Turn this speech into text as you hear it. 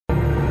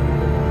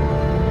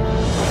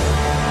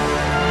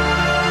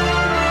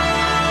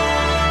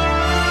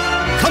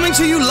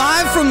coming to you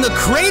live from the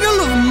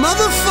cradle of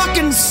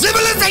motherfucking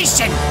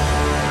civilization.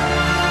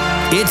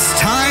 It's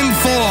time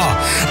for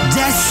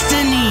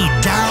Destiny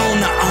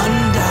Down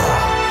Under.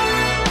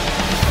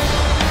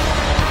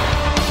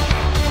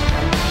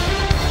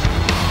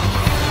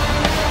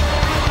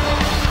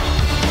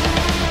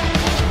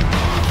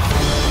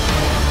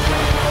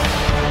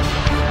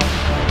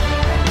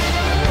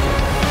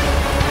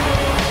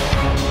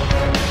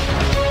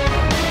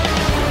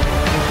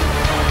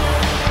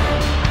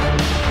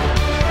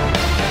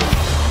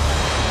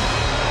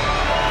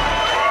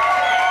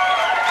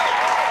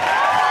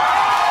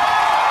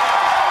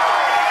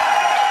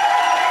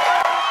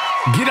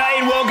 G'day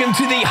and welcome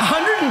to the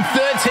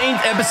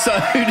 113th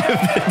episode of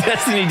the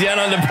Destiny Down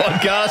Under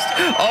podcast.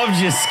 I've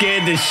just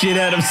scared the shit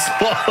out of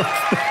Sloth.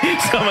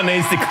 Someone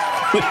needs to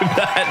clip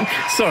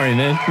that. Sorry,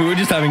 man. We were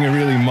just having a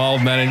really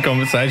mild-mannered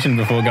conversation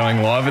before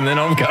going live, and then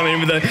I'm coming in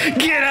with a,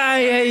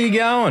 g'day, how you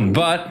going?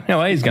 But,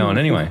 how he's going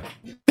anyway.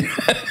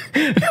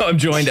 I'm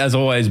joined, as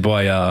always,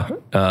 by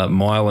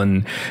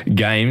Myelin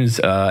Games,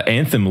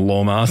 Anthem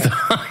Lawmaster.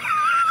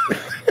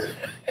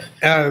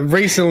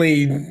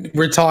 Recently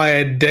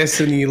retired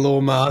Destiny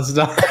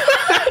Lawmaster.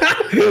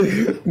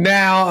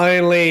 Now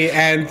only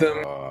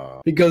Anthem.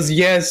 Because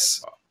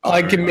yes,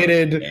 I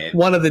committed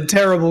one of the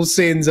terrible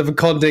sins of a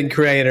content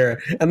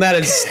creator, and that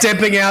is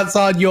stepping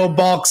outside your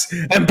box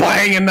and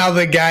playing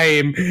another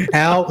game.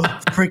 How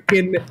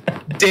freaking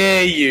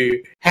dare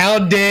you? How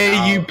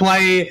dare you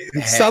play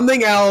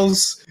something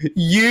else?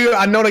 You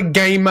are not a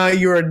gamer.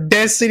 You're a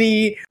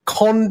Destiny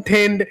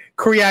content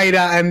creator,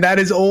 and that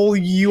is all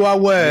you are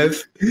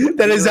worth.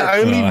 That is the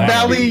only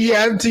value you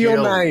have to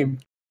your name.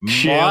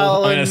 Shill.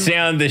 I'm going to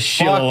sound the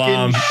shill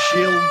alarm.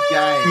 Shill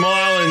game.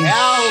 Myelin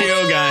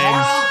shill games.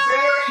 How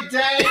very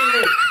dare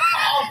you?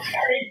 How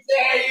very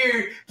dare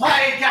you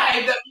play a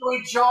game that you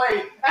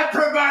enjoy and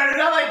promote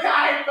another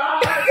game,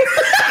 man?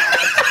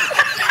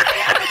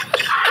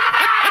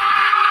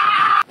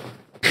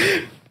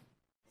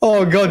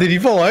 Oh God, did he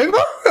fall over?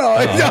 Oh,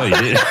 he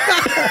did.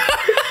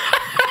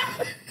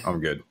 I'm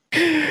good.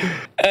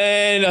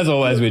 And as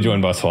always, we're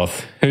joined by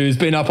Sloth, who's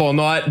been up all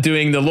night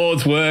doing the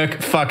Lord's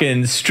work,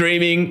 fucking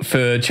streaming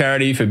for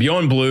charity for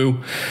Beyond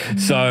Blue.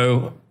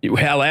 So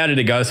how did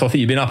it go, Slothy?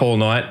 You've been up all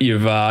night.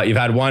 You've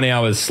had 1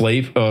 hour's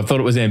sleep. I thought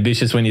it was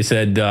ambitious when you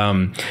said,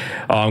 I'm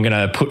going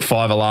to put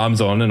 5 alarms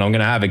on and I'm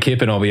going to have a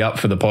kip and I'll be up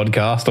for the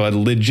podcast. I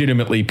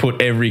legitimately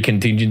put every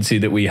contingency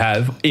that we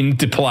have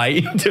into play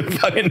to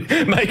fucking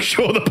make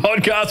sure the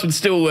podcast would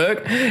still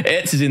work.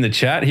 Etz is in the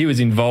chat. He was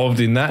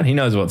involved in that. He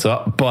knows what's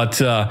up. But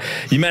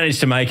you managed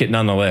to make it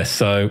nonetheless.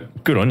 So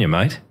good on you,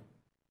 mate.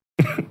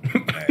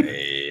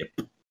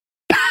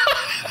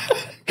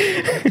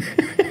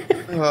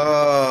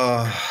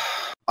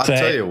 I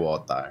tell you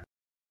what, though.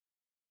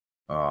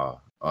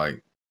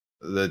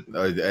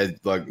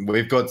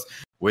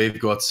 We've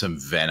got some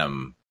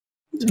venom.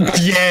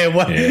 Yeah,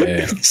 what?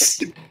 Yeah.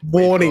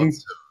 Warning. We've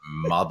got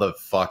some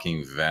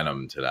motherfucking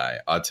venom today.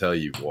 I tell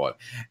you what.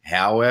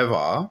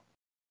 However,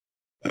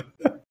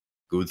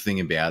 good thing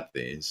about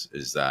this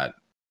is that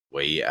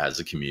we, as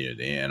a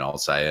community, and I'll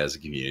say as a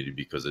community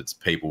because it's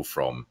people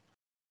from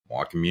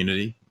my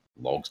community,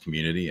 Log's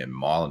community, and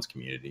Mylin's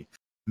community,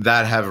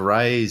 that have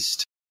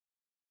raised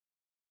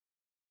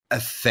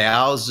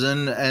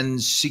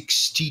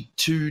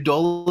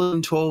 $1,062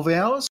 in 12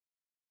 hours.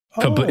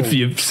 You're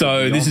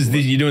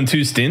doing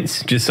 2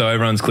 stints, just so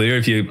everyone's clear.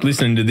 If you're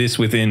listening to this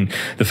within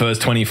the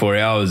first 24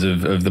 hours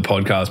of the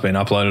podcast being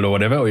uploaded or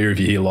whatever, or if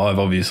you're here live,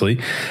 obviously,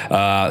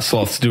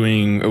 Sloth's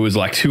doing, it was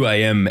like 2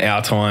 a.m.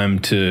 our time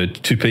to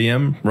 2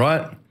 p.m.,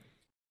 right?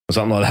 Or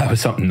something like that,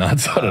 was something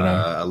nuts. I don't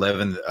know.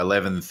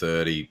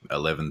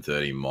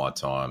 11:30 my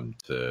time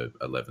to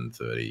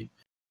 11:30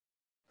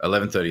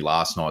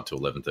 last night to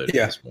 11:30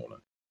 this morning.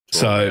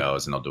 12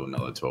 hours, and I'll do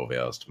another 12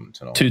 hours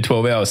tonight. 2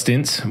 12-hour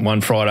stints,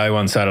 one Friday,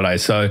 one Saturday.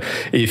 So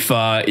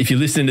if you're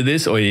listening to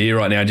this or you're here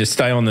right now, just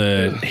stay on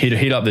the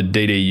hit up the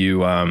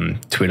DDU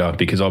Twitter,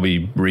 because I'll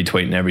be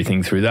retweeting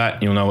everything through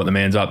that. You'll know what the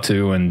man's up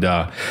to, and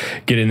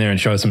get in there and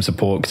show some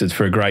support, because it's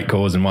for a great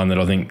cause and one that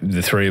I think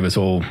the three of us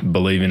all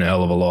believe in a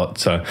hell of a lot.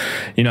 So,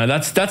 you know,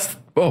 that's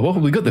well,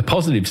 we got the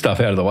positive stuff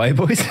out of the way,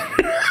 boys.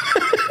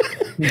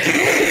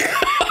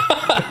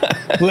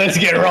 Let's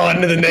get right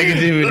into the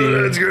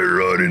negativity. Let's get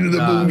right into the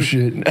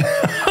bullshit.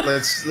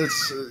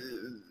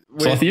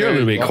 Sloth, you're a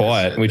little bit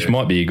quiet, which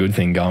might be a good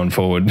thing going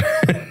forward.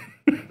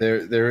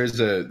 there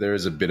is a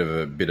bit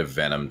of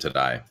venom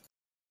today.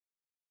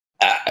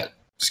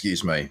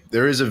 Excuse me.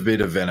 There is a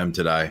bit of venom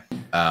today.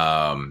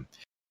 But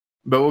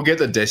we'll get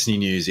the Destiny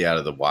news out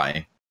of the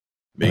way,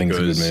 because I think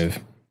it's a good move.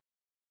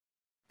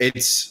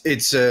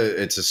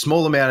 It's a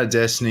small amount of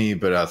Destiny,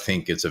 but I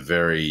think it's a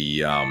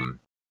very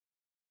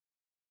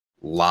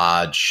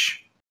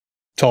large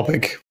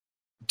topic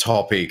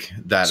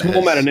that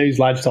small amount of news,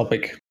 large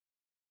topic.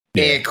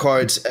 Air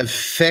quotes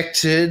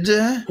affected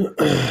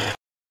the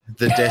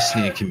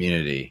Destiny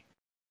community.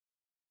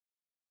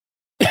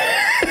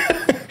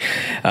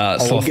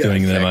 Sloth get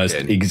doing the most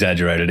affected.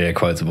 exaggerated air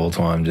quotes of all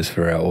time, just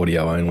for our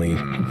audio only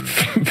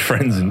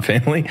friends and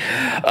family.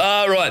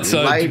 Right,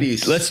 so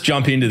Ladies. let's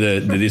jump into the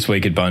This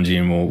Week at Bungie,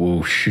 and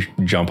we'll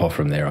jump off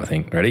from there, I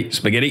think. Ready?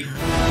 Spaghetti?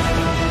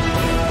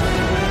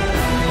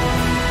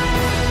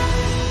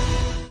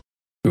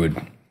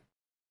 Good.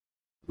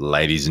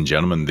 Ladies and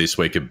gentlemen, this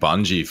week at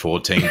Bungie,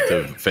 14th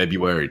of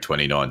February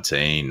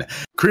 2019,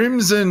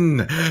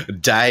 Crimson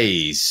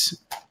Days.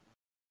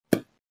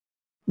 In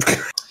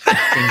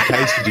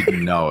case you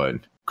didn't know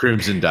it,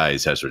 Crimson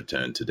Days has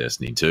returned to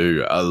Destiny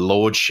 2.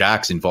 Lord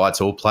Shaxx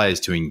invites all players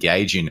to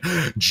engage in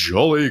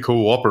jolly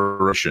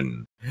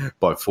cooperation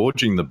by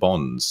forging the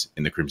bonds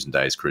in the Crimson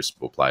Days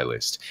Crucible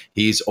playlist.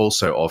 He is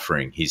also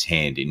offering his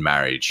hand in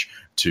marriage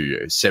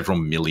to several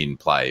million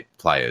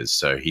players,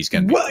 so he's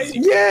going to be... What?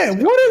 Yeah,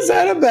 what is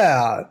that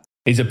about?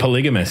 He's a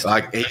polygamist.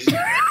 Like,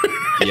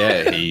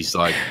 he's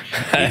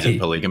a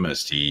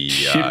polygamist.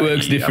 Shit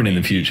works different in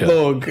the future.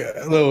 Look,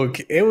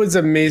 it was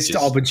a missed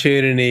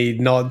opportunity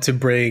not to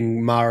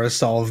bring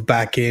Marasov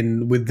back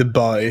in with the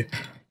bow.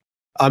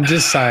 I'm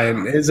just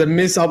saying, it's a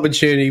missed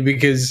opportunity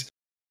because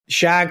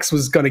Shaxx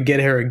was going to get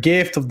her a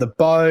gift of the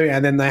bow,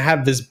 and then they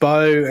have this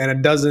bow, and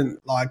it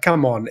doesn't, like,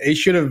 come on. It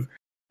should have,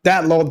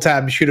 that Lord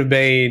tab should have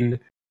been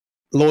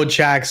Lord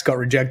Shaxx got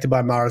rejected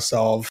by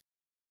Marasov.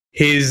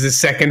 Here's the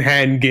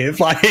second-hand gift.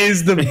 Like,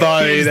 here's the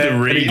bow. Here's the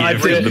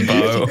re-gift of the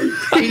bow.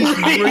 He's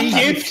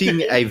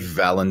re-gifting a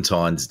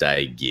Valentine's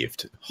Day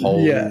gift.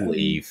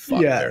 Holy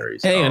fuck,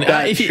 berries. Hang on,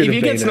 That if should you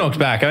have get been knocked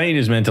back, aren't you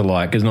just meant to,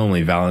 like, because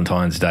normally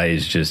Valentine's Day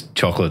is just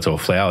chocolates or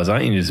flowers,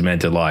 aren't you just meant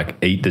to, like,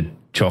 eat the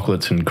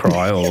chocolates and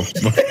cry or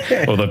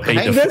That's what I mean.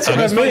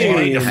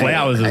 eat the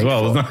flowers as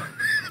well, isn't it?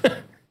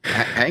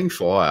 Hang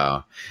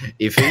fire.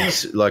 If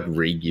he's like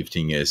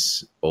re-gifting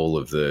us all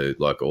of the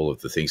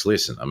things,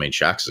 listen, I mean,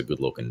 Shaxx is a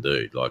good looking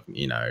dude, like,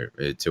 you know,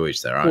 to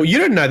each their own. Well, you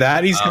don't know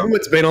that. His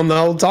helmet's been on the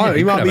whole time.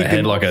 He might have be a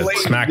head like a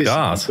smacked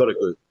ass.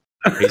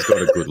 He's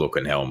got a good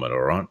looking helmet, all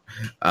right.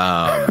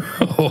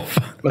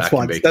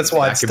 That's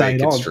why it's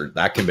stayed on.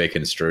 That can be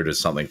construed as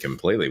something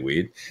completely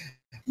weird.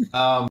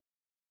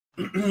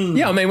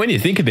 Yeah, I mean, when you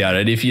think about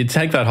it, if you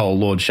take that whole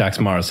Lord Shaxx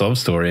Marasov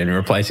story and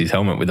replace his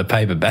helmet with a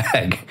paper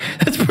bag,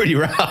 that's pretty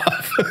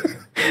rough.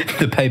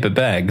 The paper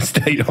bag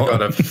stayed on.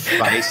 Got a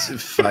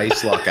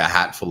face like a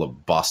hat full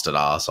of busted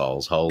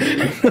assholes. Holy.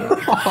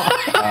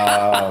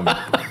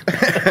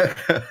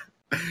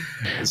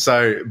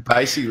 So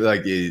basically,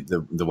 like,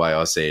 the way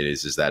I see it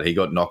is that he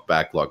got knocked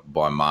back like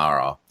by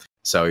Mara.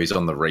 So he's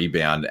on the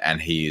rebound, and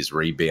he is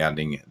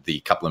rebounding the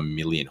couple of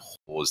million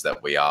whores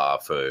that we are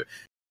for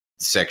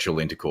sexual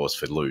intercourse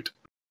for loot.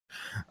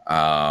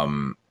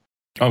 I'm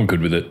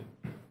good with it.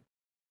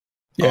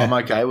 Yeah. I'm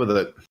okay with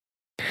it.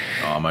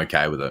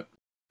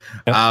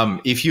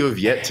 Yep. If you have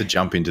yet to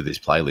jump into this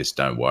playlist,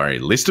 don't worry.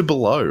 Listed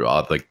below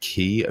are the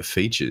key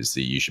features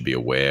that you should be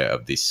aware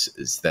of. This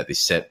is that this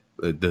set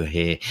the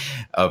hair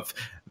of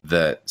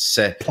the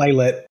set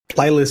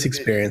playlist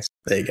experience.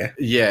 There you go.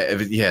 Yeah,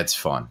 it's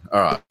fun.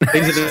 All right.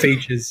 These are the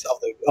features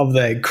of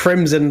the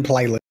Crimson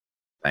playlist.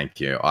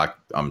 Thank you.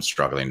 I'm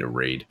struggling to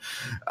read.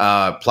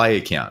 Play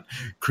account.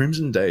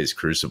 Crimson Days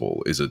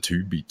Crucible is a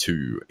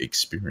 2v2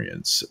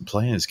 experience.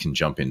 Players can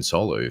jump in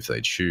solo if they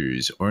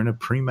choose, or in a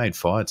pre-made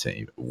fire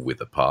team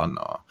with a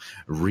partner.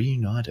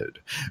 Reunited.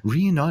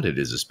 Reunited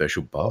is a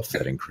special buff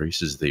that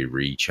increases the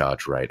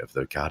recharge rate of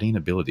the Guardian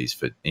abilities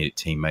for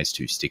teammates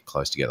to stick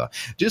close together.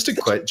 Just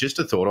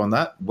a thought on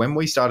that. When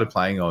we started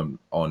playing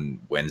on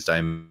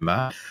Wednesday,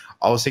 Matt,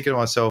 I was thinking to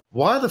myself,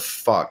 why the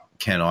fuck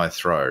can I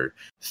throw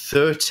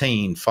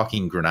 13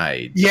 fucking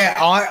grenades? Yeah,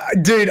 I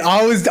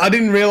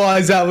didn't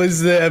realize that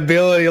was the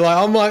ability. Like,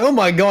 I'm like, oh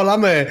my god,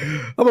 I'm a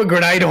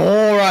grenade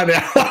whore right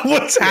now.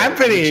 What's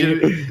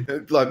happening?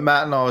 Like,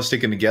 Matt and I were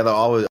sticking together.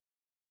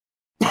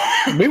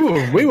 We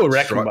were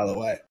wrecking, by the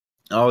way.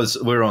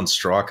 We were on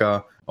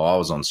Striker. I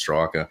was on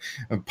Striker.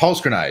 Pulse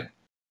grenade.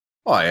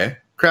 Oh yeah.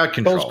 Crowd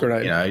control. Pulse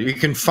grenade. You know, you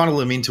can funnel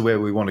them into where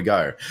we want to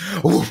go.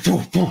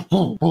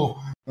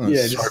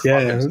 Yeah,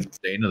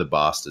 Stick of the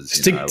bastards.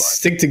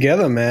 Stick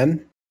together,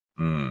 man.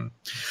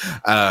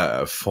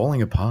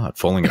 Falling apart.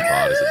 Falling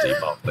apart is a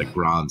debuff that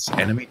grants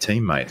enemy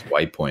teammates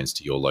waypoints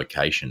to your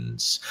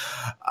locations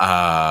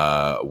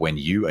when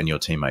you and your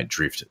teammate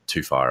drift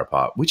too far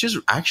apart, which is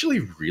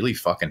actually really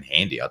fucking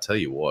handy. I'll tell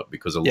you what,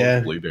 because a lot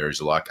of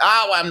blueberries are like,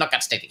 well, I'm not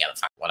going to stick together,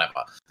 fuck,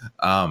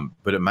 whatever.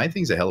 But it made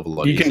things a hell of a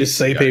lot easier. You can just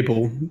see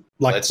people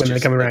like when they're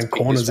coming around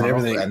corners and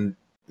everything. And,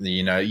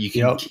 you know, you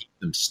can keep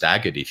them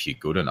staggered if you're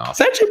good enough.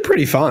 It's actually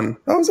pretty fun.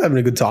 I was having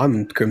a good time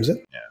in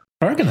Crimson. Yeah.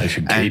 I reckon they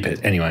should keep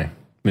it. Anyway,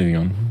 moving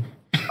on.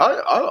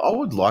 I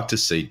would like to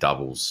see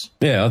doubles.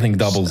 Yeah, I think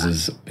doubles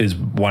is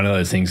one of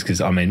those things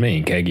because, I mean, me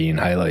and Keggy and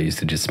Halo used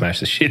to just smash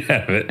the shit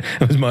out of it.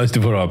 It was most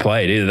of what I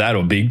played, either that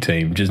or big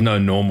team, just no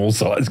normal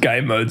size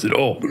game modes at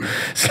all.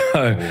 So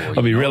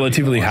I'll be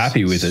relatively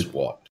happy with it.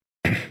 SWAT.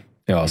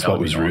 Yeah, SWAT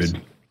was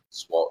rude.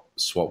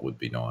 SWAT would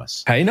be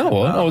nice. Hey, you know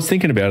what? I was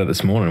thinking about it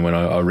this morning when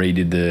I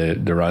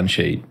redid the run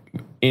sheet.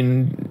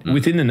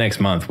 Within the next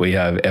month, we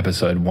have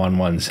episode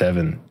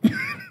 117.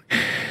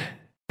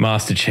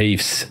 Master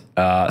Chief's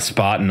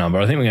Spartan number.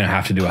 I think we're going to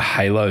have to do a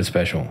Halo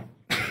special.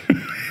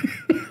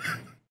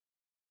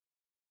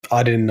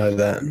 I didn't know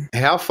that.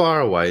 How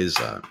far away is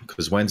that?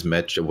 Because when's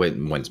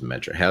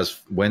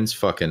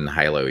fucking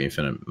Halo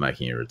Infinite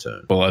making a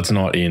return? Well, it's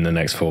not in the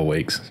next 4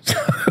 weeks.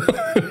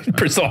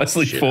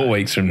 Precisely 4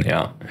 weeks from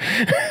now.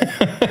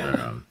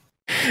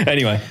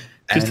 Anyway,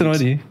 just an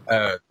idea.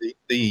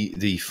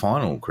 The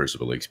final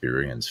Crucible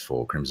experience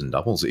for Crimson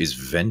Doubles is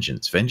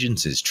Vengeance.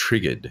 Vengeance is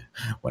triggered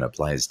when a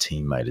player's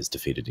teammate is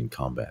defeated in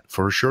combat.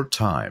 For a short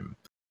time,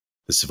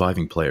 the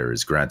surviving player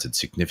is granted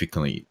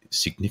significantly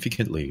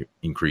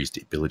increased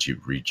ability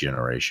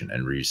regeneration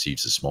and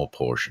receives a small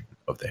portion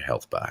of their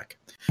health back.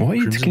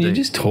 Can you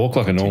just talk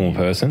like a normal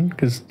person?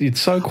 Because it's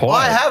so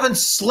quiet. I haven't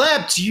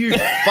slept, you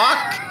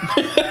fuck!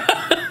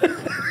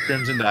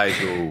 Crimson Days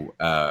will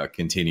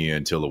continue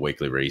until the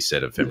weekly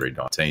reset of February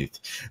 19th.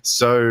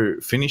 So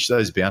finish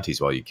those bounties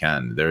while you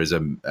can. There is a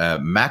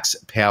max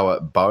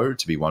power bow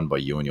to be won by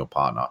you and your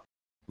partner.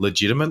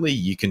 Legitimately,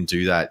 you can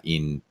do that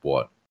in,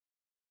 what,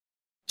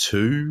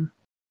 2,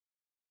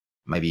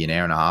 maybe an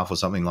hour and a half or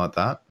something like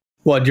that.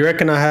 What, do you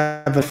reckon I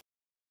have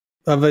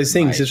of those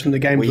things just from the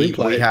game we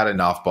played? We had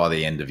enough by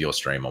the end of your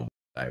stream on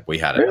Wednesday. We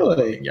had it.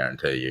 Really? I can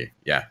guarantee you.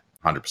 Yeah,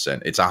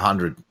 100%. It's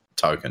 100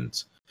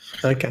 tokens.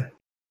 Okay.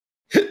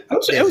 It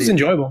was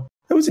enjoyable.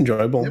 It was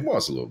enjoyable. It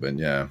was a little bit,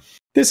 yeah.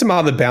 There's some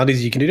other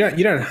bounties you can do.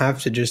 You don't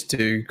have to just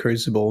do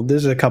Crucible.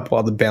 There's a couple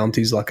other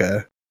bounties, like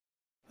I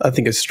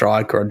think a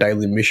strike or a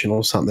daily mission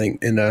or something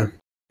in a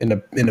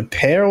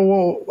pair.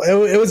 Or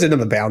it was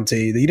another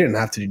bounty that you didn't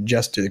have to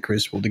just do the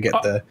Crucible to get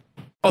the.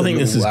 I think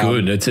this is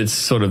good. It's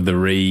sort of the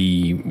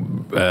redoing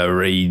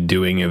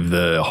of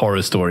the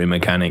horror story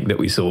mechanic that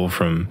we saw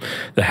from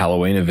the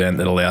Halloween event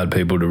that allowed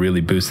people to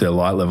really boost their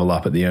light level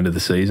up at the end of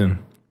the season.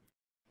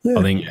 Yeah.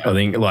 I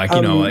think like,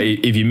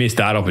 if you missed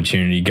that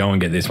opportunity, go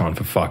and get this one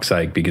for fuck's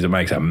sake, because it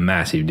makes a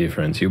massive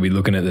difference. You'll be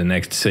looking at the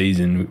next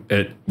season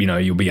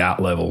you'll be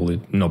at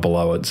level, not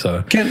below it.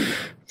 So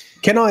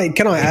can I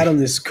add on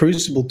this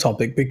Crucible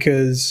topic,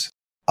 because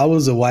I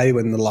was away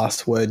when the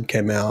last word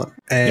came out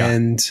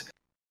and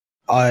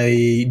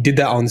I did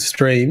that on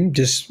stream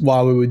just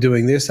while we were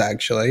doing this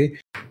actually.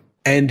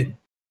 And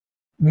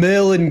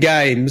Myelin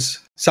Games,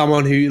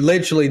 someone who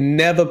literally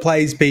never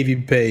plays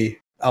PvP,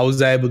 I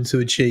was able to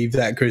achieve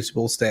that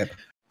Crucible step.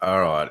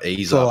 All right,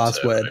 ease up,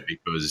 last word,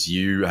 because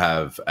you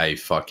have you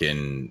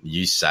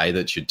say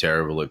that you're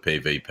terrible at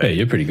PvP. Yeah,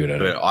 you're pretty good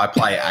at it. But I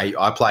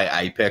play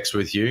Apex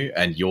with you,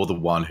 and you're the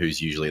one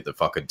who's usually at the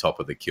fucking top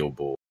of the kill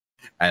board.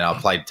 And I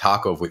played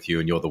Tarkov with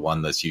you, and you're the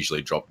one that's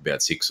usually dropped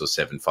about 6 or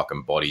 7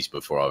 fucking bodies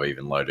before I've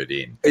even loaded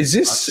in. Is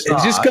this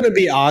going to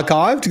be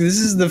archived? This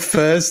is the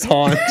first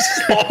time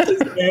Sloth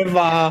has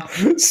ever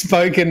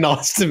spoken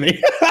nice to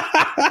me.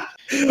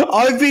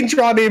 I've been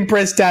trying to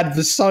impress Dad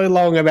for so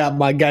long about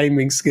my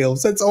gaming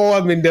skills. That's all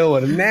I've been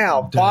doing. And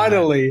now,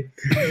 finally,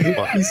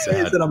 he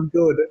says that I'm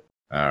good.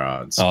 All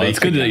right. It's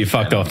good that you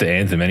fucked off to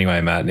Anthem anyway,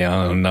 Matt.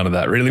 Now, none of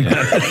that really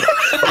matters.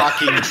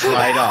 Fucking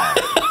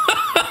traitor.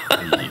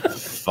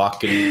 All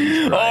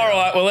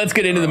right, well, let's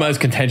get into the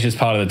most contentious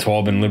part of the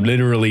TWAB, and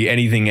literally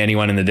anything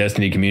anyone in the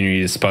Destiny community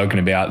has spoken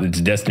about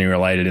that's Destiny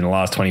related in the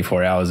last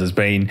 24 hours has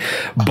been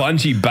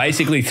Bungie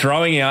basically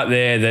throwing out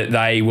there that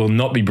they will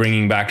not be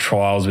bringing back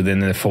trials within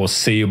the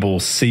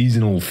foreseeable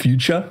seasonal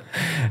future,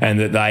 and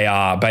that they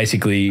are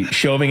basically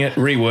shelving it,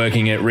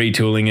 reworking it,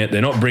 retooling it.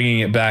 They're not bringing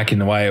it back in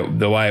the way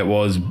it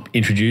was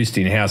introduced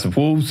in House of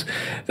Wolves.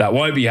 That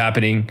won't be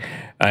happening.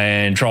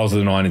 And Trials of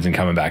the Nine isn't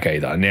coming back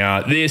either.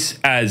 Now, this,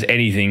 as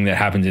anything that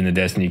happens in the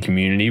Destiny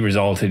community,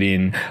 resulted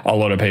in a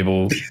lot of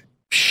people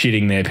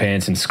shitting their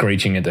pants and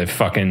screeching at their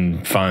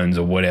fucking phones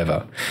or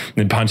whatever,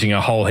 and punching a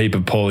whole heap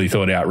of poorly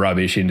thought out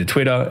rubbish into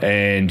Twitter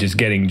and just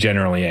getting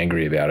generally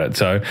angry about it.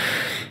 So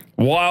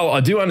while I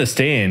do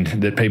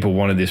understand that people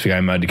wanted this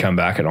game mode to come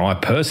back, and I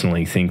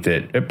personally think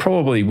that it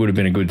probably would have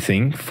been a good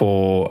thing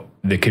for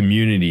the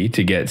community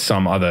to get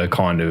some other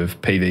kind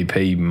of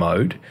PvP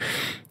mode,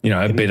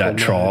 be that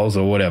trials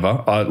or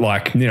whatever.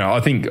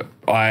 I think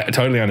I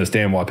totally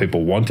understand why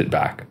people want it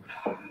back.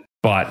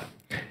 But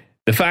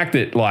the fact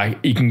that,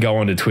 you can go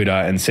onto Twitter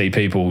and see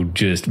people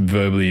just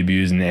verbally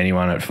abusing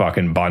anyone at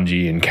fucking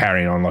Bungie and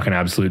carrying on like an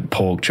absolute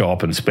pork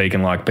chop and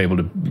speaking like people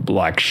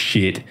to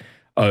shit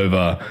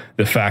over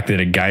the fact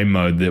that a game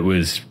mode that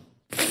was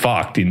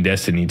fucked in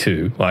Destiny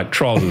 2, like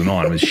Trials of the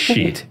Nine, was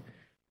shit.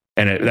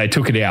 And they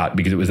took it out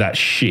because it was that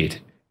shit.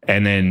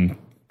 And then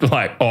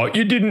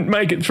you didn't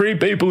make it 3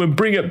 people and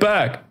bring it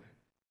back.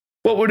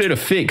 What would it have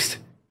fixed?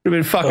 It would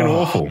have been fucking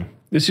awful.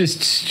 It's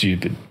just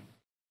stupid.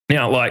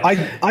 Now,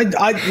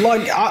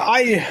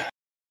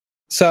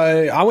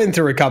 so I went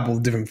through a couple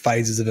of different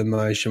phases of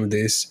emotion with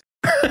this.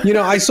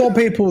 I saw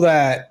people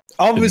that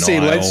obviously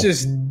let's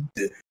just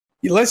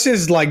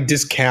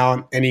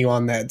discount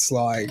anyone that's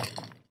like,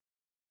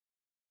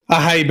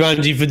 I hate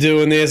Bungie for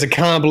doing this. I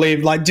can't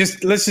believe, let's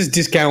just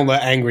discount all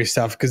the angry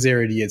stuff because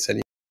they're idiots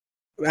anyway.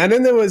 And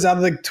then there was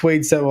other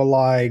tweets that were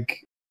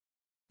like,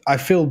 I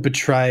feel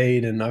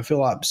betrayed and I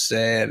feel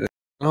upset.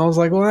 And I was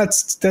like, well,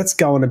 that's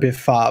going a bit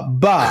far.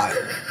 But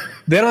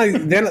then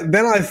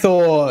I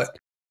thought,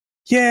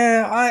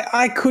 yeah,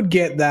 I could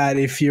get that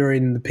if you're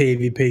in the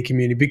PvP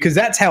community, because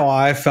that's how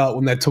I felt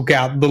when they took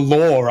out the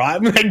law,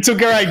 right? When they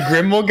took away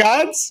Grimoire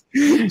guards.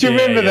 Do you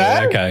remember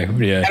that? Okay,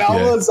 yeah. And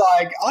I was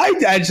like, I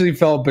actually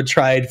felt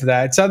betrayed for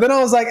that. So then I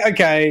was like,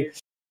 okay,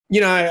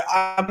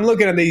 I'm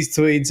looking at these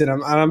tweets and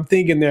I'm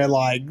thinking they're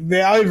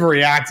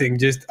overreacting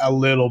just a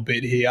little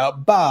bit here.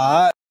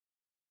 But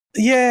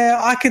yeah,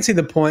 I can see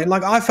the point.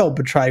 Like, I felt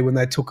betrayed when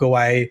they took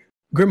away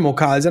Grimoire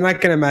cards, and I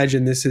can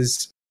imagine this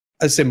is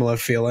a similar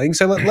feeling.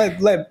 So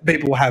let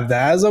people have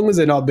that, as long as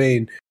they're not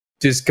being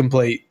just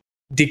complete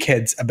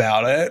dickheads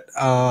about it.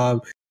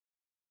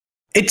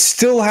 It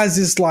still has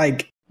this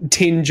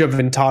tinge of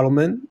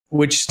entitlement,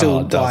 which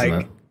still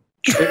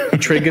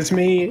triggers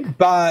me,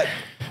 but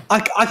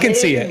I can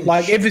see it.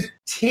 Like, if it's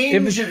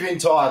tinge of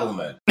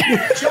entitlement,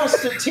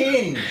 just a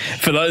tinge.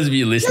 For those of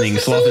you listening,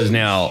 Sloth is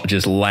now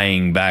just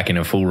laying back in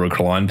a full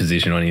recline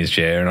position on his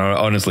chair, and I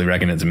honestly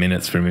reckon it's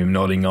minutes from him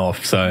nodding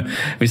off. So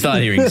if we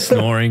start hearing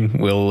snoring,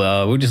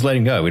 we'll just let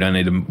him go. We don't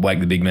need to wake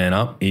the big man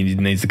up. He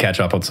needs to catch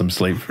up on some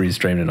sleep for his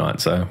stream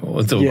tonight. So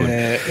it's all good.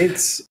 Yeah,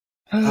 it's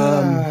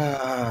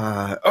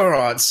all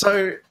right.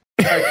 So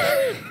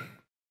okay.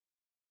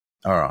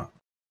 All right.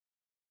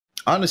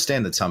 I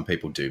understand that some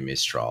people do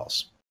miss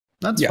trials.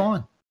 That's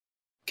fine.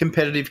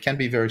 Competitive can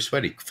be very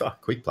sweaty.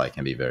 Quick play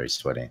can be very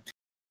sweaty.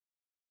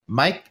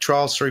 Make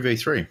trials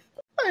 3v3.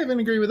 I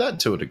even agree with that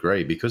to a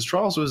degree, because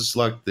trials was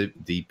like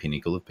the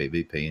pinnacle of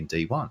PvP in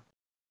D1.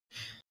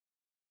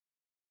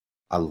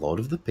 A lot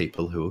of the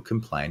people who are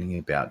complaining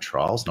about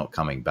trials not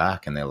coming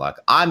back, and they're like,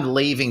 I'm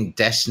leaving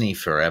Destiny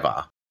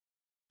forever.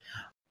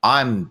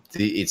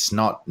 It's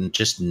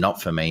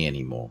not for me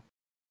anymore,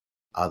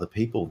 are the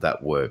people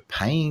that were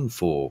paying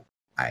for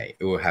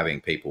or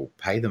having people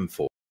pay them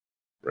for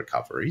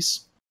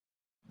recoveries,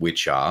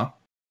 which are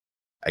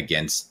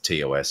against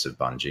TOS of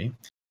Bungie,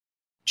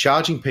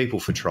 charging people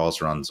for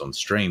trials runs on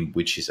stream,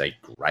 which is a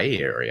grey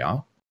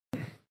area.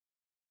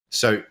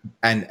 So,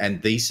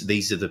 and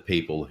these are the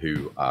people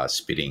who are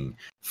spitting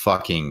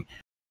fucking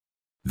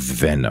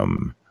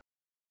venom,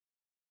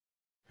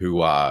 who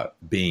are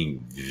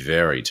being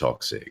very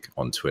toxic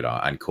on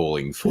Twitter and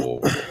calling for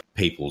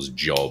people's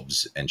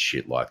jobs and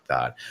shit like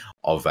that,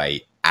 of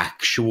a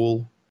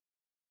actual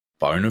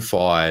bona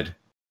fide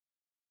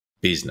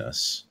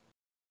business,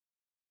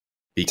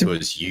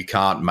 because you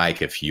can't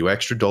make a few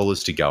extra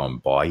dollars to go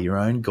and buy your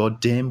own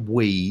goddamn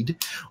weed,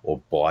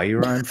 or buy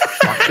your own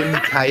fucking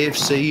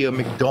KFC or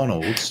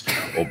McDonald's,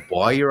 or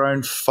buy your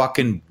own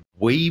fucking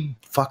weed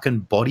fucking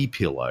body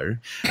pillow,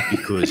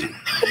 because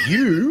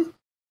you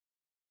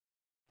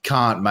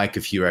can't make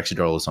a few extra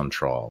dollars on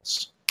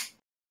trials.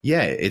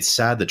 Yeah, it's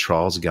sad that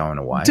trials are going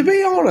away. To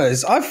be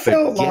honest, I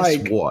felt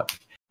guess what?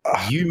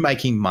 You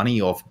making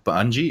money off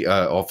Bungie,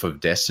 off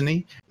of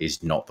Destiny,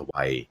 is not the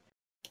way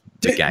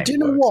the game do you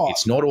know works. what?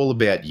 It's not all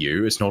about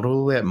you. It's not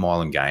all about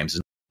Myelin Games.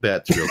 It's not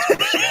about Thrill to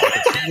Life.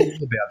 It's not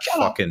all about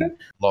fucking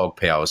Log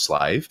Power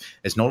Slave.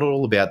 It's not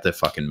all about the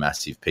fucking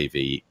massive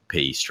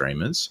PvP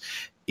streamers.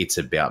 It's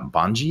about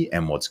Bungie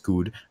and what's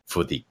good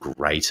for the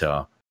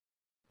greater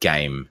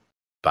game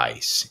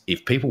base.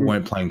 If people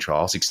weren't playing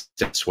trials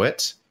except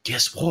sweats,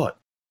 guess what?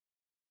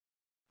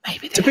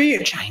 Maybe they have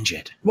to change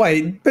it.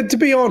 Wait, but to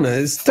be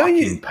honest, don't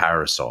you think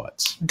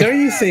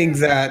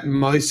that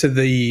most of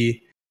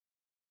the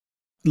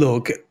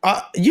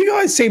you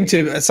guys seem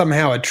to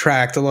somehow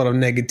attract a lot of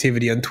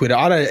negativity on Twitter.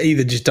 I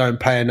either just don't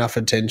pay enough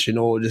attention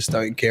or just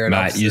don't care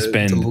enough. Mate, you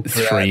spend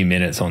 3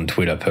 minutes on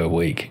Twitter per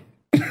week.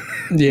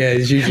 Yeah,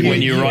 it's usually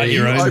when you write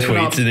your own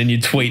tweets and then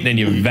you tweet and then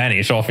you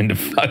vanish off into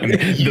fucking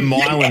the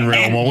Myelin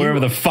realm or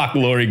wherever the fuck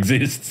lore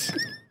exists.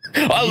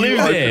 I live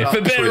there, for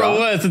better or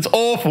worse. It's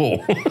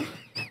awful.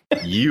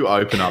 You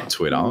open up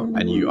Twitter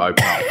and you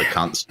open up the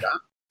cunts chat.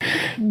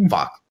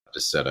 Fuck, I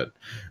just said it.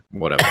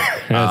 Whatever.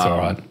 That's all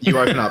right. You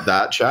open up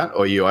that chat,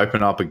 or you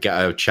open up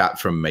a chat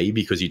from me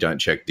because you don't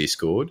check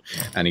Discord,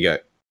 and you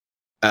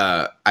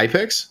go,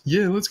 Apex?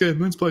 Yeah, let's go.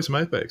 Let's play some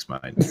Apex,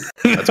 mate.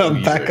 That's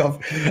what back off.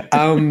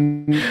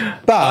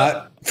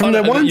 But from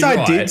the ones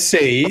I did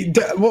see,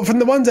 from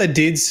the ones I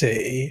did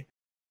see,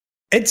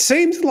 it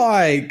seems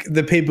like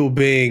the people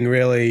being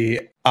really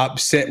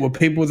upset were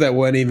people that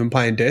weren't even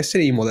playing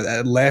Destiny anymore, that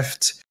had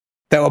left,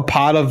 that were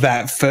part of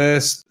that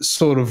first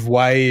sort of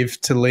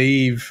wave to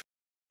leave.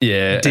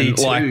 Yeah,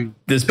 D2. And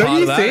there's part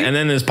of that, and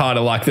then there's part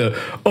of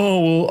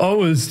I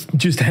was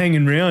just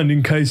hanging around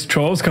in case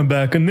trials come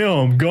back, and now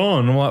I'm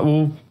gone. I'm like,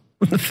 well,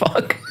 what the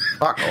fuck?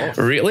 Fuck off.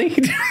 Really?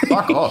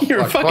 Fuck off.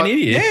 You're a fucking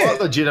idiot. Yeah.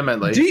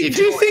 Legitimately. Do you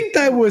think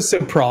they were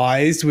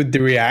surprised with the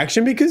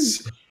reaction?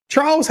 Because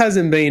Trials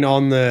hasn't been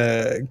on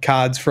the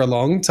cards for a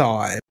long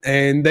time,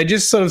 and they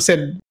just sort of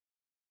said,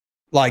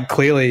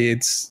 clearly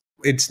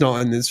it's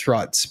not in this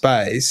right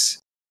space.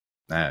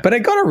 Nah. But it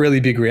got a really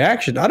big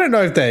reaction. I don't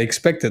know if they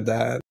expected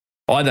that.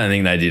 I don't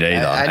think they did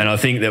either. And I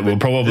think that we'll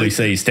probably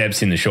see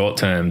steps in the short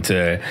term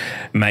to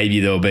maybe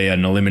there'll be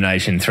an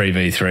elimination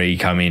 3v3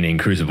 come in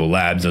Crucible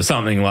Labs or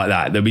something like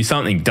that. There'll be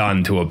something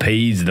done to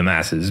appease the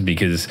masses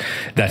because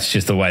that's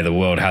just the way the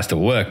world has to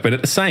work. But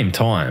at the same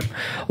time,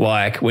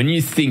 like when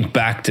you think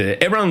back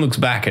to, everyone looks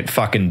back at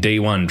fucking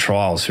D1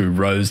 trials through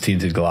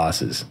rose-tinted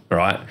glasses,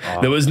 right?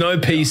 There was no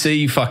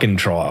PC fucking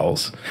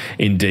trials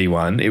in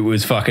D1. It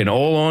was fucking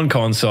all on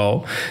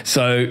console.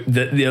 So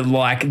that they're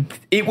like,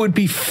 it would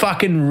be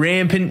fucking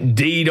rampant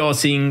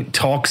DDoSing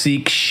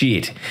toxic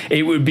shit.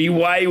 It would be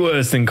way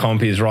worse than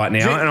comp is right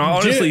now. And I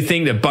honestly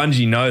think that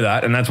Bungie know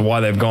that, and that's why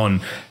they've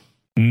gone,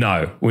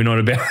 no, we're not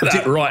about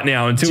that right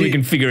now until we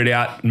can figure it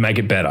out and make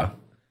it better.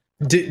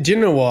 Do you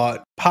know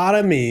what? Part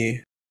of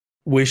me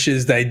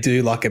wishes they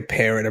do like a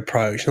parent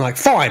approach. And like,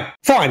 fine,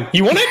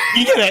 you want it,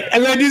 you get it,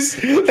 and they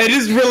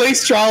just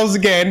release trials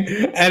again,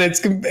 and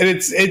it's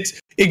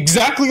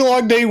exactly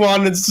like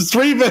D1. It's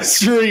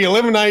 3v3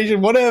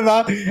 elimination,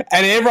 whatever,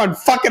 and everyone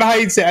fucking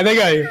hates it. And they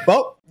go,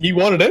 well, you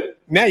wanted it,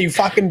 now you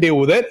fucking deal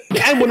with it,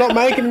 and we're not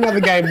making another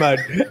game mode.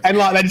 And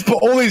like they just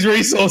put all these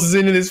resources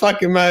into this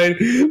fucking mode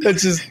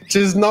that's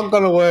just not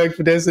going to work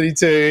for Destiny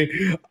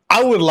 2.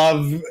 I would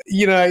love,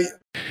 you know.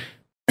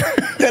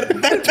 They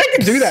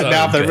could do that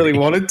now if they really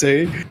wanted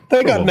to.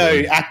 They got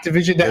no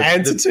Activision to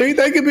answer to.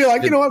 They could be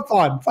like, you know what,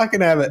 fine,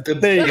 fucking have it.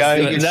 There you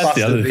go. That's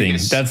the other thing.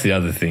 That's the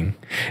other thing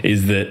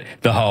is that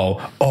the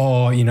whole,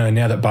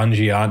 now that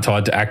Bungie aren't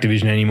tied to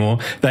Activision anymore,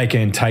 they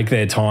can take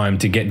their time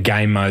to get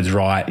game modes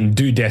right and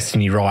do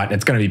Destiny right. And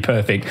it's going to be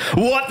perfect.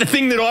 What? The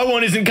thing that I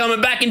want isn't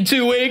coming back in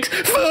 2 weeks?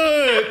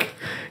 Fuck!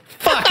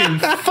 Fucking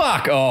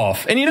fuck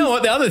off. And you know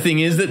what? The other thing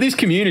is that this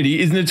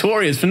community is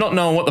notorious for not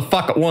knowing what the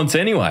fuck it wants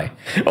anyway.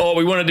 Oh,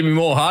 we want it to be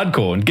more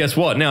hardcore. And guess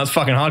what? Now it's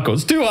fucking hardcore.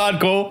 It's too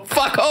hardcore.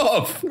 Fuck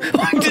off.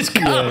 Like, just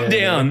calm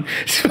down.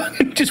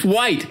 Just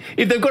wait.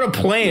 If they've got a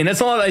plan,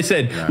 that's not like they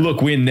said,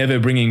 look, we're never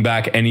bringing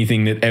back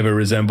anything that ever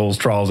resembles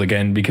Trials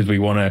again because we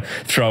want to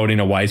throw it in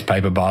a waste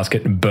paper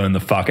basket and burn the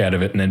fuck out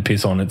of it and then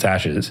piss on its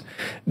ashes.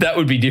 That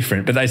would be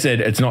different. But they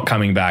said it's not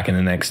coming back in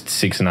the next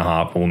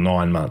 6.5 or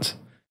 9 months.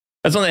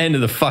 That's not the end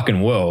of the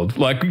fucking world.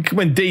 Like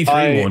when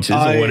D3 launches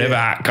or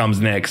whatever comes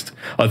next,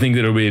 I think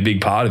that'll be a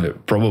big part of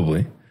it,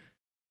 probably.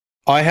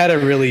 I had a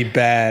really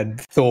bad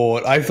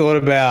thought. I thought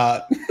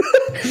about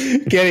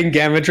getting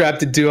Gamma Trap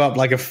to do up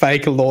like a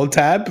fake lore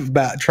tab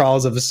about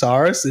Trials of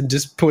Osiris and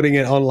just putting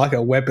it on like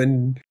a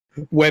weapon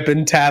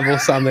tab or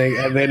something,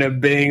 and then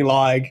it being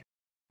like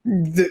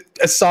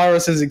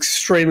Osiris is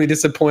extremely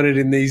disappointed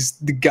in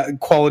the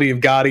quality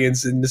of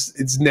Guardians and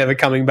it's never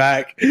coming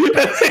back.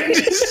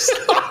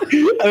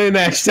 I mean,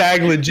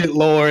 hashtag legit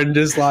lore and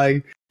just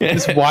wipe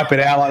it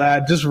out like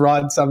that. Just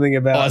write something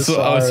about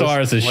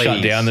Osiris has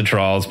shut down the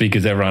trials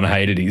because everyone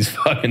hated his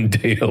fucking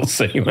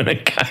DLC when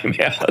it came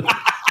out.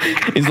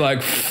 He's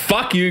like,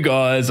 fuck you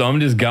guys. I'm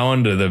just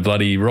going to the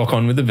bloody rock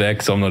on with the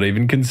Vex. I'm not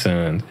even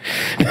concerned.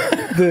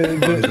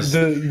 The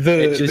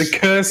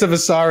curse of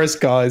Osiris,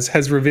 guys,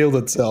 has revealed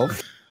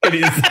itself. It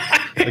is.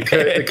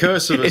 The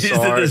curse of Osiris is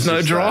that there's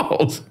no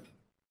trials.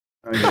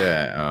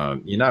 Yeah,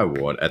 you know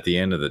what? At the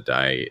end of the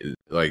day,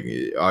 like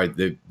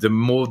the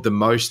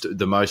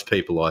most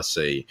people I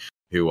see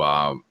who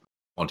are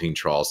wanting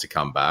trials to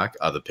come back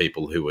are the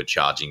people who are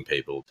charging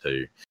people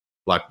to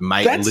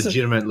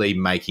legitimately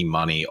making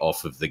money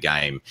off of the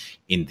game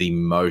in the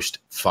most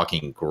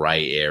fucking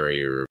grey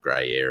area of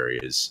grey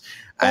areas,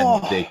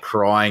 and they're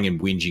crying and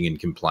whinging and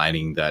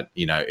complaining that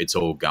it's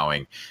all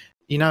going.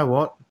 You know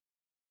what?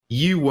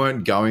 You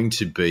weren't going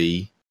to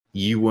be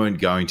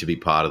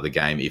part of the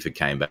game if it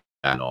came back.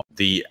 Not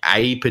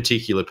a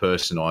particular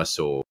person I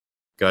saw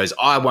goes,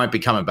 I won't be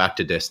coming back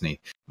to Destiny.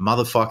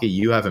 Motherfucker,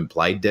 you haven't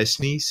played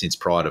Destiny since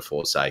prior to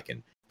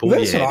Forsaken.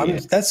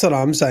 That's what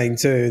I'm saying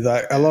too.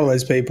 Like a lot of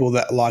those people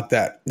that like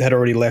that had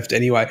already left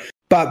anyway.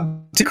 But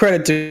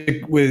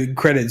with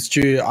credits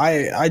due,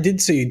 I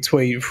did see a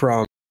tweet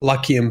from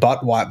Lucky and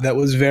Buttwipe that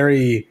was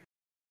very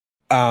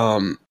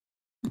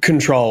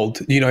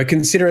controlled.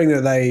 Considering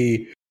that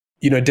they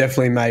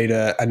definitely made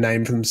a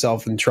name for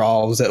themselves in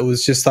Trials. It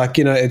was just like,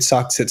 it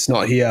sucks it's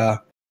not here,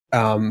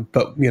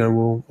 but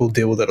we'll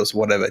deal with it or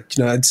whatever.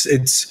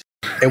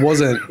 It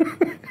wasn't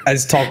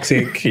as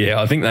toxic.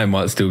 Yeah, I think they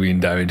might still be in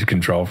damage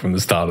control from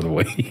the start of the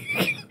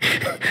week.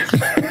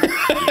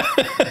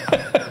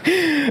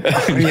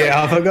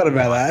 Yeah, I forgot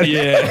about that.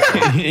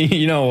 Yeah,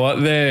 you know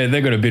what?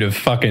 They've got a bit of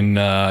fucking,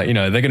 they're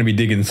going to be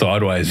digging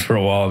sideways for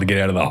a while to get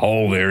out of the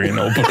hole they're in.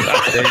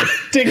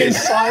 Digging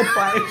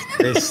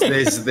sideways.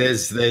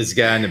 There's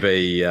going to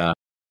be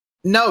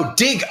no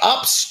dig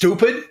up,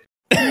 stupid.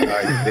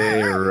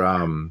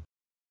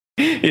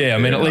 Yeah, I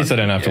mean, at least I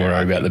don't have to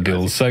worry about the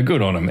Bills. So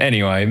good on them.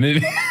 Anyway,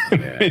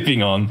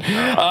 moving on.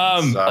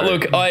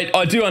 Look,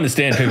 I do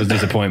understand people's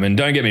disappointment.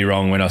 Don't get me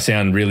wrong when I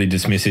sound really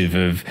dismissive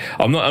of.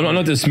 I'm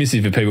not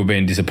dismissive of people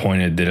being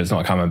disappointed that it's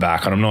not coming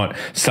back, and I'm not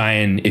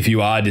saying if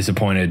you are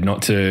disappointed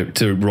not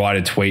to write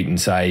a tweet and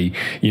say,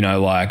 you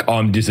know, like,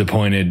 I'm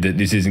disappointed that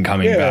this isn't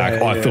coming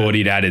back. I thought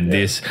he'd added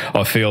this.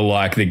 I feel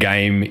like the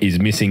game is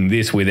missing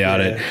this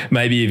without it.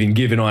 Maybe even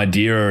give an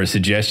idea or a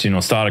suggestion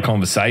or start a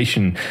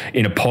conversation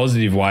in a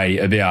positive way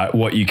about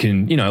what you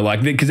can, you know,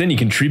 like, because then you're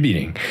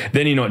contributing.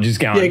 Then you're not just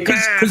going,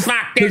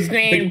 fuck this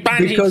thing,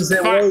 because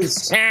there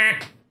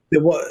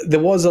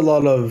was a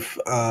lot of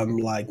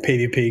like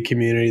PvP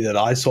community that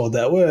I saw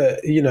that were,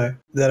 you know,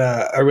 that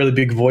are really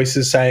big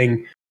voices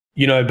saying,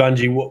 you know,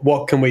 Bungie,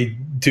 what can we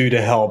do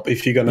to help?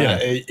 If you're gonna,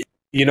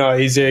 you know,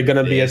 is there going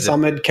to be a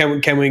summit?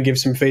 Can we give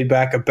some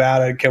feedback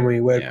about it? Can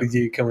we work with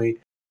you? Can we?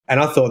 And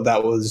I thought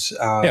that was,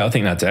 I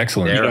think that's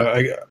excellent. You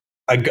know,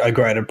 a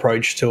great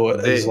approach to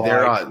it.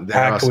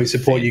 How can we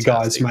support you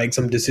guys make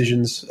some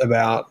decisions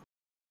about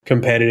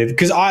competitive?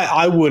 Because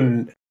I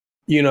wouldn't,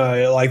 you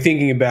know, like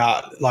thinking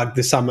about like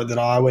the summit that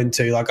I went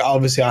to, like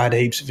obviously I had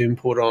heaps of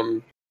input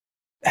on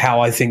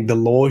how I think the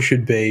law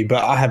should be,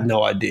 but I have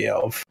no idea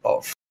of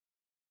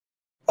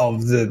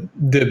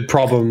the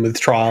problem with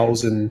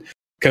trials and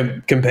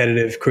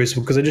competitive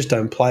Crucible because I just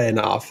don't play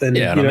enough. And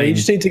you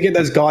just need to get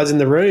those guys in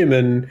the room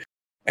and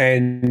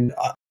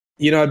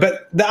you know,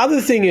 but the other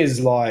thing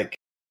is like,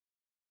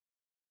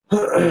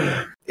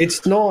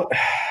 it's not,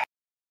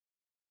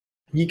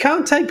 you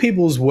can't take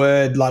people's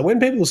word. Like when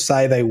people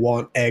say they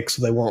want X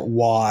or they want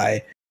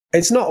Y,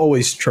 it's not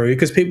always true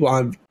because people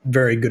aren't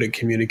very good at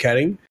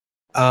communicating.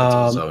 It's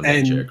also a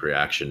knee-jerk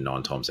reaction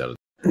 9 times out of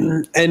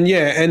 10.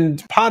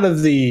 And part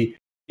of the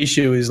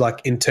issue is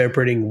like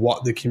interpreting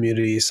what the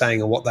community is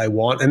saying and what they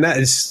want. And that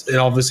is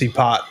obviously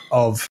part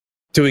of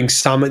doing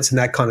summits and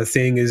that kind of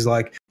thing is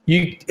like,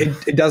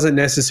 it doesn't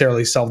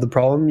necessarily solve the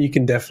problem. You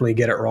can definitely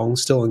get it wrong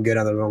still and get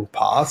on the wrong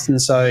path.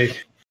 And so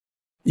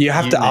you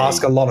have to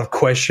ask a lot of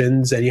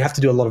questions and you have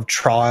to do a lot of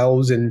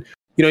trials and,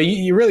 you know,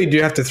 you really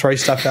do have to throw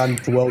stuff out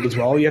into the world as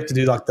well. You have to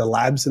do like the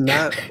labs and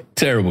that.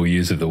 Terrible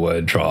use of the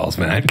word trials,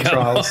 man.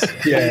 Trials,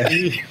 yeah.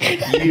 You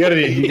got to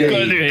do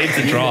heaps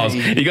of trials.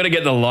 You got to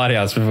get the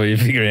lighthouse before you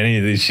figure any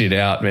of this shit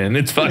out, man.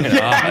 It's fucking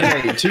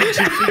hard.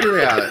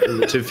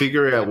 to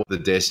figure out what the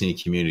Destiny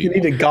community. You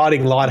need a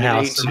guiding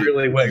lighthouse to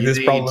really work this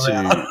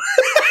problem out.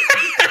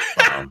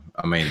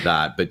 I mean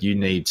that, but you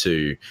need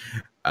to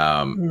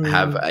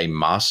have a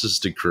master's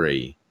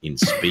degree in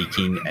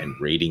speaking and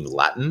reading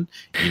Latin.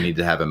 You need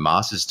to have a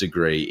master's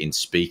degree in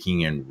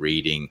speaking and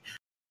reading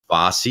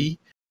Farsi,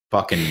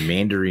 fucking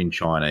Mandarin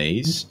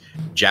Chinese,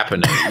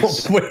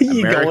 Japanese. Where are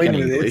you American going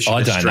with English, this?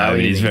 I don't know, but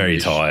he's very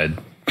English. tired.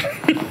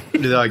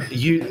 Like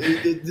you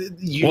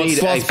What need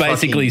Sloth's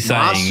basically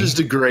saying? Master's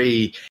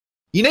degree.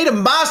 You need a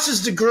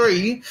master's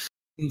degree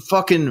in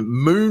fucking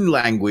moon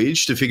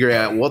language to figure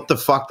out what the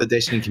fuck the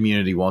Destiny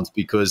community wants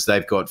because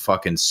they've got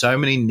fucking so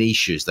many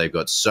niches. They've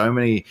got so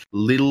many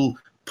little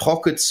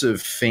pockets of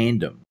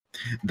fandom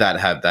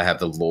that they have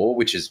the lore,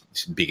 which is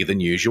bigger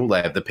than usual.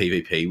 They have the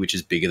PvP, which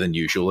is bigger than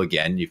usual.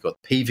 Again, you've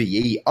got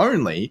PvE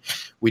only,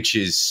 which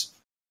is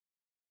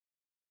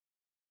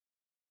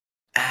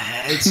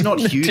it's not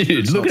huge, Dude, but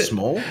it's not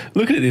small.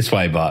 Look at it this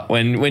way, but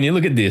when you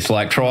look at this,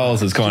 like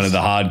Trials is kind of the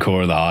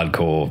hardcore of the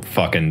hardcore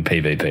fucking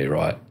PvP,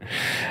 right?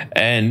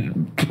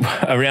 And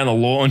around the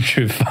launch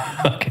of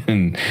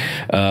fucking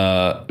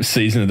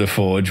Season of the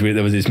Forge,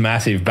 there was this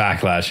massive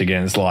backlash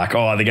against like,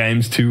 oh, the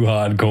game's too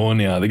hardcore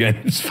now. The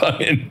game's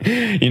fucking,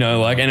 you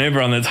know, like, and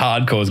everyone that's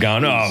hardcore is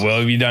going, oh,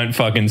 well, if you don't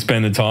fucking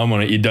spend the time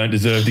on it, you don't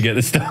deserve to get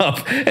the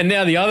stuff. And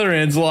now the other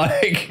end's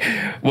like,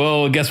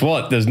 well, guess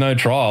what? There's no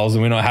trials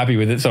and we're not happy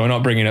with it, so we're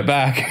not bringing it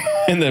back.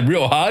 And the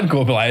real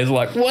hardcore players are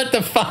like, what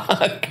the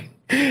fuck?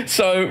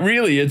 So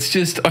really, it's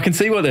just, I can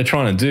see what they're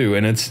trying to do,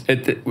 and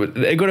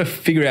they've got to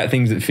figure out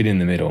things that fit in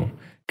the middle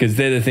because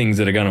they're the things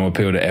that are going to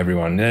appeal to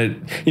everyone.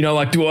 You know,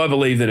 like, do I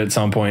believe that at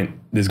some point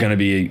there's going to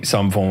be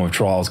some form of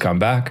trials come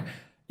back?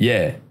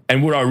 Yeah.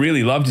 And would I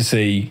really love to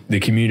see the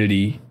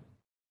community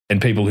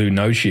and people who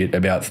know shit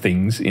about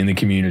things in the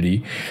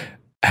community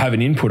have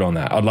an input on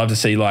that? I'd love to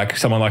see like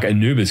someone like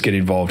Anubis get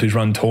involved who's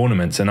run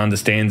tournaments and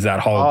understands that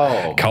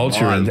whole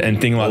culture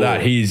and thing like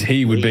that.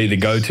 He would be the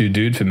go-to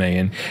dude for me,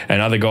 and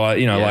other guys,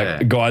 you know,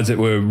 like guys that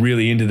were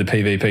really into the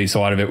PvP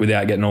side of it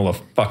without getting all the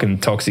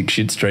fucking toxic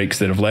shit streaks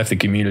that have left the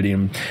community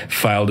and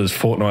failed as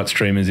Fortnite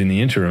streamers in the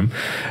interim.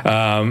 You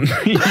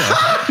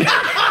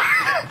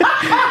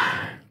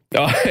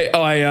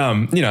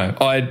know.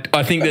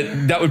 I think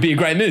that would be a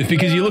great move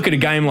because you look at a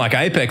game like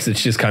Apex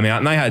that's just come out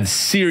and they had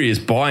serious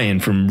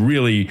buy-in from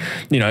really,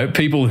 you know,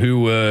 people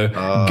who were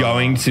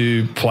going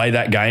to play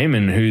that game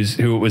and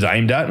who it was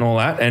aimed at and all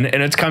that, and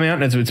it's come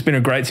out and it's been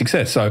a great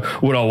success. So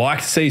would I like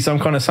to see some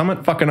kind of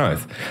summit? Fucking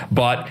oath.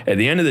 But at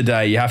the end of the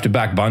day, you have to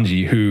back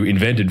Bungie, who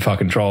invented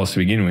fucking trials to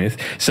begin with,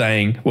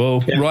 saying,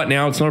 well, right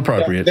now it's not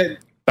appropriate.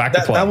 Back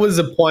to play. That was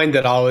the point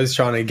that I was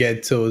trying to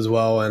get to as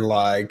well, and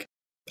like,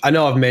 I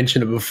know I've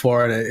mentioned it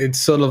before, and it's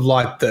sort of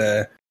like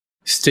the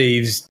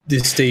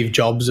Steve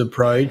Jobs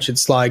approach.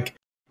 It's like,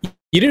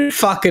 you didn't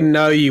fucking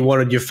know you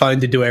wanted your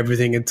phone to do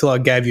everything until I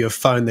gave you a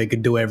phone that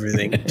could do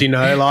everything. Do you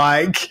know?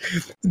 Like,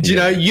 you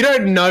know, you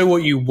don't know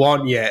what you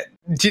want yet.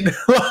 Do you know?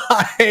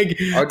 Like,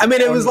 I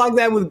mean, it was like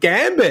that with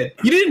Gambit.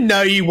 You didn't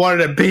know you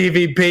wanted a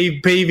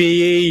PvP,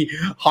 PvE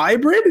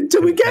hybrid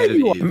until we gave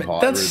you one.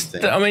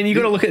 You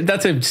got to look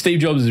at Steve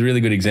Jobs is a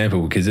really good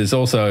example, because it's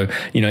also,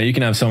 you know, you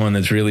can have someone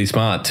that's really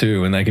smart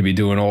too, and they can be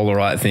doing all the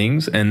right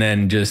things, and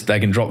then just they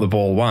can drop the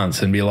ball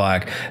once and be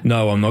like,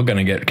 no, I'm not going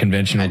to get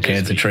conventional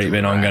cancer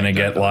treatment. I'm going to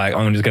get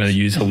I'm just going to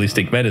use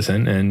holistic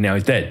medicine, and now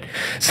he's dead.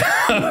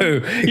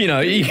 So, you know,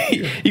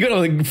 you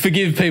got to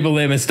forgive people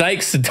their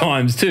mistakes at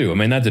times too. I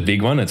mean, that's a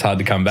big one. It's hard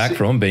to come back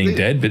from being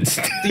dead, but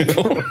still.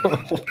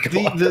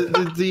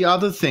 the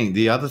other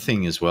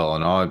thing as well,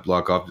 and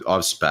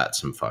I've spat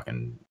some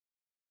fucking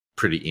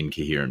pretty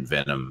incoherent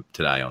venom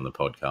today on the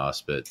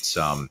podcast, but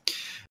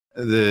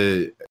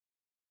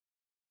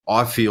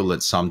I feel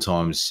that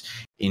sometimes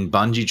in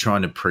Bungie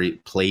trying to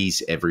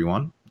please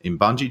everyone,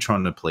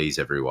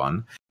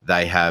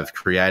 they have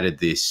created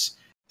this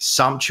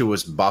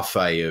sumptuous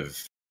buffet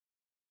of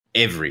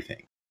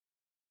everything.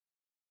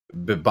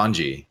 But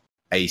Bungie,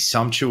 a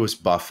sumptuous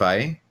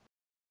buffet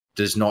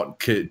does not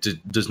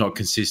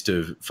consist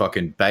of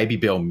fucking Baby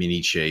Bell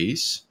mini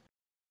cheese,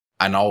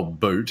 an old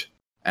boot,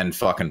 and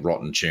fucking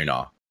rotten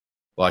tuna.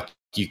 Like,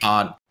 you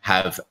can't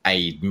have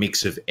a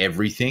mix of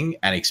everything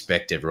and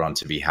expect everyone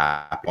to be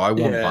happy. I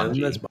want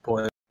Bungie. That's my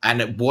point.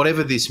 And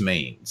whatever this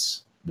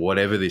means, I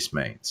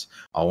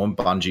want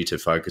Bungie to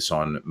focus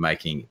on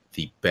making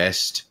the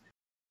best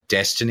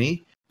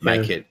Destiny,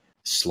 make it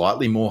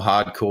slightly more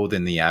hardcore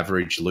than the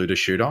average looter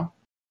shooter,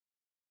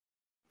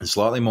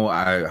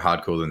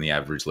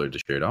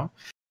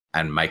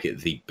 and make it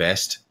the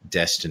best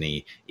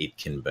Destiny it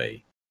can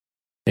be.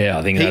 Yeah,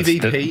 I think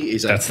PvP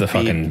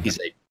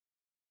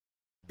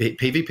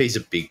PvP is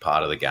a big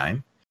part of the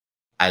game,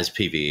 as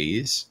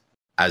PvE is,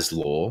 as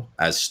lore,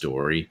 as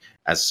story,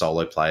 as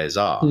solo players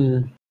are.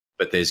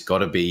 But there's got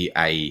to be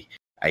a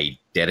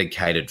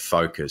dedicated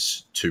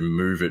focus to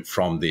move it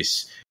from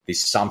this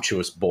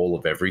sumptuous ball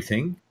of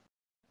everything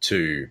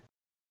to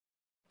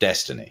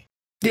Destiny.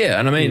 Yeah,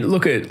 and I mean,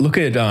 look at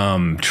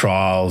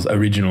Trials,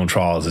 original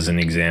Trials, as an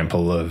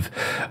example of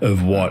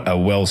what a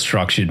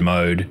well-structured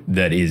mode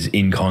that is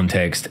in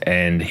context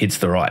and hits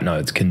the right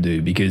notes can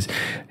do, because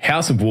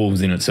House of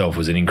Wolves in itself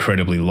was an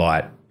incredibly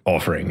light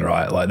offering,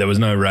 right? Like, there was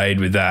no raid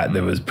with that.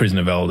 There was Prison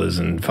of Elders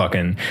and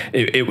fucking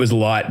it was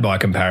light by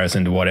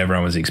comparison to what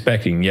everyone was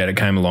expecting, yet it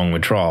came along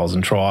with Trials.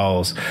 And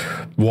Trials,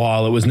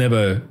 while it was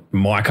never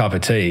my cup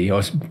of tea,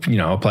 I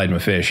played my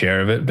fair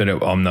share of it, but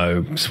I'm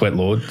no sweat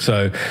lord,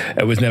 so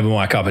it was never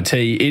my cup of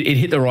tea. It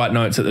hit the right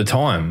notes at the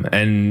time,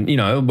 and you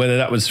know, whether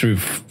that was through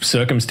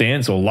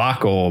circumstance or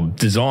luck or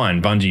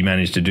design, Bungie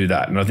managed to do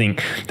that. And I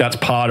think that's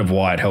part of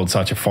why it held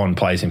such a fond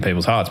place in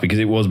people's hearts, because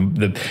it was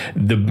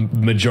the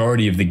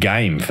majority of the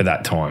game for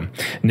that time.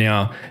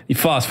 Now, you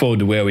fast forward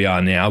to where we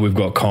are now, we've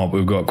got comp,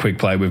 we've got quick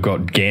play, we've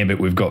got Gambit,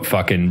 we've got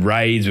fucking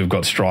raids, we've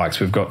got strikes,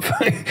 we've got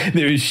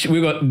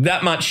we've got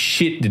that much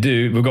shit to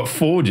do. We've got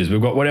forges,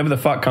 we've got whatever the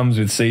fuck comes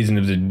with Season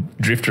of the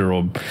Drifter,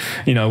 or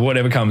you know,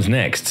 whatever comes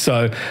next.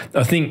 So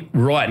I think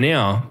right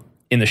now,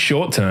 in the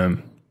short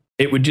term,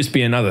 it would just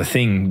be another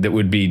thing that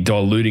would be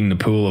diluting the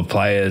pool of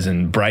players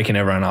and breaking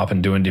everyone up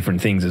and doing different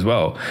things as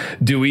well.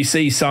 Do we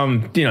see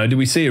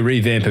a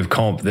revamp of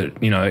comp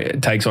that, you know,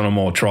 takes on a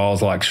more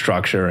Trials-like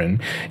structure? And,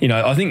 you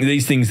know, I think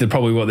these things are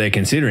probably what they're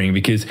considering,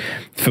 because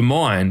for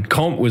mine,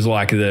 comp was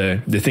like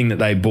the thing that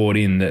they bought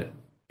in that,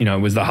 you know,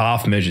 was the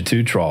half measure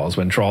to Trials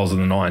when Trials of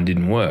the 9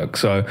 didn't work.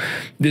 So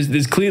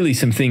there's clearly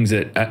some things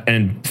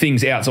and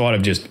things outside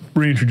of just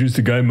reintroduce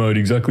the game mode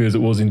exactly as it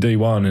was in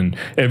D1 and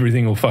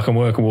everything will fucking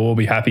work and we'll all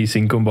be happy,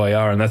 sing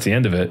kumbaya, and that's the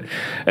end of it.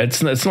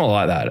 It's not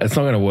like that. It's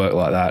not going to work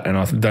like that. And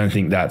I don't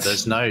think that's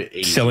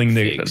selling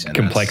the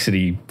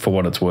complexity for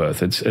what it's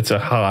worth. It's a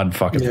hard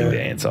fucking thing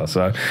to answer.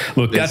 So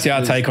look, that's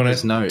our take on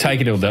it. Take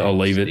it or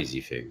leave it.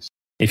 Easy fix.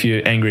 If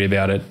you're angry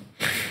about it,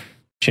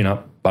 chin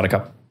up,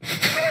 buttercup.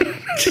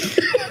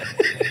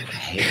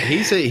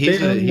 He's a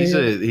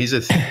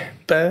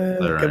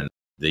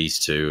these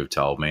two have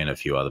told me, and a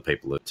few other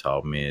people have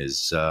told me,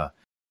 is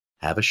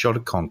have a shot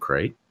of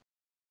concrete,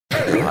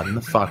 harden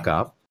the fuck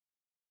up,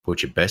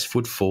 put your best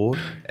foot forward,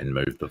 and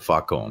move the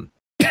fuck on.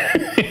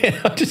 I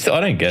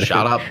don't get it.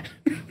 Shut up.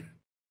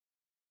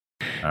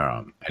 All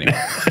right. Anyway,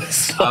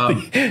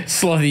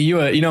 Slothy,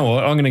 you know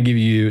what? I'm going to give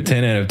you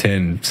 10 out of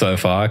 10 so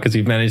far, because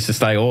you've managed to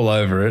stay all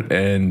over it.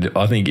 And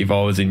I think if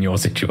I was in your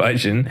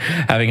situation,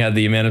 having had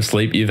the amount of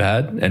sleep you've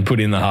had and put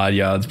in the hard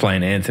yards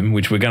playing Anthem,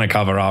 which we're going to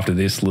cover after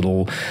this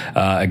little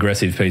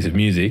aggressive piece of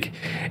music,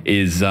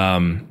 is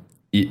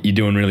you're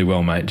doing really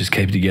well, mate. Just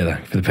keep it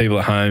together. For the people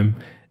at home,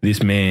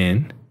 this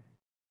man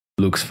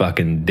looks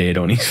fucking dead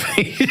on his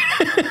feet.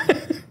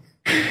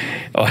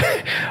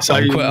 So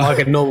like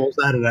a normal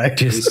Saturday.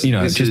 Just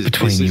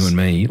between you and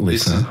me,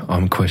 listener,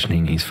 I'm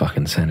questioning his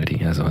fucking sanity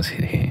as I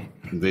sit here.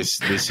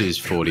 This is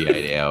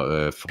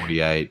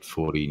 48,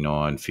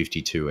 49,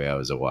 52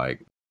 hours awake.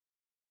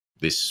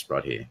 This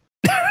right here.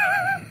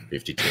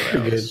 52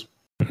 hours.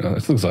 Oh,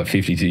 this looks like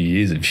 52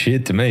 years of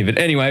shit to me. But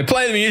anyway,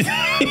 play the music.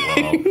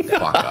 Well,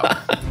 fuck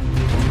up.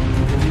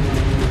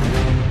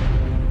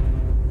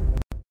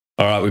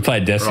 All right, we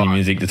played Destiny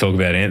music to talk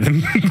about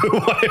Anthem.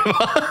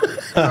 Whatever.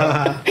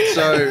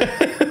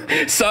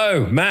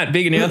 So, Matt,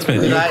 big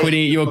announcement.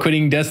 You're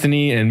quitting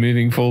Destiny and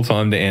moving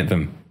full-time to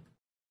Anthem.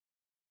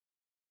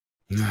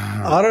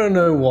 I don't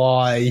know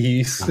why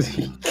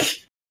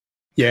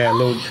yeah,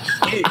 look.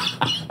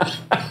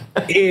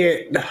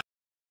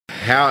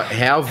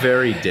 How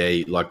very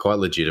dare, like quite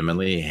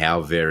legitimately,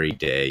 how very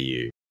dare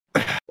you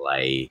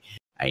play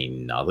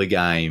another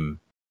game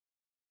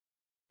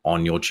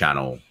on your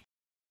channel?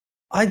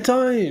 I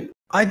don't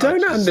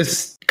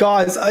understand,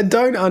 guys. I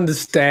don't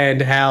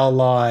understand how,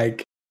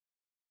 like,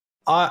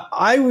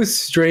 I was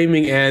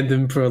streaming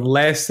Anthem for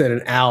less than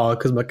an hour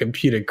because my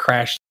computer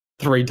crashed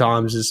 3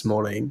 times this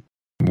morning.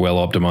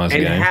 Well optimized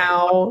game.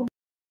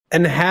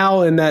 And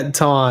how in that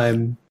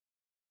time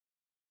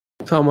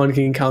someone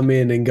can come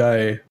in and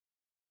go,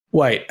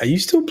 wait, are you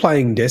still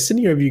playing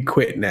Destiny or have you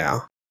quit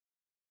now?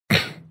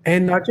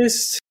 And I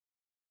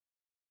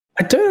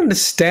don't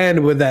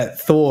understand where that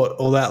thought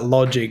or that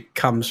logic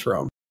comes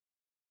from.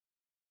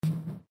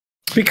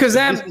 Because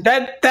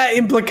that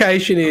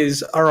implication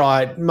is, all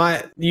right,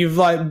 you've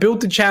like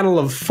built a channel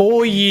of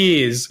 4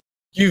 years.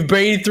 You've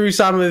been through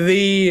some of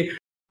the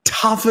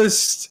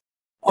toughest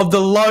of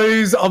the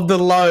lows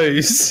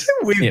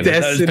with Destiny.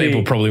 Those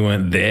people probably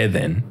weren't there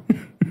then.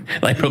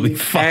 They probably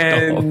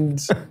fucked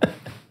off.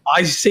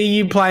 I see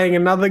you playing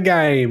another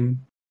game.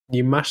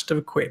 You must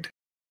have quit.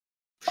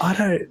 I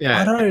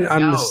don't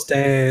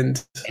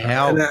understand.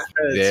 How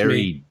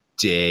very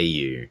dare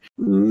you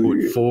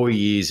put 4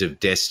 years of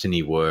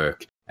Destiny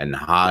work and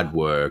hard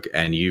work,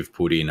 and you've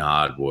put in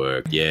hard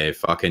work. Yeah,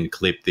 fucking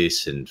clip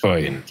this and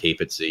fucking keep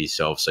it to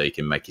yourself so you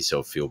can make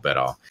yourself feel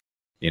better,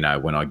 you know,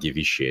 when I give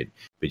you shit.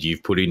 But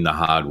you've put in the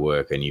hard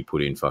work and you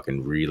put in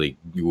fucking really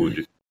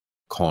good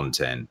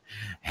content.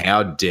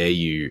 How dare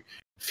you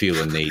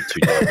feel a need to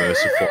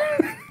diversify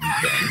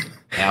content?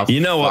 How you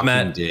know what,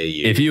 Matt? Dare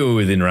you? If you were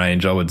within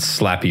range, I would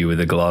slap you with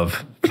a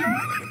glove.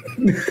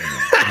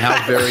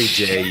 How very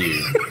dare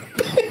you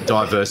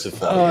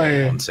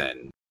diversify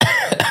content?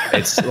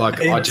 It's like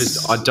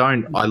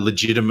I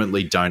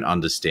legitimately don't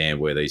understand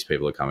where these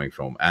people are coming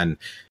from, and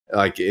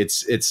like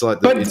it's like.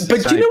 But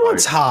you know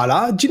what's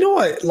harder? Do you know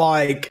what?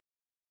 Like,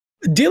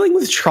 dealing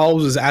with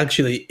trolls is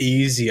actually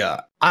easier.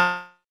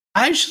 I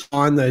actually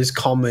find those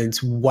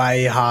comments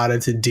way harder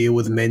to deal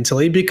with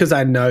mentally because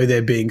I know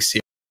they're being serious.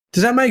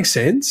 Does that make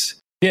sense?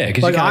 Yeah,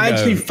 because like I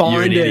actually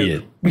find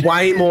it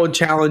way more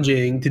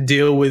challenging to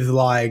deal with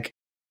like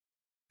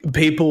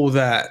people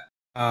that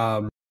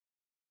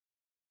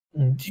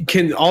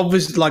can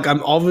obviously, like,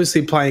 I'm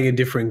obviously playing a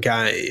different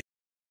game,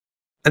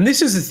 and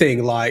this is the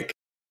thing. Like,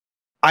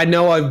 I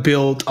know I've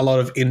built a lot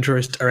of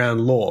interest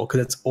around lore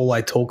because that's all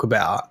I talk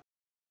about,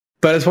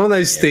 but it's one of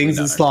those things.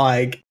 It's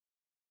like,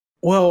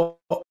 well,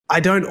 I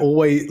don't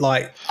always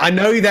like. I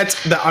know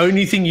that's the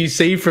only thing you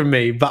see from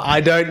me, but I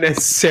don't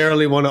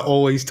necessarily want to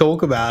always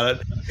talk about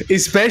it,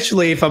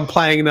 especially if I'm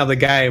playing another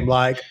game.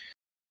 Like,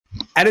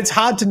 and it's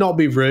hard to not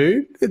be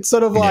rude. It's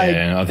sort of like,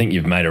 I think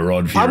you've made a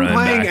rod for your own back.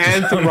 I'm playing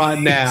Anthem right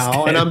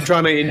now, and I'm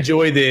trying to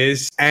enjoy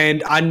this.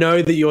 And I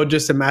know that you're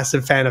just a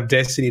massive fan of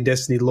Destiny and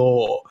Destiny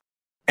lore,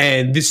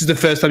 and this is the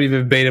first time you've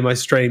ever been in my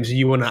stream, so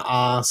you want to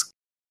ask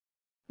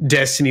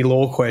Destiny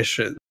lore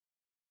questions.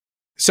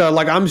 So,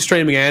 like, I'm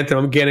streaming Anthem.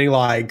 I'm getting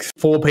like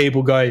 4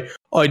 people go,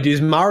 "Oh,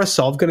 is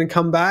Marasov going to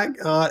come back?"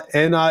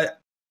 And I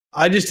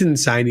just didn't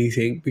say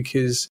anything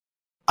because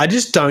I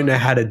just don't know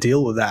how to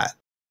deal with that.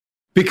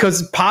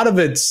 Because part of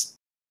it's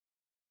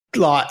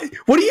like,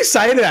 what do you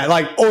say to that?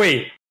 Like,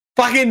 oi,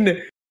 fucking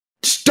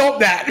stop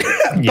that.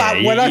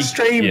 But when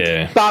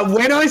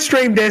I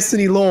stream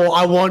Destiny lore,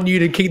 I want you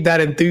to keep that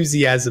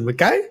enthusiasm,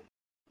 okay?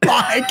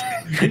 Like,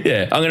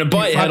 yeah, I'm going to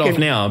bite your head off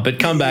now, but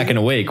come back in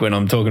a week when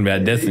I'm talking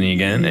about Destiny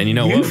again, and you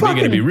know what? We're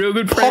going to be real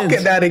good friends.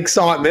 Pocket that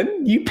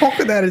excitement. You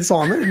pocket that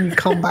excitement and you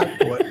come back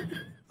to it.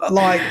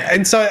 Like,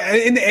 and so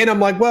in the end, I'm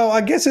like, well,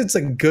 I guess it's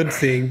a good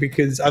thing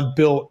because I've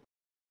built,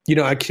 you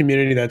know, a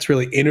community that's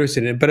really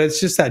interested in it, but it's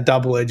just that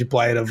double-edged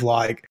blade of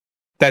like,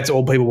 that's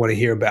all people want to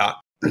hear about.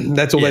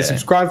 That's all they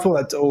subscribe for.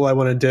 That's all they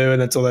want to do,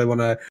 and that's all they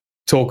want to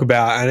talk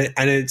about.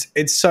 And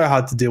it's so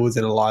hard to deal with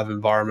in a live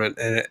environment,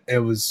 and it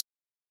was,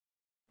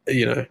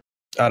 you know,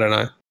 I don't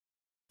know,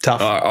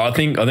 tough. I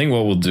think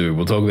what we'll do,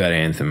 we'll talk about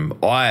Anthem.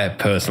 I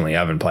personally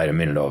haven't played a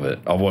minute of it.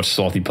 I've watched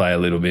Slothy play a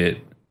little bit.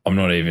 I'm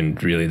not even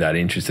really that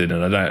interested,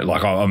 and I don't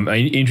like. I'm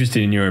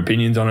interested in your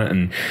opinions on it,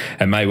 and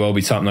it may well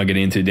be something I get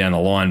into down the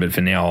line. But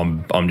for now,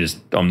 I'm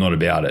not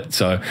about it.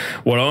 So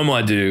what I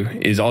might do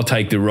is I'll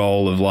take the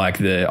role of like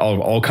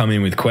I'll come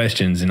in with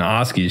questions and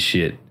ask you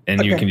shit,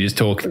 and you can just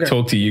talk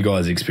to you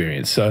guys'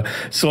 experience. So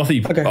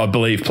Slothy, I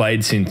believe,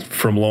 played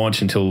from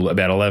launch until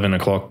about 11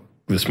 o'clock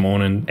this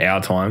morning,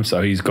 our time.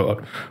 So he's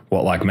got,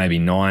 what, like maybe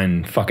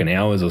 9 fucking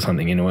hours or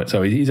something into it.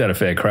 So he's had a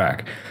fair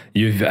crack.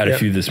 You've had a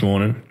few this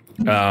morning.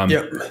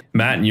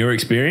 Matt, in your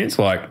experience,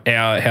 like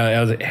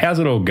how's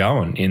it all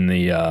going in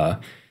the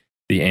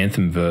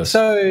Anthem verse?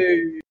 So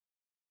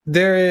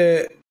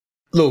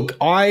look,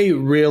 I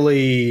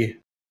really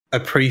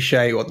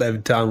appreciate what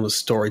they've done with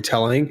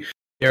storytelling.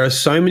 There are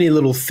so many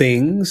little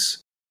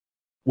things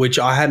which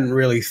I hadn't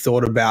really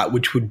thought about,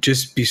 which would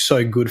just be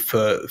so good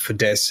for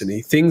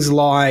Destiny. Things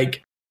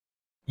like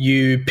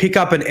you pick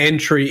up an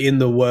entry in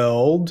the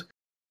world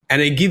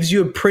and it gives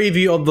you a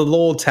preview of the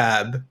lore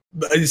tab.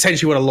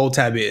 Essentially what a lore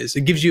tab is.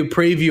 It gives you a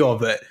preview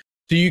of it.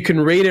 So you can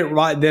read it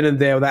right then and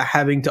there without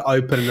having to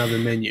open another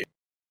menu.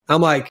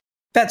 I'm like,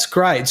 that's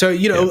great. So,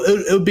 you know,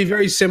 it would be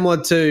very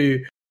similar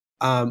to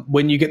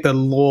when you get the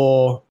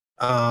lore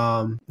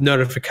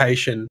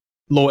notification,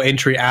 lore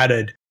entry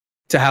added,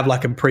 to have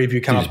like a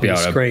preview come up on the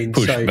screen.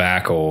 Push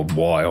back or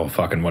Y or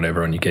fucking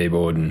whatever on your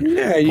keyboard and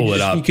pull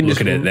it up, you can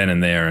look at it then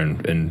and there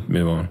and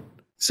move on.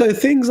 So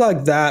things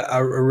like that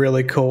are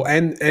really cool.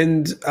 And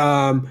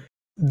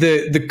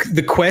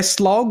the quest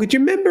log, do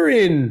you remember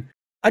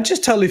I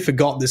just totally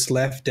forgot this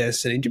left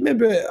Destiny. Do you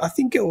remember, I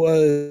think it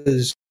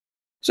was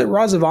it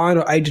Rise of Iron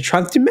or Age of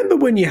Triumph? Do you remember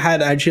when you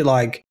had actually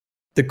like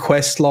the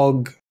quest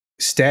log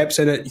steps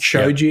and it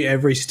showed you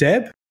every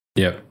step?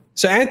 Yep.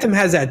 So Anthem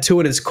has that too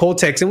in its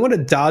Cortex, and what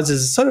it does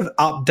is it sort of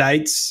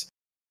updates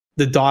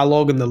the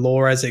dialogue and the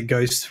lore as it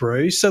goes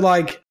through. So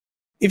like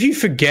if you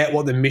forget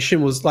what the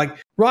mission was,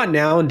 like right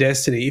now in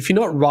Destiny, if you're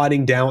not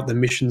writing down what the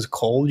mission's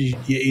called, you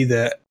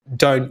either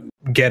don't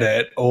get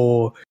it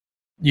or,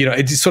 you know,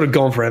 it's sort of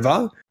gone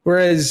forever.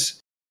 Whereas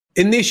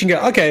in this, you can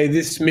go, okay,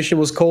 this mission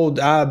was called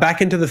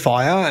Back into the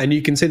Fire, and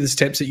you can see the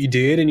steps that you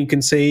did, and you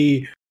can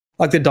see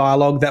like the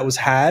dialogue that was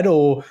had,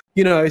 or,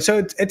 you know,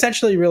 so it's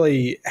actually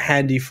really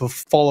handy for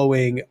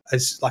following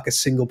as like a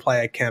single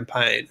player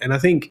campaign. And I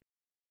think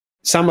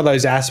some of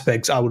those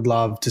aspects I would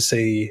love to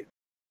see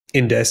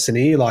in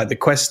Destiny, like the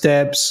quest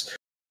steps,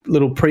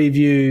 little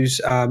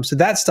previews. So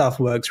that stuff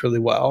works really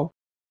well.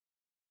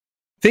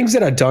 Things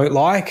that I don't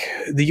like,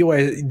 the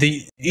UI,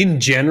 in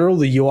general,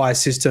 the UI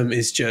system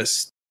is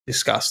just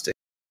disgusting.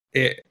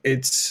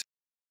 It's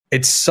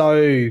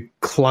so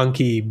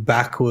clunky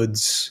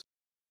backwards,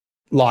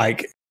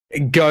 like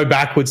go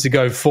backwards to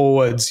go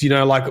forwards, you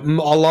know, like a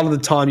lot of the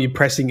time you're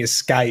pressing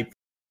escape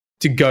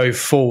to go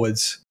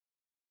forwards,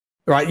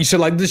 right? So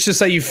like, let's just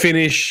say you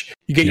finish,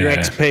 you get your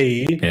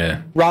XP.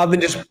 Yeah.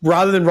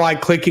 Rather than right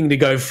clicking to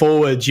go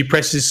forwards, you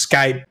press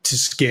escape to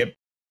skip.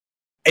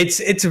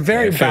 It's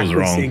very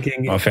backwards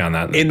thinking. I found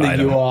that in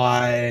the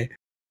UI,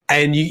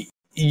 and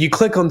you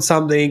click on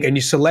something and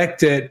you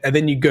select it, and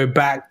then you go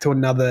back to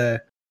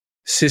another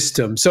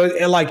system. So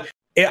like,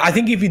 I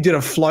think if you did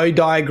a flow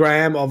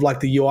diagram of like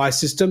the UI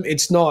system,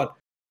 it's not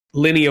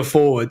linear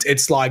forwards.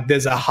 It's like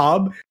there's a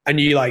hub, and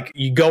you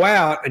go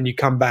out and you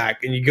come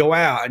back, and you go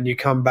out and you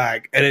come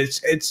back, and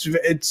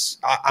it's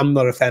I'm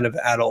not a fan of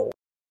it at all.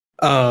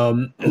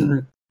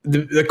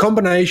 The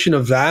combination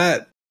of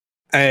that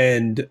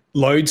and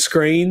load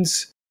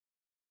screens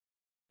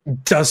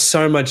does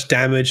so much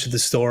damage to the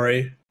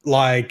story.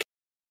 Like,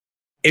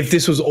 if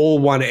this was all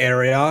one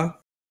area,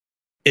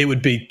 it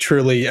would be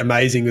truly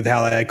amazing with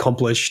how they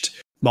accomplished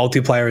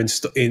multiplayer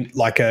in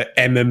like a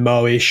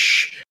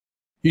MMO-ish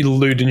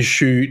loot and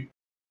shoot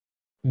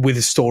with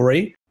a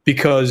story,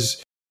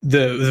 because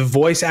the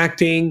voice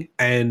acting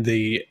and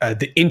the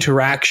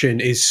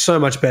interaction is so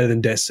much better than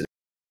Destiny.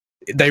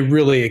 They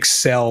really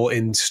excel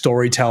in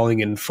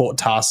storytelling and Fort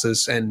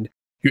Tarsus and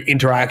your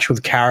interaction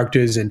with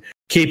characters and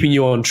keeping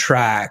you on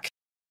track.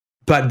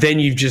 But then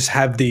you just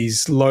have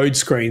these load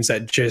screens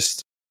that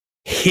just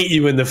hit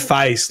you in the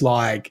face,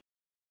 like,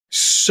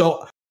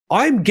 so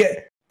and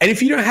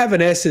if you don't have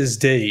an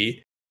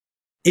SSD,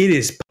 it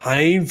is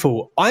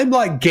painful. I'm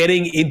like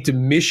getting into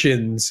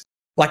missions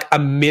like a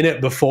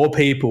minute before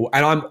people,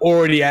 and I'm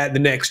already at the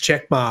next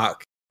check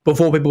mark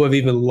before people have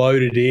even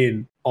loaded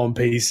in on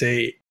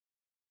PC.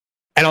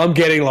 And I'm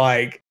getting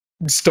like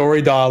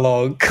story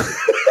dialogue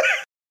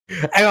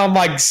and I'm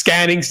like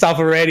scanning stuff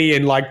already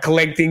and like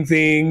collecting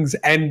things,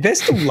 and they're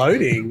still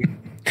loading.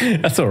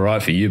 That's all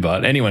right for you,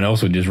 but anyone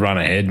else would just run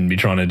ahead and be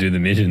trying to do the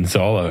mission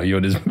solo.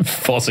 You're just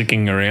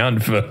fossicking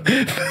around for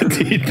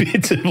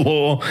bits of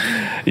lore.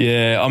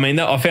 Yeah, I mean,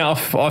 I found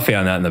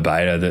that in the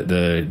beta, that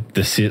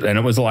the and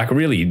it was like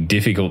really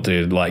difficult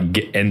to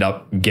like end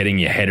up getting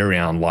your head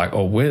around, like,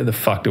 oh, where the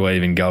fuck do I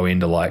even go in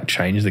to like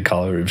change the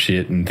color of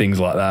shit and things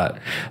like that.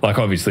 Like,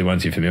 obviously,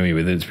 once you're familiar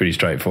with it, it's pretty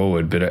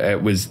straightforward. But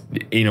it was,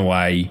 in a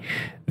way,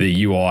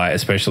 the UI,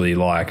 especially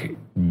like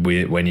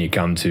when you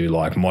come to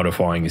like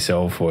modifying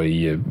yourself, or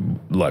you're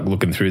like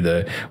looking through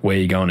where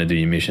you're going to do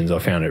your missions, I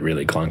found it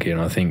really clunky, and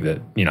I think that,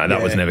 you know,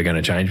 that was never going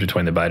to change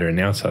between the beta and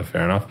now, so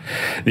fair enough.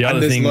 The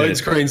other thing, load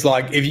screens,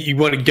 like if you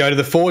want to go to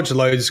the Forge,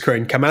 load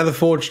screen, come out of the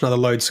Forge, another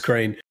load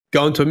screen,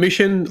 go into a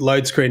mission,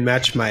 load screen,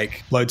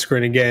 matchmake, load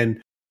screen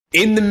again.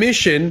 In the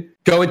mission,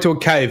 go into a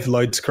cave,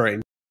 load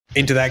screen.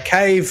 Into that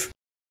cave,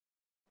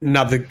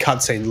 another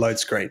cutscene load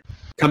screen.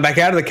 Come back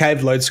out of the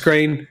cave, load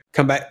screen,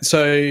 come back.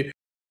 So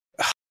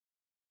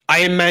I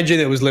imagine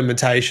there was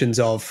limitations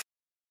of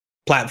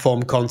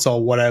platform,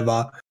 console,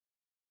 whatever,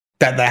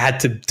 that they had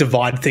to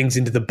divide things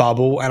into the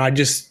bubble. And I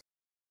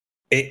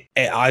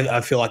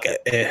feel like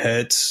it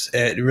hurts.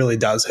 It really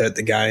does hurt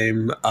the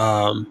game.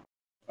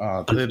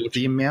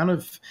 The amount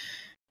of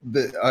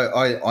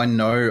I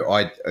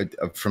know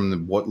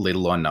from what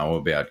little I know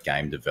about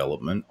game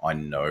development, I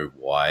know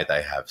why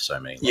they have so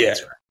many load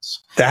screens.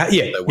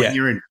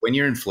 When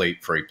you're in free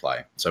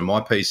play, so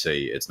my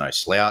PC, it's no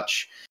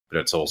slouch, but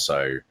it's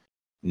also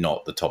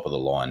not the top of the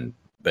line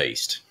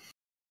beast.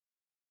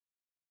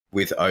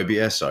 With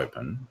OBS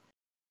open,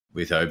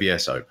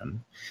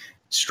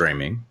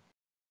 streaming,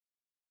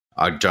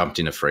 I jumped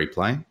into free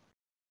play.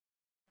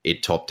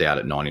 It topped out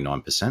at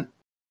 99%.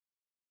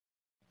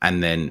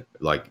 And then,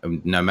 like,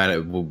 no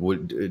matter,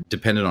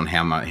 depended on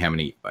how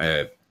many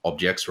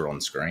objects were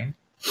on screen,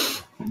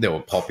 there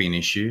were pop-in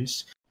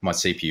issues. My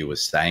CPU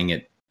was staying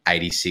at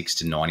 86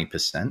 to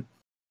 90%.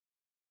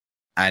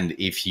 And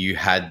if you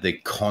had the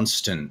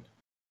constant,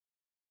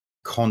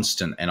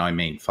 and I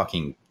mean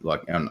fucking,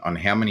 like, on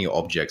how many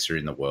objects are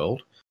in the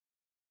world,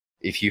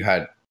 if you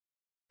had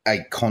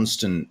a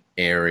constant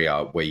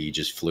area where you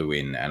just flew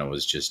in and it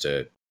was just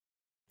a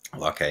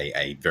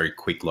very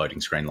quick loading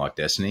screen like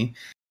Destiny,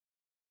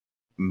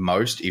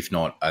 most, if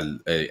not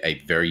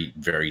a very,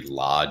 very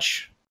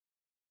large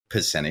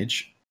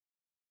percentage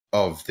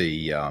of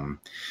the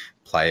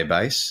player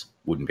base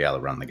wouldn't be able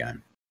to run the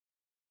game.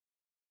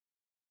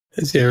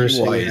 The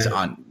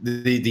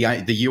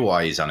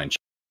UI is unintuitive.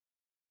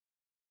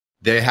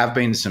 There have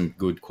been some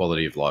good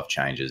quality of life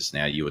changes.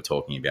 Now, you were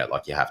talking about,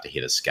 like, you have to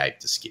hit escape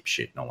to skip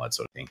shit and all that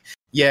sort of thing.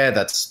 Yeah,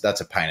 that's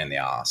a pain in the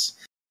ass.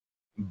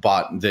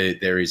 But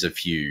there is a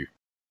few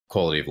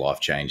quality of life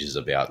changes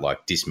about,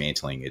 like,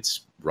 dismantling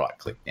its right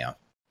click now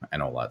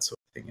and all that sort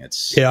of thing.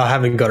 I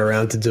haven't got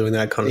around to doing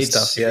that kind of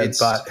stuff yet,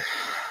 but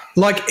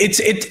like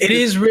it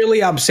is really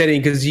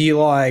upsetting because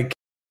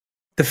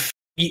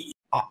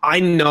I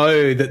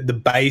know that the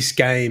base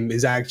game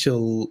is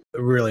actually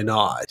really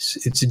nice.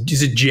 It's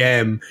a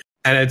gem,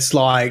 and it's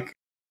like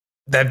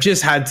they've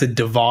just had to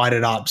divide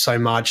it up so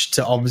much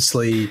to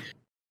obviously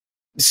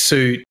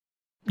suit,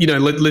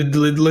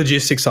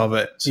 logistics of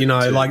it.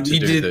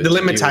 The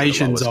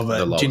limitations of it.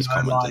 The lowest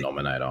common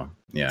denominator.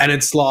 Yeah, and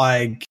it's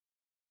like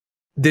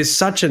there's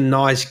such a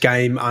nice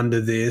game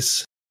under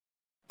this.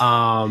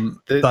 But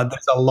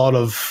there's a lot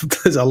of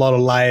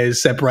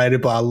layers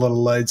separated by a lot of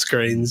load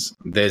screens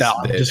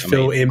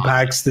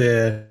impacts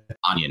the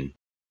onion.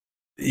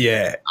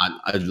 Yeah,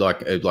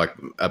 like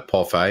a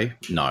parfait.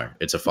 No,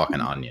 it's a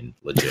fucking onion.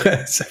 Legit,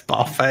 it's a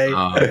parfait.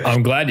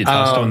 I'm glad you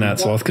touched on that,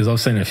 Sloth, because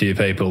I've seen a few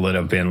people that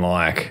have been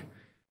like,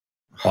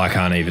 I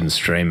can't even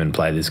stream and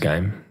play this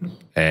game,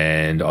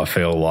 and I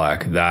feel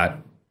like that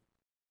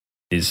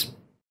is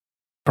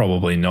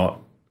probably not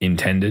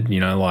intended,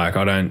 like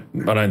I don't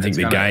think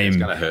the game is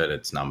going to hurt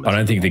its numbers. I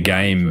don't think the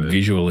game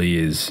visually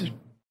is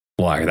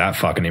like that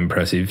fucking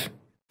impressive.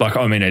 Like,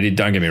 I mean,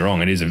 don't get me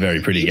wrong, it is a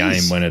very pretty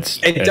game when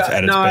it's at its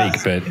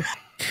peak, but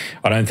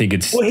I don't think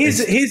it's. Well, here's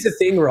the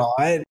thing,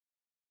 right?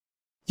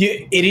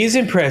 It is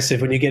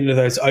impressive when you get into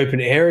those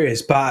open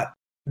areas, but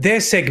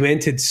they're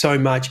segmented so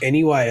much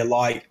anyway.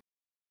 Like,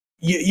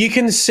 you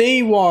can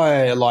see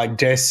why, like,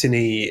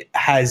 Destiny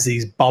has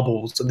these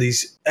bubbles.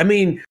 I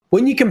mean,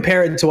 when you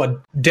compare it to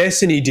what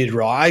Destiny did,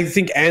 right, I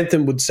think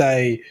Anthem would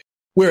say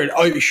we're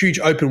a huge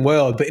open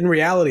world, but in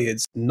reality,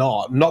 it's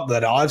not. Not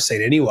that I've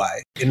seen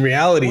anyway. In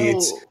reality,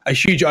 it's a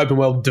huge open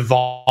world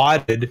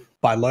divided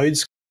by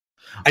loads.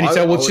 And you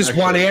say, well, it's just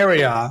one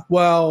area.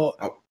 Well,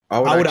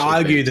 I would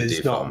argue that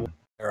it's not.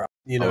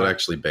 I would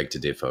actually beg to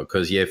differ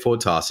because,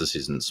 Fort Tarsus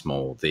isn't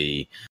small.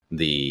 The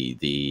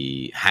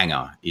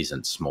hangar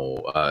isn't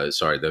small.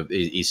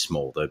 Is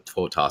small. The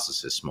Fort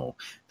Tarsus is small.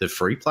 The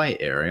free play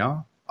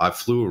area, I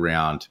flew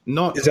around.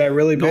 Is that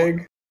really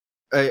big?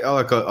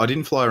 I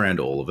didn't fly around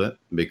all of it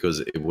because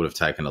it would have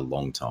taken a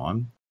long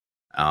time.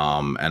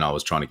 And I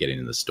was trying to get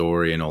into the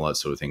story and all that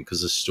sort of thing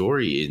because the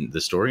story and the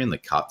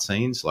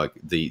cutscenes, like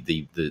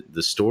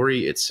the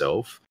story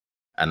itself.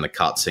 And the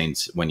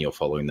cutscenes when you're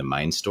following the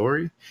main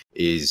story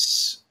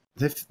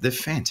they're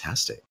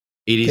fantastic.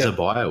 It is a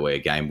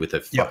BioWare game with a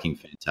fucking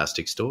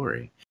fantastic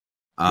story.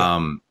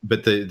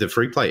 But the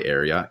free play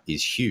area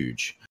is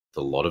huge.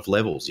 A lot of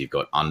levels. You've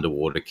got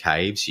underwater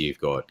caves. You've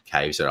got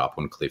caves that are up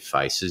on cliff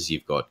faces.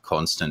 You've got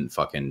constant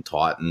fucking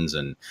titans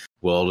and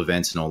world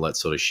events and all that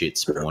sort of shit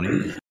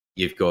spawning.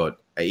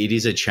 It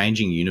is a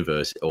changing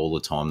universe all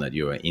the time that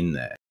you are in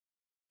there.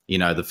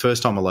 The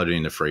first time I loaded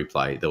into free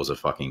play, there was a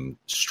fucking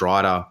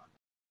strider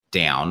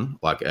down,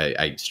 like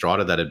a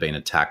strider that had been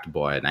attacked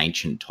by an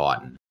ancient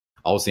titan.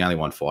 I was the only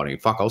one fighting.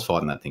 I was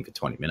fighting that thing for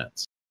 20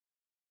 minutes.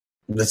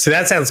 So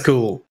that sounds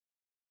cool.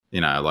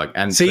 I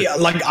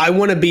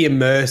want to be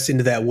immersed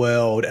into that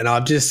world, and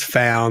I've just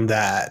found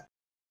that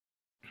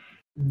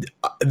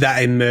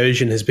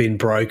immersion has been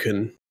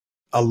broken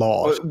a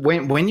lot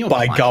when you're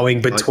by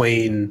going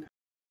between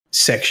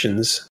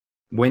sections.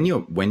 when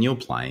you're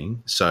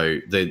playing, so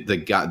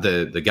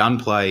the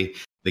gunplay,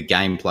 the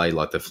gameplay,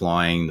 like the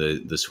flying,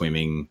 the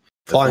swimming,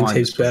 Flying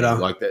heaps better.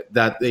 Like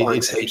that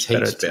it's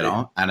heaps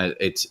better, and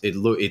it's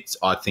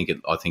I think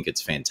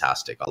it's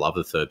fantastic. I love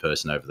the third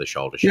person over the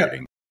shoulder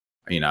shooting.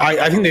 You know,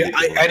 I think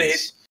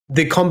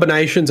the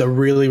combinations are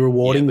really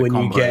rewarding when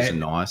you get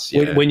nice.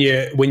 when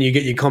you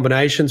get your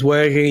combinations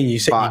working, you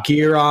set your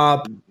gear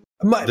up.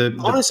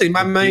 Honestly,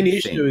 my main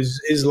issue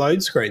is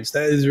load screens.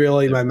 That is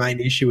really my main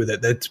issue with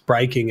it. That's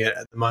breaking it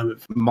at the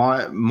moment.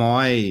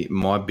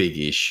 My big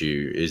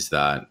issue is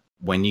that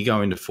when you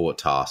go into Fort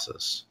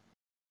Tarsus,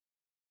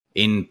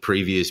 in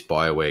previous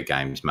BioWare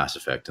games, Mass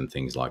Effect and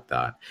things like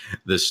that,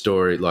 the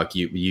story, like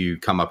you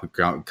come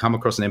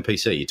across an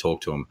NPC, you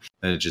talk to them,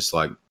 and it's just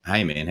like,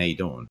 "Hey man, how you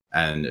doing?"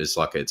 And it's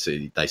like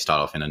they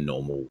start off in a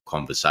normal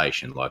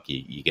conversation, like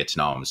you get to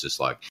know them. It's just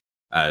like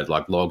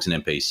Logs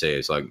and NPC.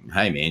 It's like,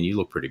 "Hey man, you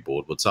look pretty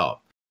bored. What's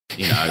up?"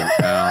 You know,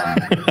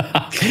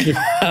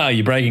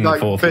 you're breaking the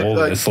fourth wall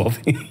there,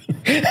 Slothy.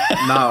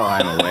 No,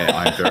 I'm aware.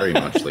 I'm very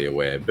muchly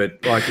aware.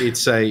 But like,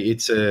 it's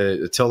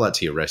a tell that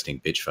to your resting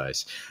bitch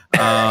face.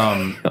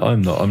 I'm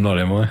not,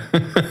 am I?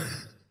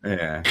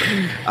 Yeah.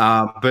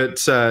 But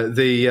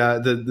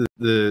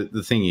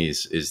the thing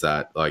is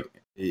that like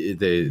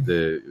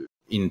the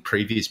in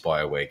previous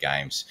BioWare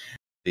games,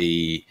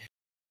 the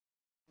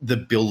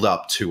build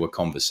up to a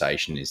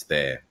conversation is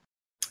there.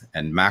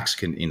 And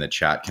Max in the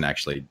chat can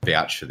actually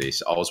vouch for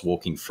this. I was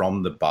walking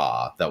from the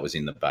bar that was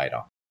in the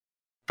beta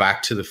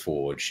back to the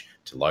forge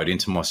to load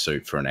into my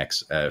suit for an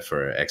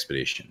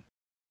expedition.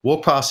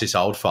 Walk past this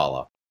old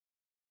fella.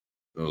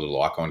 A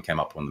little icon came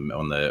up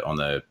on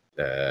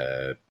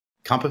the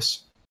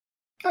compass.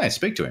 Hey,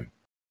 speak to him.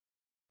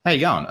 How you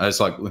going? I was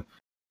like,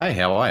 "Hey,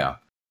 how are you?"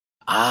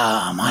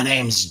 My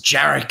name's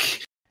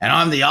Jarek, and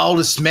I'm the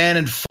oldest man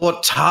in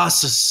Fort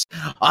Tarsus.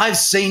 I've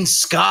seen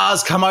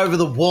scars come over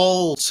the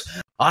walls.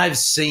 I've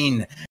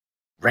seen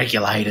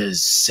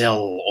regulators sell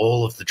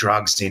all of the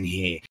drugs in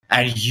here.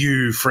 And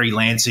you,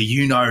 freelancer,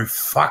 you know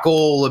fuck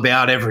all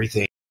about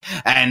everything.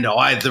 And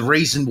the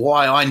reason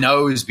why I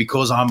know is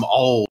because I'm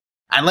old.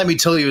 And let me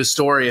tell you a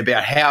story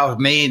about how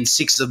me and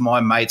 6 of my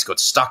mates got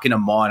stuck in a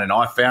mine, and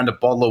I found a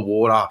bottle of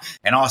water,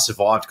 and I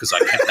survived because I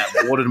kept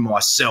that water to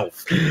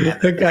myself. And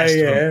the rest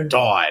of them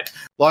died.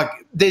 Like,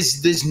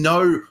 there's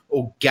no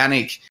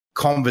organic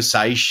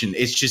conversation.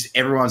 It's just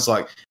everyone's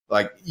like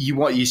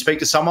you speak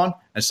to someone, and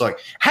it's like,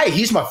 "Hey,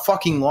 here's my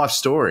fucking life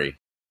story."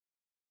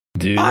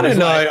 Dude, I don't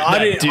know. That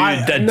dude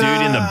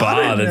in the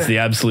bar, that's the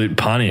absolute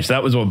punish.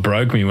 That was what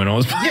broke me when I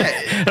was playing.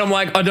 And I'm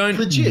like, I don't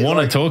want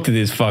to talk to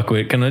this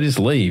fuckwit. Can I just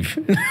leave?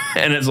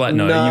 And it's like,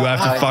 no, you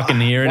have to fucking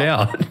hear it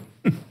out.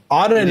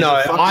 I don't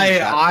know.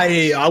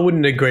 I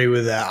wouldn't agree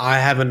with that. I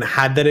haven't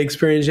had that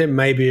experience yet.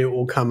 Maybe it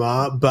will come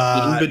up,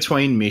 but in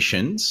between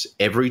missions,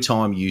 every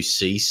time you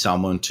see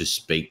someone to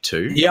speak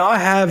to, I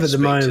have at the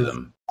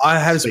moment. I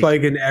have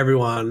spoken to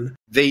everyone.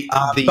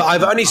 But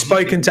I've only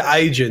spoken to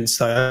agents,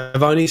 though.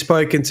 I've only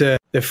spoken to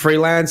the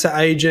freelancer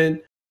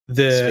agent.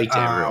 Speak to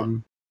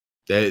everyone.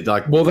 They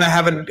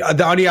haven't.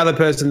 The only other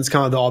person that's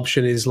come with the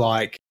option is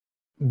like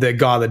the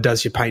guy that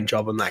does your paint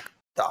job and that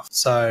stuff.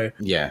 So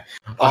yeah,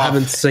 I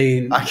haven't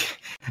seen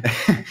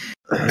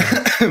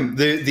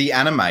the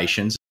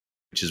animations,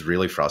 which is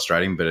really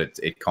frustrating. But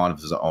it kind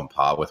of is on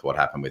par with what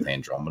happened with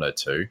Andromeda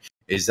too.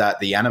 Is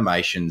that the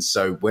animations?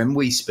 So when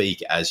we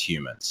speak as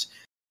humans,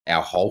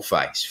 our whole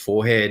face,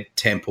 forehead,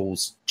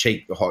 temples,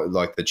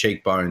 like the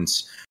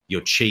cheekbones,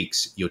 your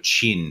cheeks, your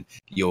chin,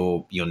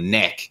 your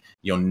neck,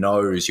 your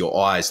nose, your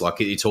eyes,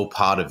 like it's all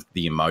part of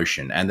the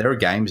emotion. And there are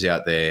games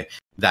out there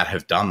that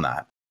have done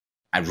that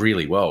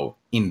really well.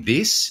 In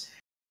this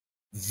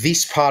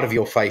part of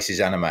your face is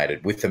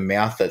animated with the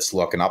mouth that's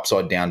like an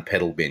upside down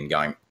pedal bin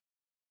going.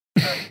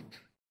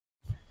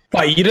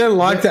 Wait, you don't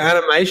like the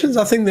animations?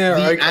 I think they're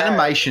okay.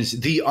 Animations.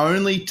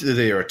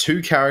 There are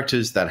 2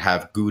 characters that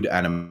have good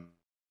animation.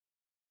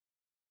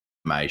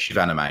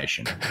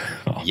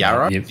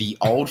 Yarrow, the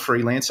old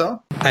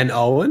freelancer, and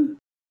Owen.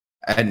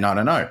 And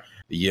no.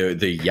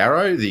 The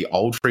Yarrow, the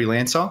old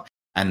freelancer,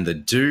 and the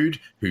dude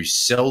who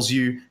sells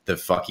you the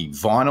fucking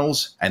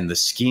vinyls and the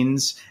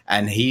skins,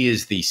 and he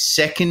is the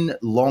second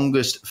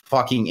longest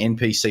fucking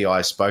NPC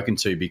I've spoken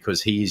to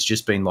because he has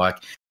just been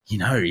like,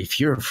 if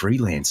you're a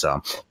freelancer,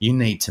 you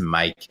need to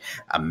make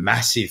a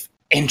massive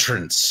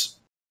entrance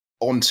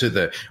onto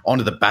the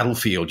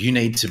battlefield. You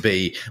need to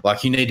be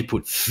like, you need to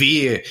put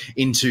fear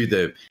into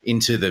the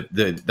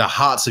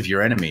hearts of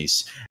your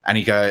enemies. And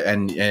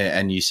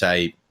and you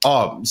say,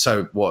 "Oh,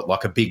 so what,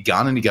 like a big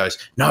gun?" And he goes,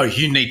 "No,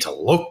 you need to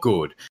look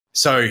good.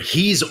 So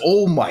here's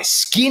all my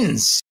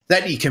skins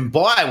that you can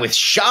buy with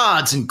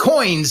shards and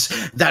coins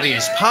that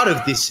is part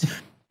of this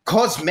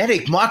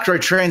cosmetic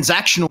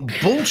microtransactional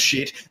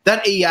bullshit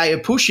that EA are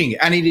pushing."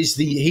 And he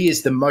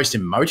is the most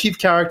emotive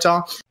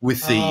character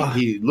with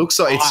he looks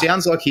like, it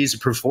sounds like he's a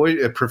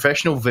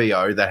professional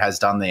VO that has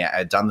done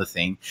the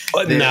thing.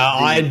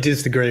 I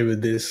disagree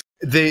with this.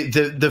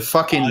 The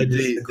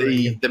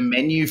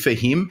menu for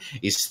him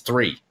is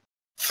three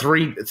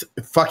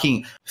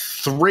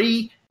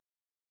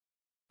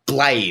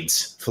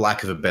blades, for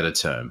lack of a better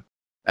term.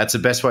 That's the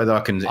best way that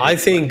I can. I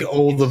think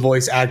all the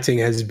voice acting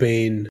has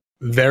been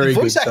very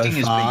good so far. Voice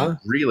acting has been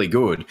really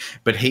good,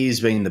 but he's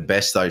been the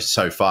best though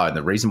so far. And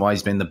the reason why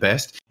he's been the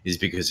best is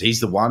because he's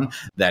the one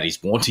that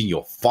is wanting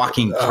your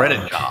fucking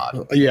credit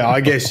card. Yeah,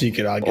 I guess you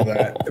could argue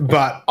that.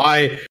 But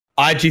I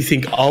actually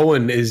think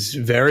Owen is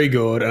very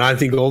good, and I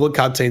think all the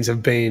cutscenes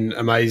have been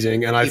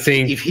amazing. And I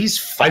think if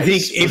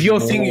you're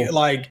thinking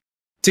like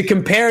to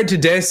compare it to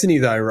Destiny,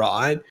 though,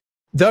 right?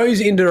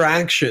 Those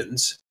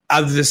interactions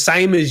are the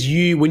same as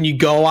you when you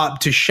go up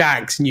to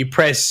Shaxx and you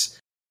press.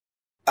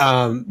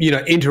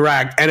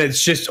 Interact, and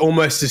it's just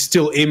almost a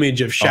still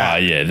image of Shaxx. Oh,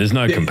 yeah, there's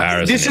no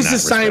comparison. This is the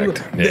same.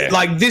 Yeah.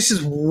 Like, this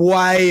is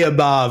way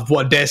above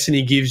what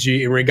Destiny gives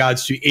you in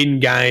regards to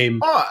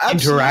in-game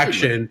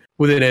interaction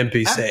with an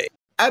NPC.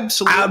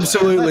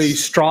 Absolutely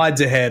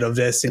strides ahead of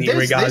Destiny in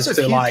regards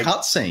to like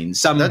cutscenes,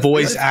 some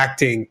voice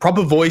acting,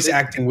 proper voice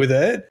acting with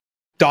it,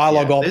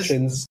 dialogue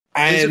options.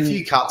 There's a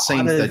few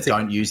cutscenes that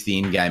don't use the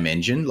in-game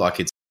engine, like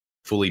it's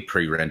fully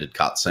pre-rendered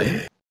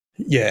cutscene.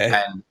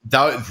 Yeah, and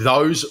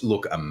those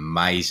look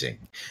amazing,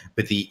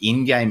 but the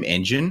in-game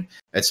engine,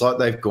 it's like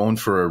they've gone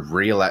for a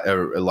real,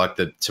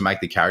 to make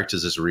the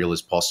characters as real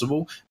as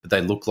possible, but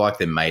they look like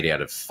they're made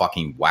out of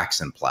fucking wax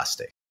and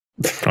plastic.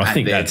 I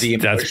think that's the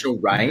emotional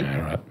range.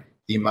 Yeah, right.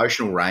 The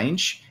emotional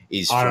range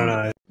is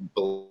from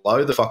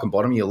below the fucking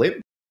bottom of your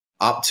lip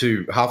up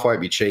to halfway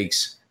up your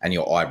cheeks and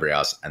your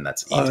eyebrows, and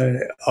that's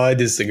it. I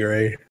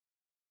disagree.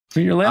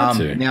 Well, you're allowed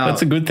to. Now,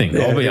 that's a good thing.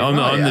 Yeah,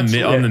 I'm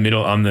the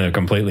middle. I'm the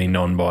completely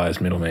non-biased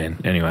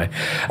middleman. Anyway,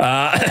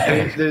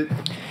 the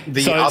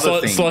other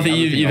thing,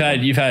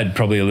 Slothy, you've had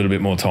probably a little bit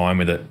more time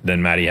with it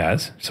than Maddie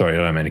has. Sorry, I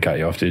don't mean to cut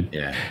you off, dude.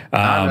 Yeah.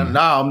 No,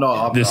 I'm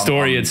not. The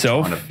story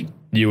itself.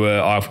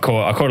 I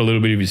caught a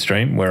little bit of your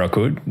stream where I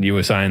could. You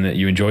were saying that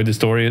you enjoyed the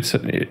story,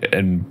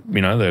 and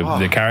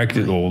the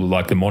character or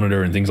like the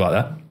monitor and things like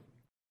that.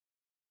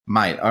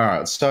 Mate, all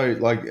right. So,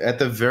 like at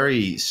the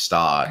very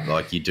start,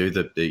 like you do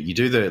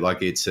the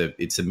like it's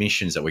the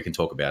missions that we can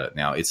talk about it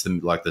now. It's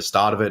the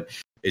start of it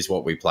is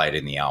what we played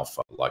in the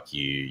alpha. Like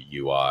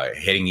you are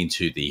heading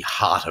into the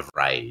heart of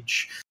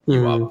rage.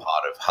 You are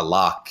part of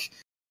Halak,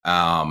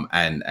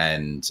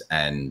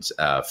 and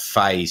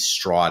Faye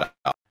Strider,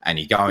 and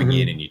you're going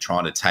in and you're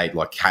trying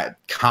to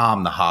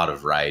calm the heart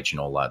of rage and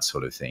all that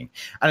sort of thing.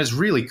 And it's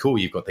really cool.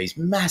 You've got these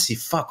massive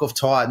fuck off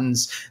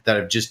titans that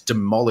have just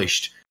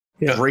demolished.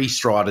 3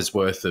 Striders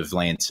worth of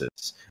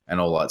Lancers and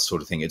all that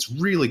sort of thing. It's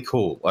really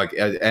cool. Like,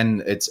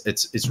 and it's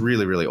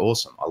really, really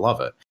awesome. I love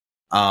it.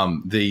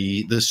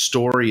 The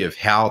story of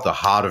how the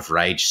Heart of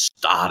Rage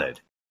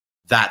started,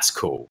 that's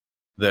cool.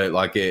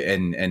 It's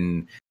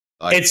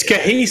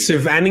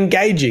cohesive and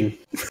engaging.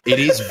 It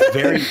is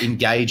very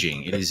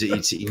engaging.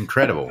 It's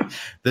incredible.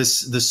 The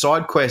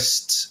side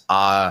quests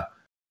are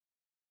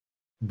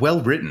well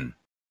written.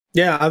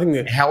 Yeah, I think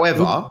that.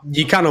 However,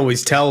 you can't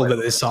always tell that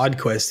there's side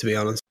quests, to be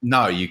honest.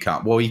 No, you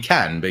can't. Well, you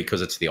can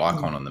because it's the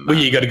icon on the map. Well,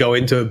 you got to go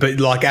into it, but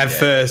like at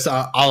first,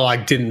 I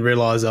didn't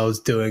realize I was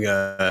doing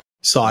a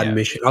side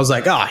mission. I was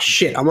like, oh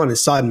shit, I'm on a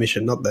side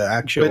mission, not the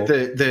actual. But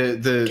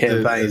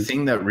the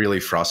thing that really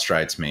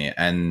frustrates me,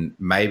 and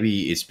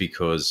maybe it's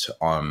because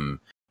I'm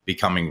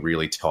becoming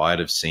really tired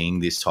of seeing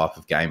this type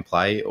of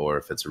gameplay, or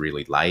if it's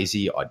really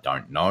lazy, I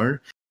don't know.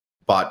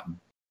 But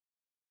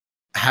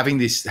having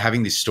this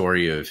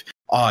story of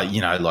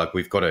like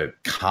we've got to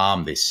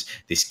calm this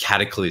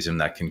cataclysm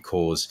that can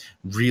cause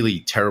really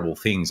terrible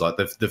things. Like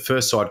the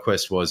first side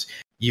quest was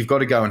you've got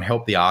to go and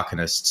help the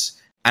Arcanists,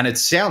 and it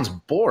sounds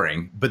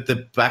boring, but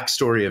the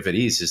backstory of it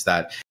is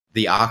that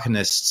the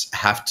Arcanists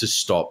have to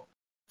stop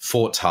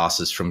Fort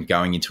Tarsus from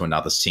going into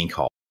another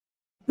sinkhole.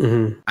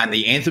 Mm-hmm. And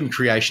the Anthem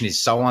creation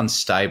is so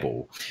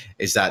unstable,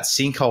 is that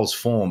sinkholes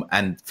form,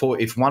 and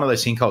if one of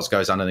those sinkholes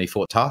goes underneath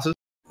Fort Tarsus,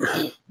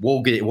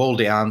 wall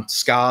down,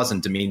 scars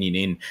and Dominion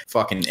in,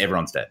 fucking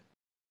everyone's dead.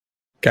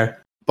 Okay.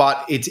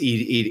 But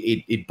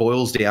it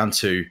boils down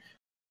to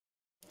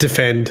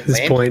defend this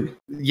point.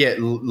 Yeah,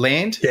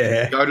 land.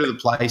 Yeah. Go to the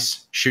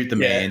place, shoot the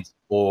mans,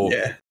 or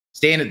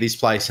stand at this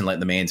place and let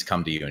the mans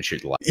come to you and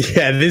shoot the light.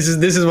 Yeah, this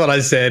is what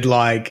I said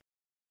like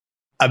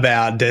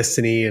about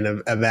Destiny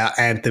and about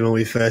Anthem when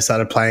we first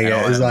started playing it.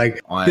 It's like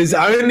there's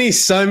only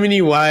so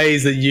many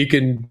ways that you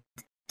can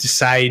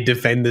say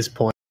defend this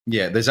point.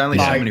 Yeah, there's only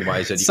so many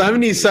ways that so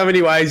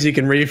many ways you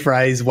can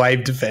rephrase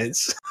wave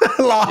defense. At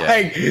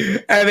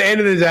the end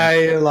of the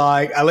day,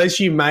 like unless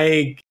you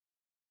make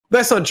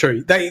that's not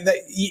true.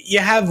 You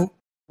have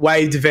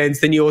wave defense,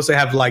 then you also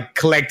have like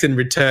collect and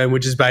return,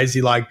 which is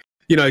basically like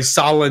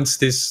silence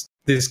this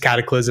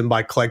cataclysm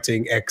by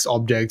collecting X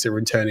objects and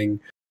returning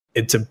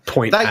it to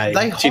point A.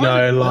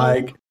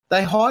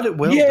 They hide it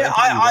well. Yeah,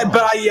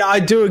 I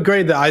do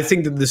agree that I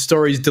think that the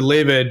story's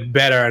delivered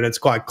better and it's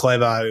quite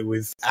clever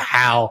with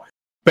how.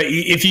 But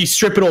if you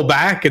strip it all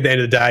back, at the end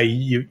of the day,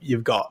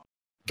 you've got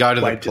go to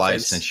the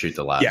place and shoot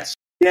the lads.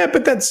 Yeah,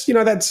 but that's at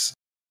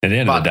the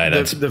end of the day,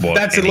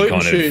 that's a loot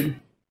and shoot.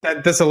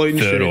 That's a loot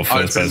and third or shoot.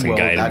 first person world,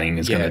 gaming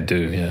is going to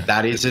do. Yeah.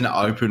 That is an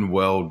open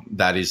world.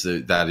 That is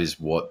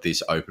what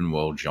this open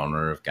world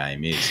genre of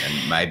game is.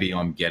 And maybe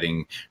I'm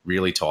getting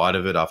really tired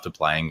of it after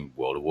playing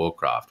World of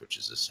Warcraft, which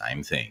is the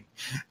same thing,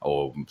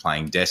 or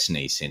playing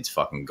Destiny since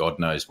fucking God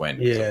knows when.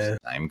 Yeah, it's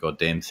the same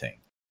goddamn thing.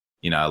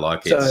 You know,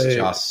 like it's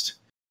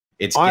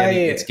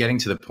getting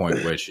to the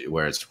point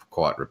where it's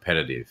quite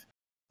repetitive.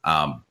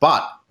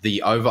 But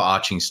the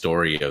overarching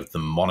story of the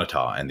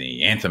monitor and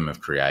the anthem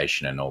of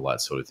creation and all that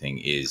sort of thing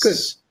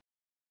is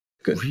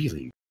good.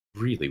 Really,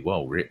 really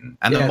well written.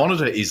 And the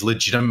monitor is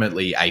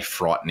legitimately a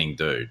frightening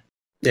dude.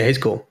 Yeah, he's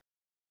cool.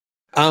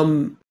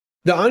 The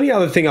only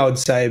other thing I would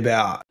say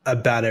about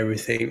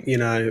everything, you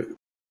know,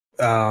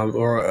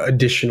 or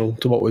additional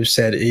to what we've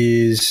said,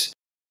 is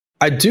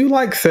I do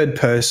like third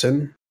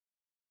person.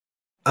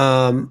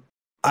 However,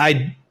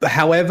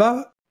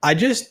 I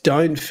just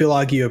don't feel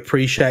like you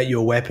appreciate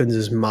your weapons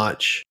as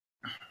much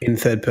in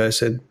third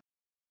person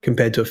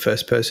compared to a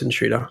first person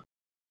shooter.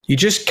 You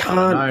just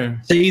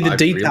can't see the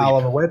detail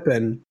of a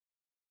weapon.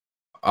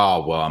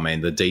 Oh, well, I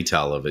mean, the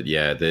detail of it,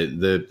 yeah.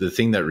 The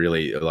thing that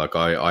really, like,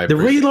 the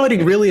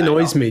reloading really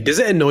annoys me. Does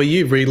it annoy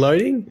you,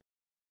 reloading?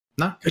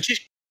 No.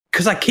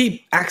 Because I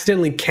keep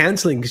accidentally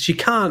cancelling because you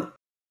can't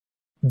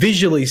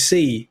visually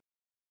see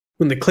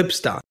when the clips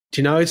start.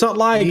 Do you know? It's not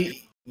like...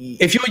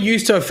 If you're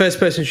used to a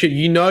first-person shooter,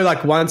 you know,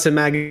 like once a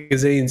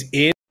magazine's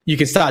in, you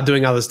can start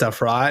doing other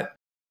stuff, right?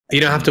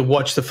 You don't have to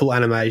watch the full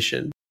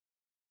animation.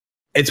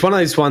 It's one of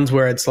those ones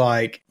where it's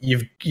like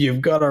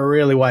you've got to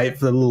really wait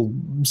for the little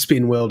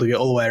spin wheel to get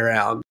all the way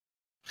around,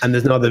 and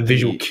there's no other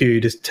visual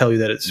cue to tell you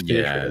that it's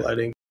finished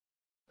reloading.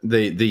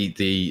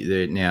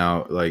 The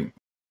now, like,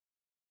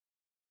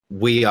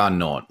 we are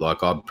not,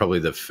 like, I'm probably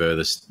the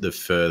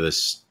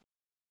furthest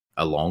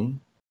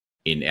along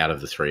out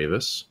of the three of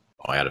us.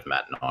 Out of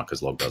Matt and I,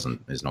 because Log is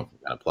not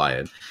going to play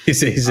it.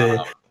 He's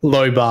a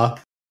low bar.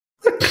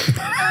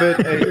 But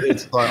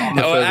it's like,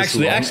 no.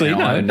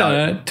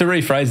 To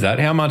rephrase that,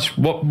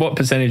 what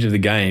percentage of the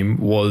game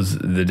was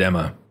the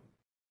demo?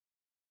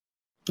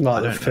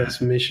 Like the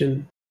first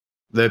mission.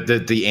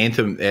 The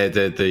anthem.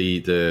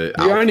 The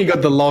you only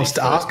got the Lost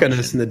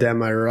Arcanist in the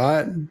demo,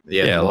 right?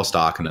 Yeah, the Lost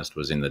Arcanist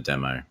was in the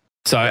demo.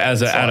 So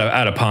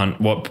at a punt,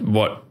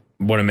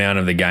 what amount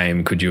of the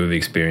game could you have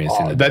experienced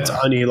in the That's demo?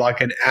 only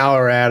like an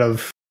hour out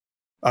of,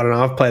 I don't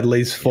know, I've played at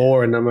least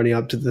 4 and I'm only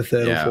up to the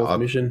third or fourth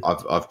mission.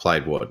 I've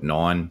played,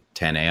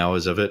 9-10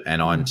 hours of it,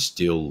 and I'm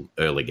still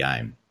early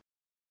game.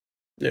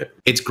 Yeah.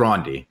 It's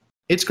grindy.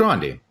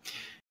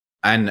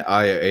 And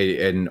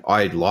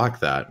I like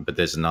that, but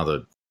there's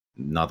another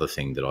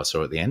thing that I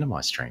saw at the end of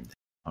my stream.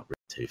 Not really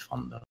too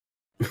fun though.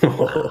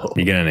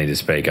 You're going to need to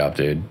speak up,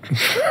 dude.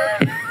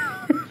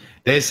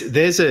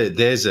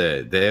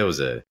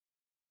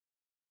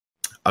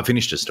 I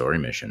finished a story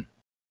mission.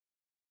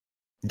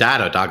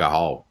 Dad, I dug a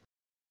hole.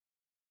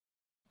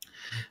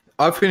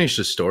 I finished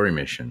a story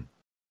mission.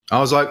 I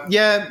was like,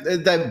 yeah,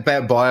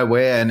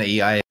 BioWare and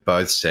EA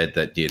both said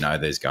that, you know,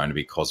 there's going to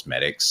be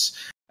cosmetics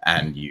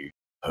and you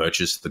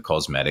purchase the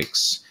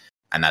cosmetics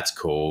and that's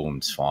cool and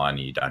it's fine.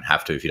 You don't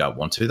have to if you don't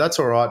want to. That's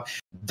all right.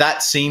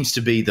 That seems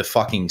to be the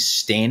fucking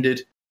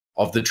standard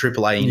of the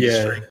AAA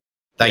industry. Yeah.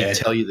 They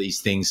tell you these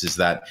things is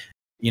that,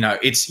 you know,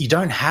 you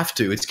don't have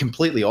to. It's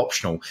completely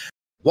optional.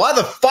 Why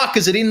the fuck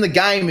is it in the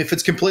game if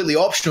it's completely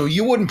optional?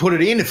 You wouldn't put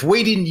it in if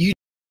we didn't. You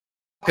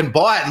fucking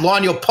buy it,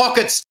 line your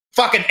pockets,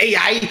 fucking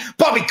EA,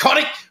 Bobby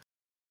Kotick.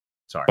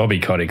 Sorry, Bobby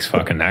Kotick's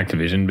fucking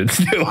Activision, but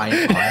still, I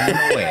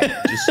am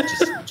aware.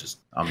 Just,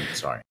 I'm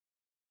sorry.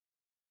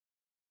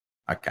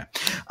 Okay,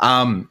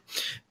 I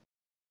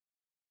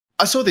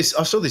saw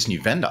this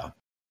new vendor. I'm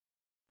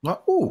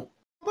like, oh,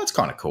 that's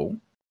kind of cool.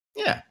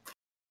 Yeah,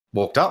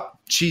 walked up.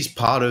 She's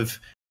part of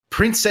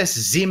Princess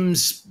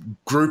Zim's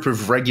group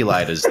of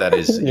regulators, that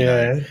is,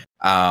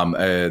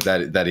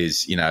 that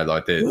is, you know,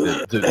 like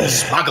the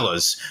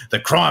smugglers, the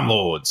crime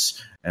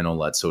lords, and all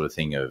that sort of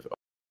thing of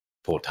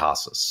Port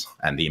Tarsus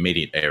and the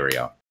immediate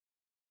area.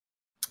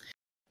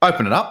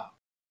 Open it up.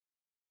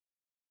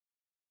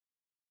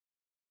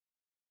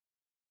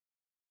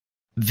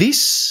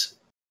 This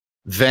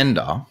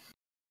vendor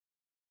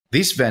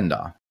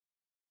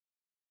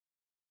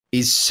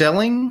is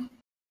selling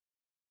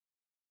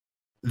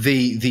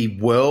the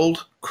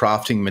world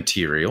crafting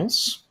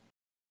materials.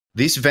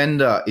 This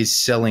vendor is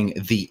selling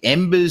the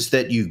embers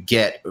that you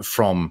get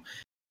from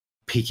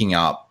picking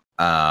up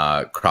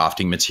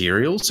crafting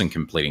materials and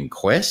completing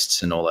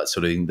quests and all that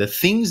sort of thing. The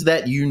things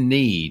that you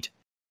need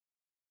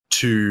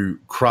to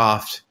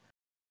craft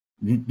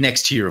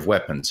next tier of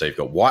weapons. So you've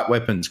got white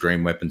weapons,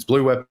 green weapons,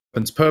 blue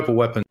weapons, purple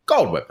weapons,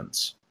 gold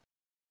weapons.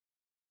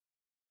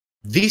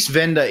 This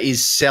vendor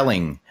is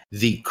selling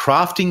the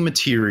crafting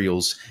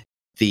materials,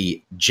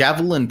 the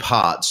javelin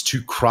parts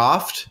to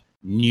craft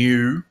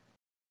new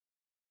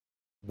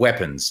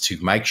weapons to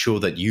make sure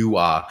that you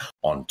are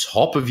on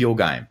top of your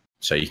game.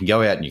 So you can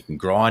go out and you can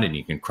grind and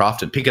you can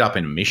craft and pick it up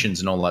in missions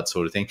and all that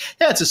sort of thing.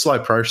 Yeah, it's a slow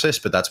process,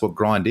 but that's what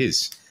grind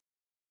is.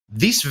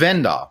 This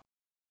vendor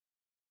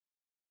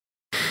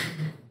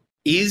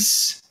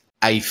is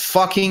a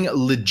fucking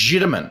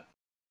legitimate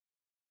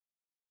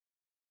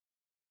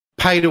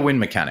pay-to-win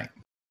mechanic.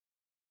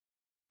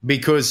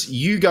 Because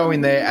you go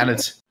in there and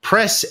it's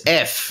press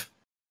F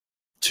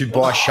to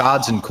buy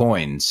shards and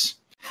coins.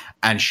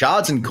 And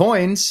shards and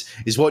coins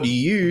is what you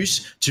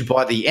use to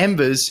buy the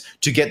embers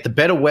to get the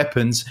better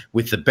weapons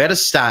with the better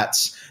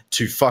stats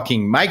to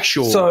fucking make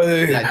sure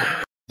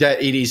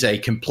that it is a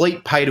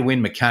complete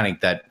pay-to-win mechanic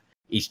that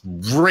is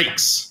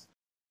reeks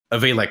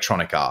of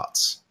Electronic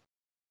Arts.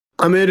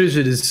 I'm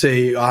interested to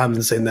see. I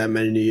haven't seen that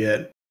many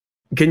yet.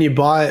 Can you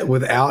buy it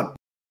with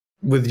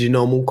your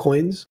normal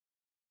coins?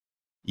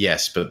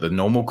 Yes, but the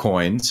normal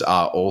coins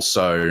are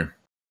also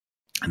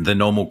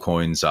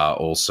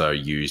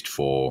used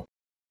for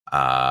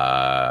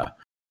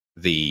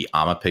the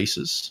armor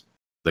pieces,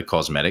 the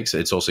cosmetics.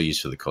 It's also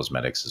used for the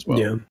cosmetics as well.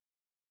 Yeah.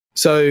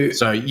 So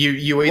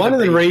you one of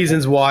the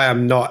reasons why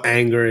I'm not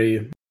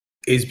angry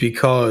is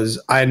because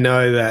I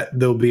know that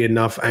there'll be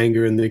enough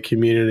anger in the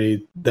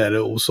community that it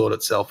will sort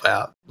itself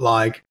out.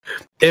 Like,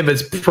 if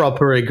it's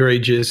proper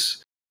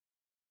egregious,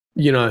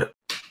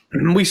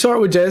 we saw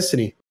it with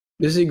Destiny.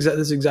 This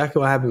is exactly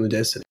what happened with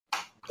Destiny.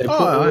 They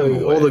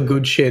put all the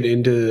good shit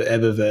into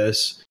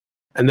Eververse,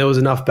 and there was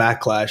enough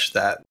backlash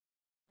that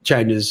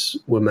changes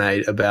were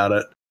made about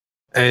it.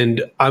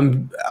 And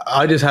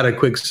I just had a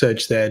quick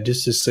search there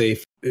just to see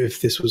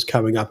if this was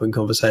coming up in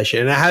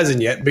conversation, and it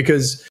hasn't yet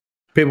because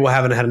people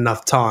haven't had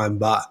enough time,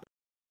 but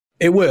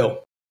it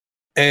will.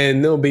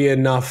 And there'll be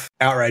enough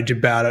outrage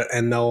about it,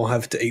 and they'll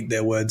have to eat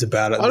their words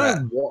about it.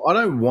 I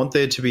don't want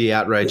there to be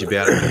outrage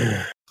about it.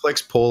 It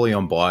reflects poorly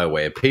on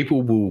BioWare.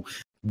 People will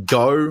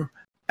go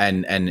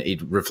and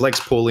it reflects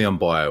poorly on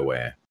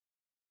BioWare.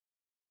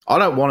 I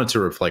don't want it to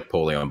reflect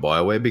poorly on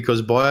BioWare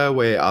because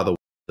BioWare are the ones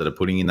that are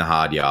putting in the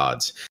hard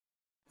yards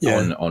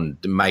on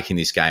making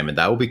this game, and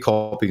they will be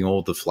copying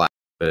all the flack.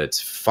 But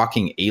it's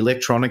fucking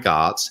Electronic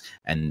Arts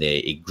and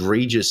their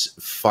egregious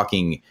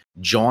fucking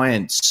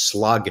giant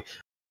slug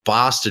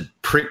bastard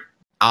prick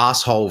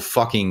asshole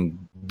fucking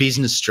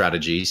business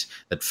strategies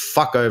that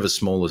fuck over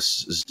smaller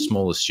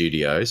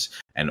studios,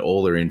 and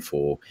all they're in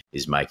for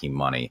is making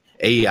money.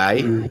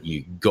 EA,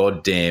 you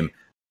goddamn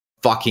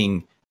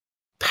fucking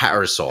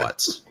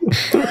parasites.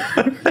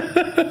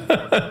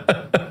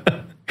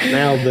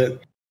 Nailed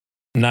it.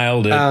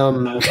 Nailed it.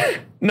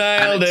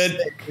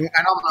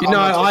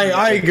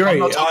 I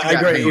agree. I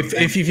agree.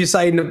 If you're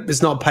saying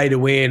it's not pay to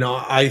win,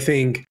 I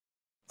think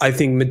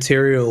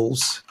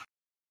materials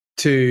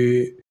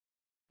to,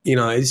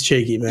 it's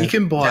cheeky, man. You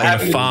can buy in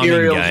a farming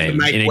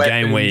game, in a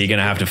game where you're going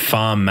to have to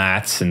farm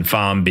mats and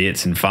farm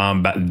bits and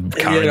farm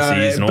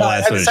currencies and all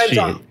that sort of shit.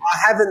 Time, I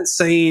haven't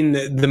seen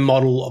the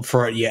model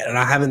for it yet, and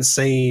I haven't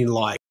seen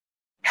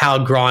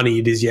how grindy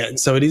it is yet.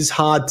 So it is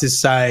hard to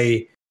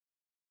say.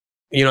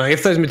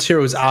 If those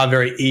materials are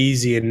very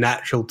easy and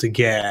natural to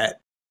get,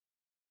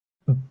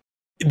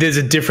 there's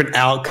a different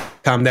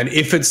outcome than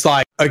if it's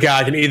like, okay,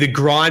 I can either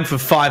grind for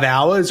 5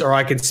 hours or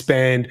I can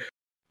spend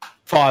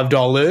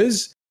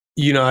 $5,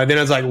 then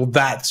it's like, well,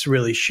 that's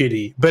really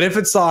shitty. But if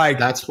it's like,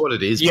 that's what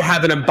it is. You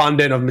have an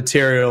abundance of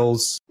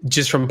materials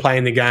just from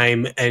playing the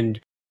game,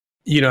 and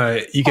you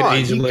can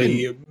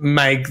easily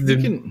make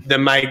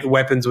make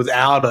weapons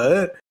without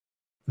it.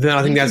 Then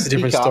I think that's a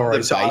different story.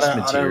 The base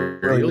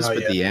materials,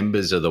 but the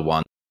embers are the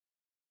one.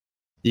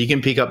 You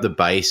can pick up the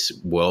base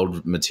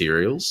world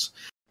materials,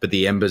 but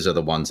the embers are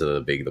the ones that are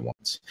the bigger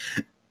ones.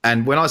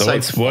 And when I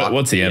say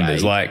what's the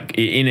embers like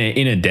in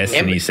a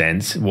Destiny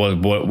sense?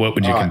 What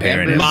would you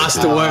compare it?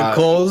 Masterwork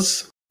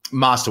cores.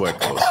 Masterwork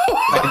cores,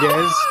 I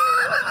guess.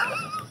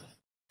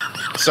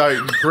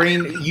 So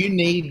green, you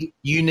need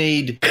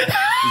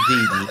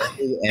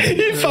Are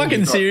you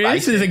fucking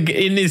serious?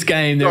 In this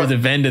game, there is a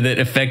vendor that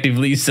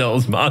effectively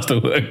sells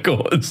Masterwork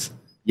cores.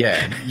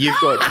 Yeah, you've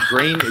got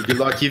green,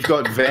 you've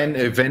got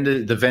the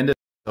vendor that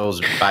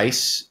sells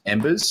base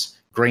embers,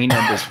 green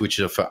embers, which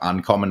are for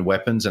uncommon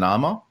weapons and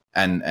armor,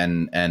 and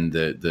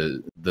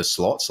the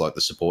slots, like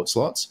the support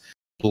slots,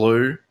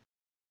 blue,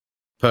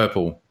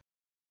 purple.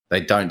 They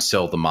don't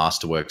sell the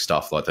Masterwork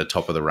stuff, like the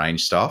top of the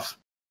range stuff.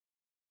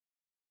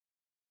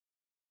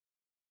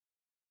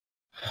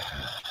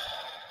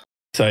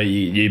 So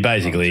you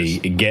basically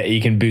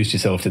you can boost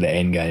yourself to the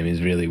end game is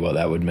really what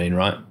that would mean,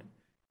 right?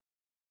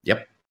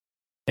 Yep.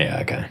 Yeah,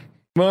 okay.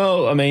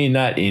 Well,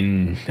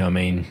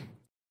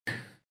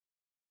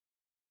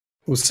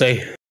 we'll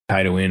see.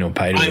 Pay to win or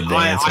pay to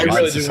advance. I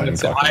really do want to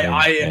say.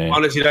 I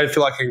honestly don't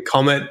feel like I can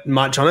comment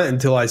much on it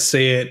until I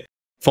see it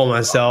for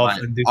myself.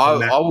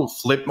 I will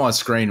flip my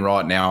screen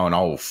right now and I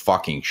will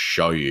fucking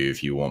show you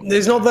if you want.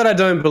 It's not that I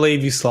don't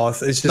believe you,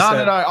 Sloth. It's just no.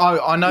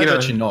 I know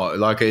that you're not.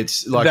 Like,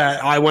 it's like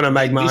that I want to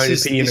make my own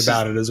opinion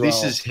about it as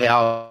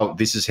well.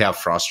 This is how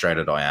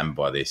frustrated I am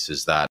by this.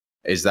 Is that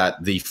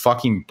the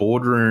fucking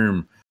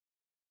boardroom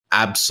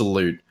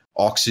absolute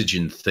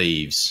oxygen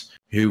thieves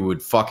who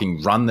would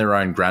fucking run their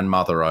own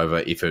grandmother over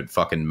if it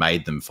fucking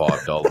made them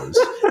 $5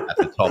 at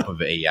the top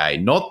of EA.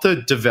 Not the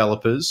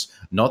developers,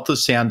 not the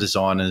sound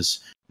designers,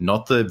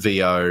 not the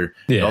VO,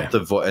 not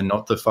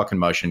the fucking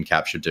motion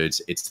capture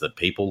dudes. It's the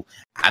people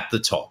at the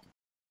top,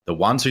 the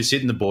ones who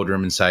sit in the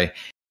boardroom and say,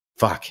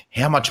 fuck,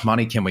 how much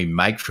money can we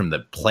make from the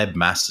pleb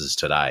masses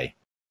today?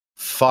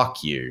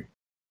 Fuck you.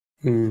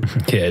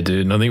 Yeah,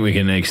 dude. And I think we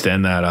can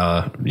extend that,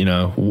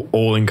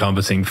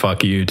 all-encompassing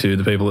fuck you to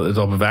the people at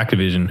the top of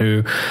Activision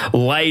who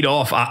laid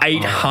off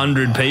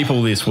 800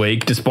 people this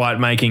week despite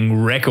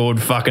making record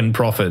fucking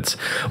profits.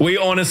 We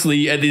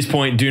honestly, at this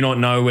point, do not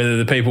know whether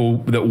the people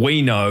that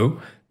we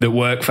know that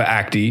work for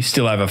Acti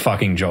still have a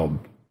fucking job.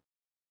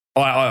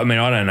 I mean,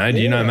 I don't know. Do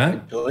you know,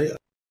 Matt?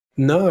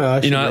 No,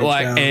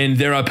 and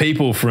there are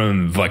people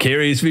from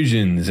Vicarious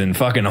Visions and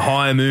fucking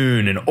High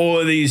Moon and all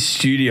of these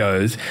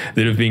studios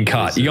that have been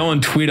cut. You go on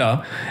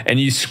Twitter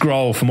and you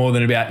scroll for more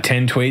than about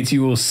 10 tweets,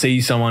 you will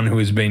see someone who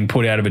has been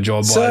put out of a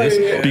job by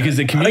this because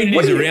the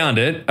communities around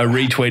it are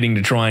retweeting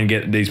to try and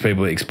get these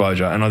people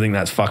exposure, and I think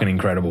that's fucking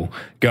incredible.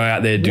 Go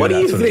out there, do what that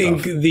do you sort of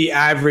think stuff. the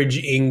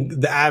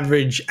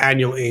average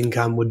annual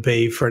income would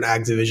be for an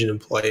Activision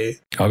employee?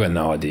 I've got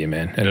no idea,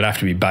 man. It'd have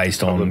to be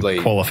based on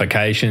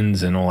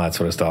qualifications and all that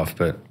sort of stuff,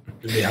 but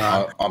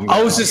Yeah,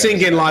 I was just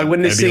thinking, like,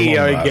 when the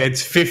CEO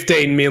gets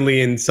 15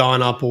 million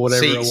sign up or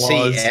whatever it was.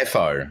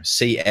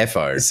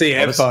 CFO.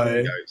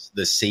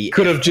 The CFO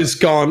could have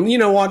just gone, you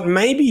know what,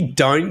 maybe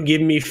don't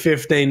give me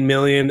 15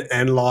 million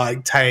and,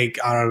 like,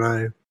 take, I don't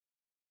know,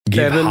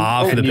 give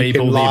half of the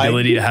people the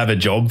ability to have a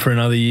job for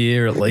another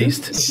year at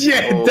least.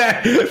 Yeah,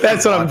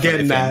 that's what I'm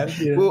getting at.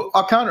 Yeah. Well,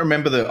 I can't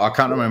remember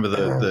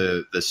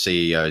the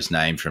CEO's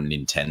name from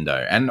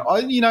Nintendo, and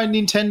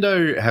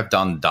Nintendo have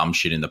done dumb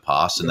shit in the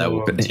past, and they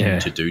will continue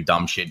to do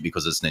dumb shit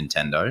because it's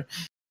Nintendo.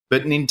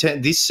 But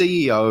this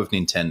CEO of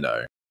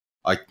Nintendo,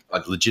 I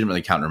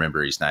legitimately can't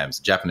remember his name. It's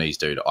a Japanese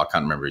dude. I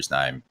can't remember his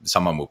name.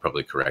 Someone will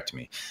probably correct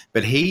me.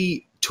 But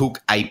he took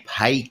a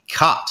pay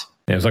cut.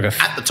 Yeah, it was like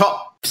at the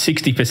top.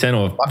 60%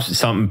 or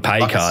something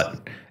pay cut,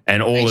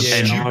 and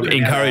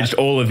encouraged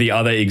all of the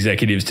other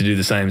executives to do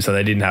the same, so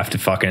they didn't have to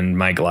fucking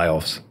make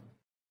layoffs.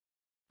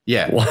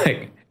 Yeah,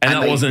 they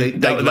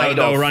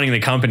were running the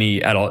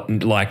company at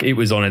it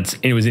was in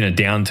a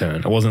downturn.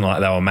 It wasn't like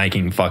they were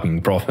making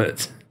fucking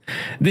profits.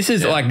 This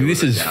is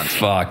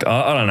fucked.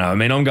 I don't know. I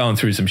mean, I'm going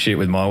through some shit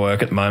with my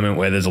work at the moment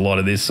where there's a lot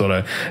of this sort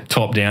of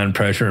top-down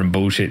pressure and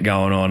bullshit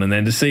going on, and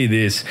then to see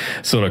this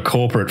sort of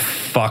corporate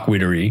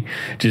fuckwittery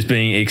just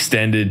being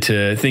extended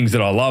to things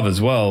that I love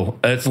as well,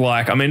 it's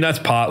like, I mean, that's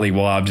partly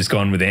why I've just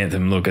gone with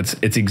Anthem. Look, it's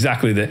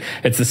exactly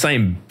it's the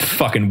same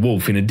fucking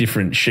wolf in a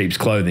different sheep's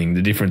clothing,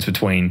 the difference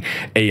between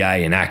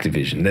EA and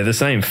Activision. They're the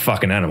same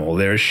fucking animal.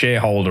 They're a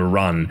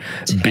shareholder-run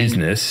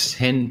business.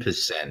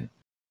 10%.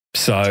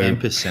 So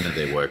 10% of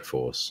their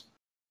workforce.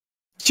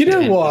 Do you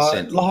know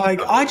what? Like,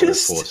 I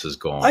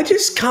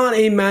just can't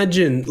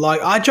imagine.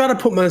 Like, I try to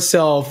put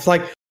myself,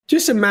 like,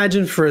 just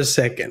imagine for a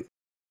second,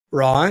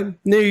 right?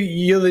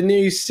 You're the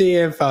new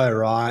CFO,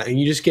 right? And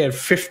you just get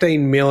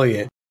 15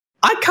 million.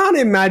 I can't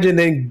imagine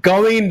then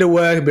going into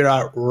work and be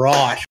like,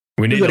 right,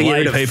 we need to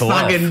lay people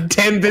off. Fucking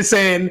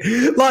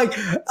 10%. Like,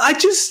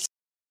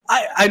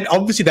 I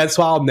obviously that's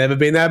why I'll never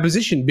be in that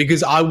position,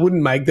 because I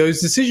wouldn't make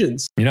those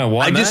decisions. You know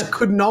why? I just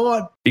could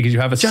not. Because you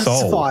have a justify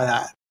soul.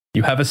 That.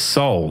 You have a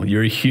soul.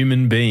 You're a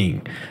human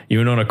being.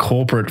 You're not a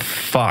corporate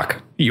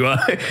fuck. You are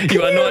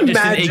not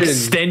just an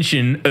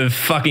extension of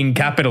fucking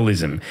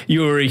capitalism.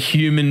 You are a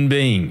human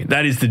being.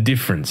 That is the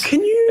difference.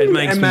 Can you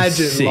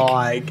imagine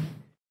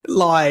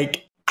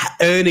like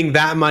earning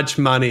that much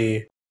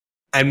money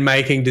and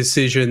making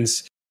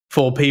decisions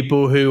for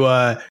people who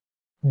are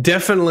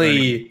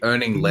definitely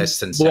earning less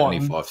than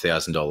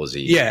 $75,000 a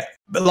year. Yeah,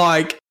 but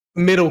like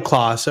middle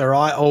class, all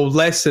right, or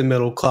less than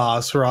middle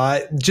class,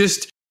 right?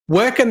 Just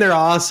working their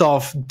ass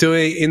off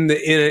doing in an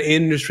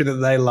industry that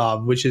they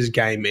love, which is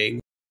gaming,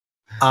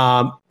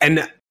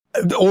 and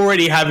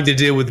already having to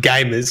deal with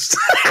gamers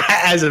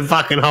as a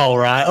fucking whole,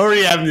 right?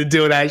 Already having to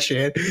deal with that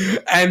shit,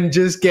 and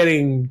just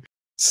getting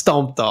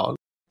stomped on,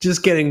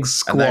 just getting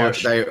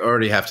squashed. And they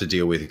already have to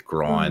deal with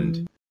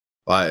grind.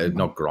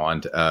 Not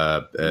grind.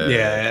 What's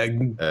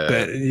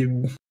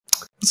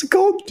it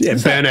called? Yeah,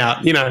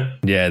 burnout. You know.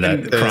 Yeah,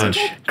 that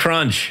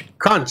crunch.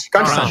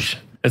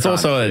 It's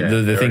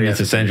also the thing that's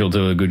essential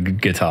to a good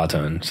guitar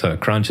tone. So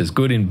crunch is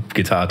good in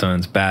guitar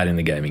tones, bad in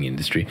the gaming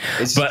industry.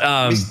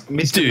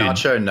 Mr.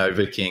 Nacho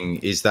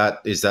Novaking, is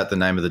that the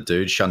name of the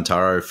dude?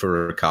 Shuntaro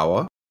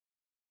Furukawa.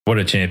 What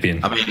a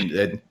champion!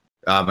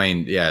 I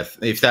mean, yeah.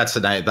 If that's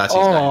the name, that's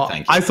his name.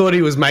 Thank you. I thought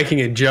he was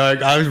making a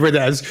joke. I was read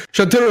that as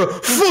Shantaro.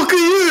 Fuck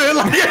you!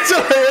 Like that's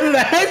what I heard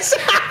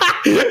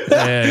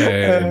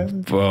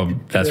that. Well,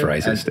 that's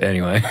racist.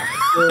 Anyway,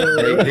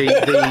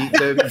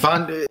 the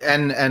fun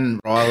and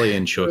Riley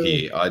and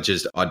Chucky. I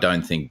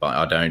don't think.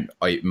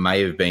 It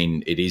may have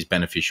been. It is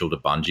beneficial to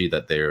Bungie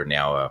that they're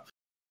now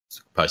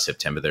post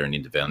September. They're an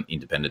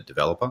independent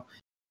developer,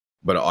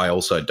 but I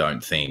also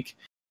don't think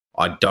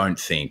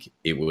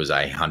it was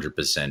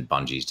 100%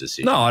 Bungie's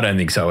decision. No, I don't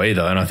think so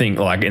either. And I think,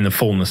 like, in the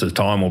fullness of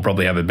time, we'll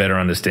probably have a better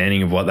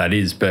understanding of what that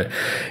is. But,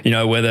 you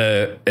know,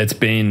 whether it's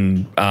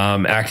been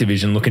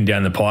Activision looking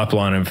down the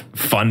pipeline of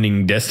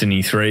funding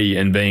Destiny 3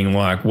 and being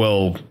like,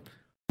 well,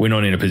 we're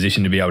not in a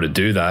position to be able to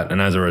do that.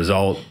 And as a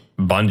result,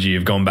 Bungie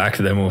have gone back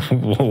to them,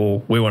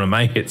 well, we want to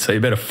make it, so you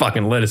better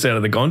fucking let us out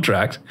of the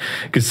contract,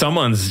 because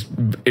someone's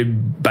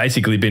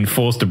basically been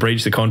forced to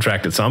breach the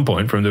contract at some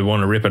point for them to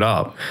want to rip it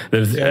up.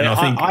 And I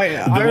think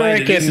I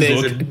reckon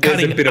there's a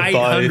bit of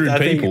both.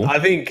 I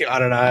think I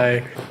don't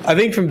know. I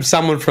think from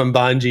someone from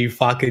Bungie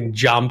fucking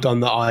jumped on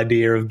the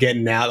idea of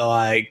getting out,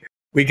 like,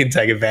 we can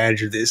take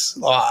advantage of this.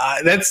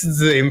 That's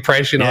the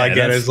impression I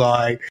get. Is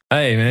like,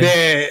 hey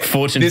man,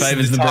 fortune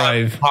favors the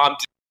brave.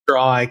 Pumped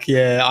strike.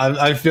 Yeah,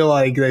 I feel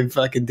like they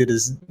fucking did a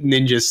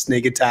ninja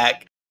sneak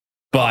attack,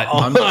 but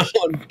on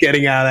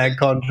getting out of that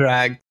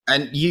contract.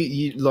 And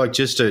you like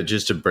just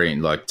to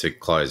bring, like, to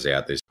close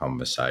out this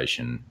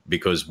conversation,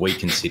 because we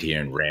can sit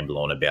here and ramble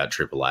on about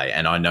AAA,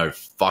 and I know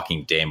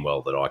fucking damn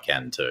well that I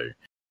can too.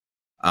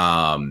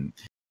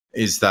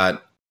 Is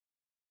that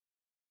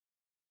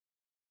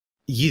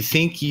you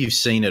think you've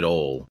seen it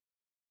all?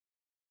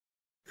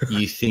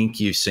 You think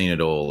you've seen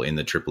it all in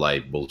the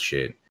AAA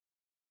bullshit.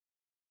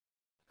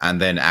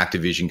 And then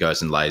Activision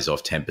goes and lays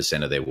off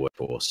 10% of their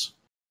workforce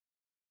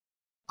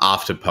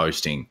after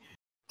posting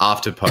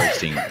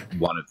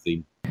one of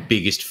the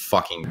biggest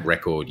fucking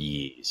record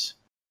years.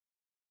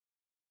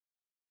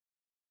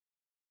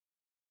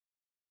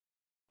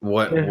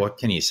 What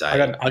can you say? I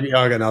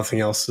got nothing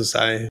else to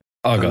say.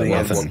 I got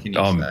nothing. What can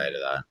you say to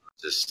that?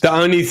 The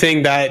only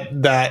thing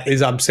that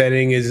is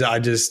upsetting is I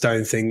just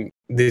don't think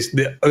this.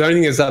 The only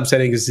thing that's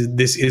upsetting is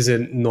this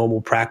isn't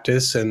normal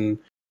practice, and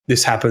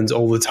this happens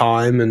all the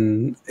time,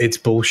 and it's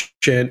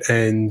bullshit.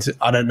 And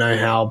I don't know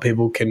how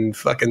people can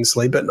fucking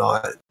sleep at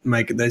night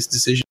making those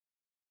decisions.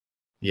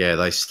 Yeah,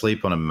 they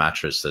sleep on a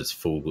mattress that's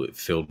filled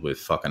with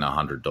fucking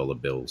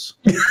 $100 bills.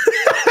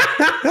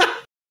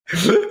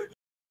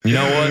 You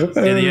know what?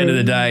 At the end of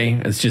the day,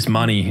 it's just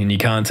money, and you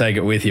can't take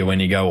it with you when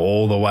you go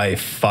all the way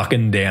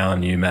fucking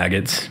down, you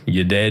maggots.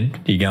 You're dead.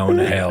 You're going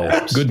to hell.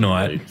 Good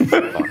night.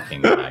 Fucking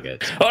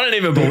maggots. I don't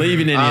even believe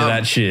in any of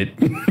that shit,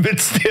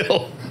 but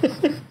still.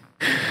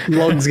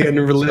 Log's getting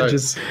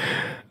religious.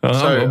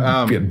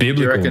 Biblical,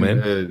 do you reckon,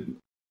 man.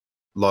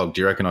 Log, do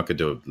you reckon I could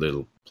do a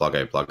little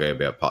plug-o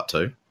about part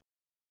 2?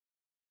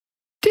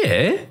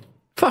 Yeah.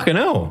 Fucking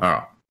hell. All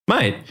right.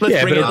 Mate,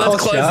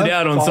 let's close it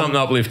out on something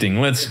uplifting.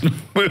 Let's do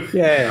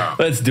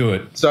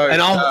it. So,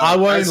 and I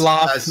won't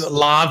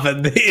laugh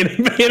at the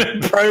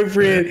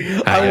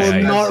inappropriate. I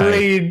will not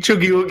read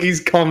Chookie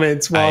Wookie's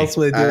comments whilst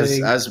we're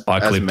doing. As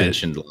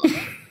mentioned.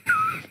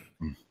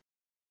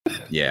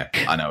 Yeah,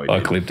 I know.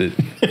 I clipped it.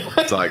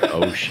 It's like,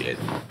 oh shit.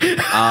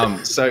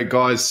 So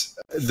guys,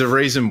 the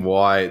reason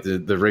why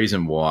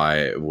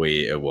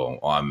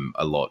I'm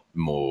a lot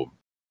more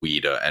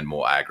weirder and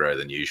more aggro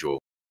than usual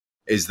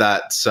is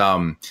that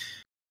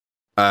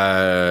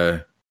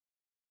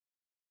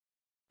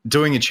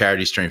doing a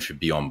charity stream for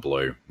Beyond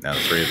Blue. Now, the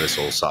three of us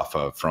all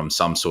suffer from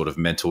some sort of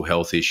mental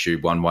health issue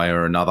one way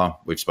or another.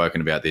 We've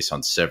spoken about this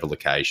on several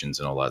occasions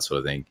and all that sort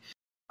of thing.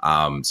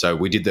 So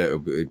we did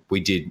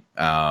the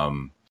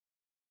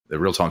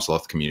Real Time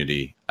Sloth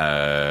community,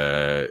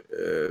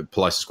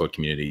 Police Squad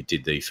community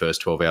did the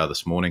first 12 hour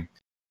this morning,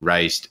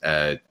 raised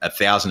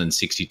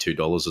 $1,062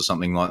 or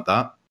something like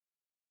that.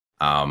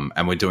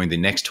 And we're doing the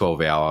next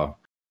 12 hour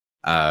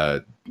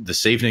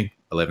this evening,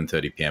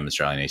 11:30 p.m.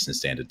 Australian Eastern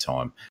Standard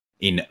Time,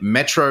 in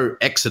Metro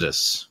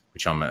Exodus,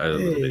 which I'm a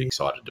little bit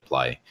excited to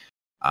play.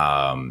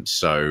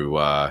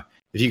 So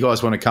if you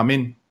guys want to come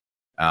in,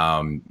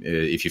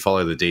 if you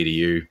follow the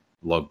DDU,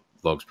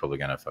 Log's probably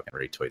going to fucking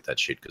retweet that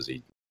shit because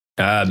he...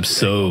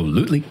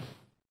 Absolutely.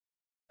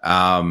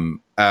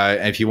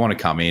 If you want to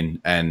come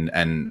in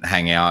and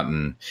hang out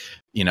and,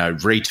 you know,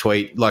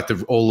 retweet, like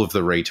all of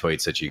the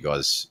retweets that you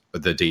guys,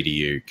 the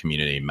DDU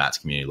community, Matt's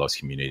community, Log's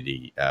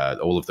community,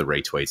 all of the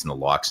retweets and the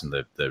likes and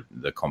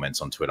the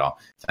comments on Twitter,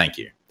 thank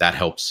you. That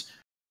helps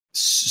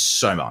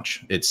so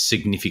much. It's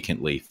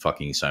significantly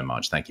fucking so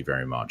much. Thank you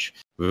very much.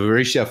 We've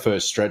reached our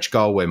first stretch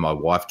goal where my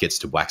wife gets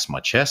to wax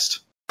my chest.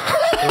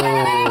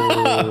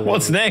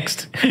 What's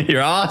next?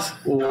 Your ass?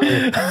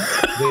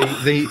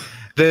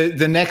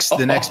 The next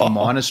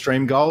minor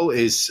stream goal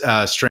is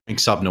streaming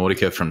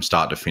Subnautica from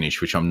start to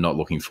finish, which I'm not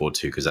looking forward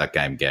to because that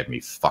game gave me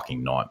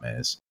fucking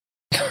nightmares.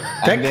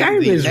 That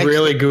game is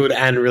really good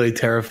and really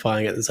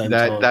terrifying at the same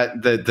time.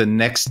 The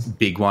next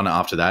big one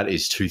after that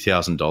is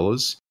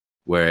 $2,000,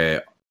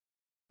 where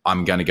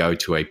I'm going to go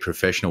to a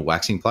professional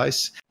waxing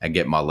place and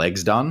get my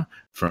legs done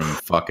from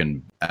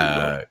fucking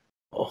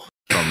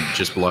from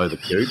just below the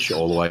cooch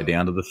all the way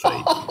down to the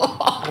feet.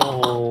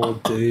 Oh,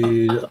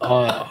 dude.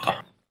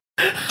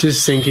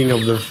 Just thinking of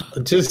dude,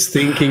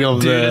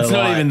 it's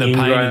not even the pain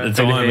at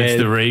the time,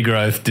 it's the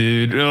regrowth,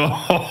 dude.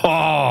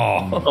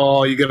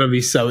 Oh,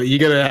 you're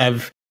gonna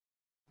have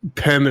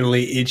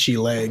permanently itchy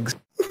legs.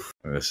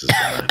 This is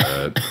gonna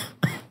hurt.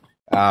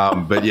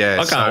 But yeah,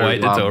 I can't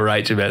wait to tell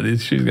Rach about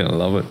this. She's gonna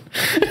love it.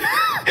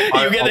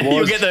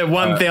 You'll get the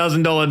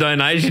 $1,000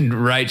 donation,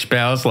 Rach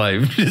Power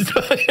Slave,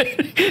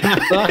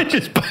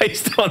 just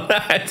based on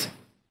that.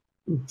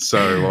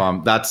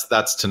 So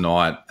that's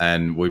tonight,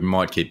 and we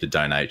might keep the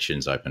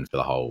donations open for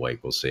the whole week.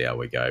 We'll see how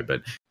we go.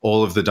 But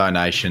all of the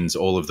donations,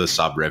 all of the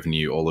sub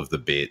revenue, all of the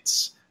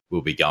bits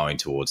will be going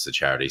towards the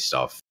charity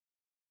stuff,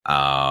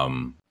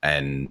 and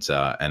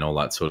all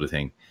that sort of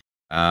thing.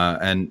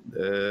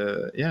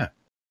 Yeah.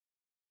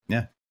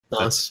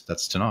 Nice.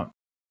 That's tonight.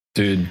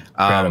 Dude,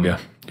 proud of you.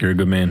 You're a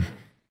good man.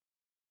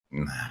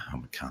 Nah,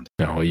 I'm a cunt.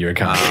 No, well, you're a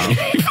cunt.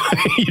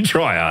 You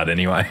try hard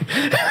anyway.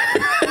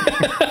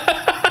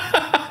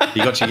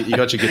 You got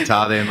your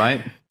guitar there,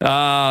 mate?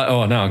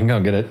 Oh no, I can go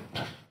and get it.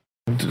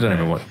 I don't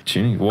know what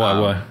tuning.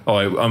 Why? Oh,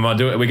 am I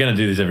doing? We're going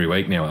to do this every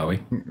week now, are we?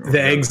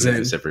 The exit.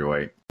 This every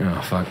week.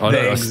 Oh fuck!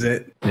 The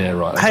exit. Yeah,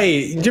 right.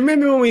 Hey, do you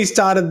remember when we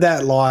started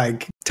that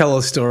tell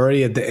a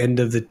story at the end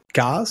of the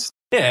cast?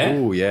 Yeah.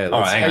 Oh yeah.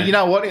 All right, You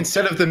know what?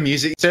 Instead of the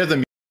music,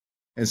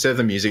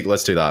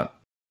 let's do that.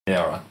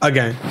 Yeah, all right.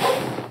 Okay.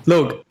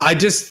 Look, I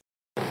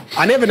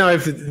never know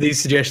if these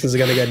suggestions are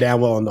going to go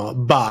down well or not,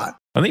 but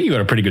I think you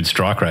got a pretty good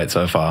strike rate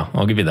so far.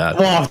 I'll give you that.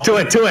 oh, two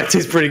it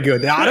is pretty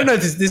good. I don't know.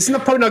 This is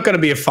probably not going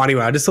to be a funny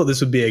one. I just thought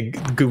this would be a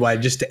good way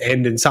just to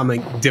end in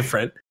something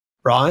different,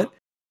 right?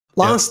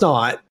 Last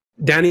night,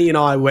 Danny and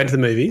I went to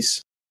the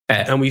movies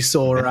and we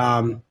saw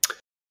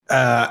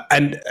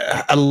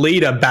a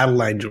leader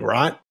battle angel,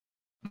 right?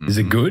 Is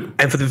it good?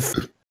 And for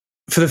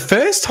the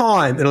first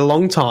time in a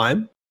long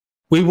time,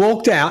 we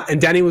walked out and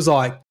Danny was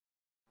like,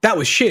 "That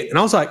was shit," and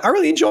I was like, "I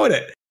really enjoyed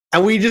it."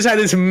 And we just had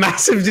this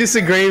massive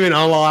disagreement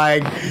on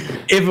like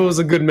if it was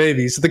a good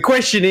movie. So the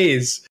question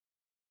is,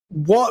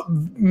 what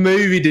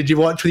movie did you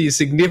watch with your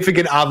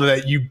significant other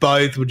that you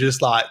both were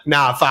just like,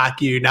 nah, fuck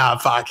you, nah,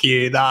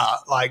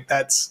 like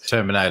that's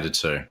Terminator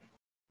 2.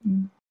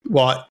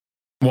 what?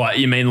 What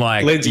you mean?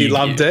 Like Lindsay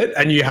loved it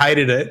and you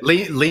hated it.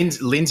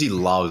 Lindsay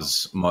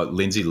loves,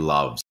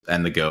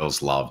 and the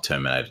girls love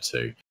Terminator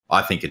 2.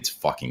 I think it's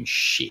fucking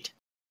shit.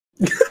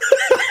 I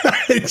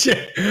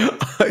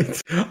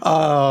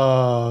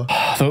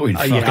thought we'd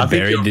fucking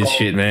buried this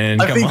shit, man.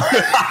 Come on.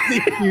 I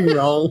think you're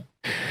wrong.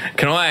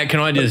 Can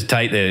I just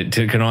take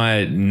can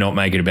I not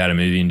make it about a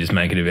movie and just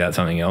make it about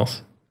something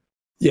else?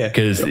 Yeah.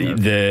 Because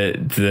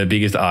the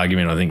biggest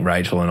argument I think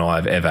Rachel and I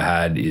have ever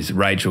had is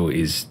Rachel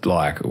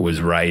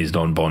was raised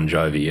on Bon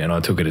Jovi, and I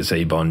took her to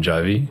see Bon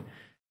Jovi.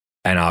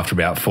 And after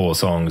about 4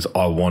 songs,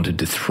 I wanted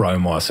to throw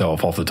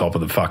myself off the top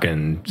of the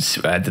fucking,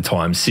 at the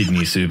time,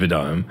 Sydney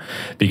Superdome,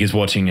 because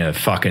watching a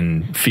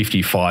fucking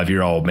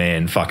 55-year-old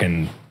man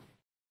fucking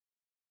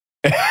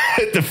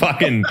the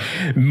fucking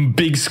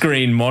big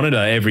screen monitor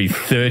every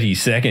 30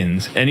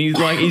 seconds. And he's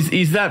like,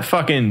 is that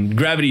fucking,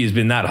 gravity has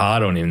been that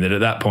hard on him that at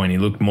that point he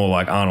looked more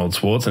like Arnold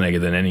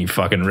Schwarzenegger than any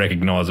fucking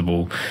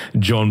recognisable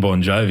John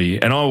Bon Jovi.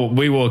 And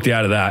we walked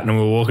out of that and we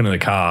were walking to the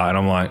car and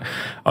I'm like,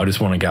 I just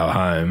want to go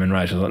home. And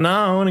Rachel's like, no,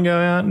 I want to go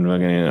out. And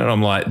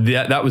I'm like,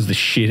 that was the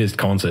shittest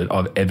concert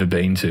I've ever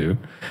been to.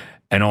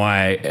 And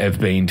I have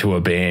been to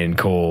a band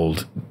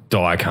called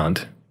Die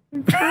Cunt.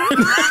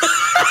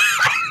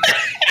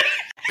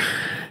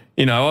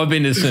 You know, I've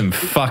been to some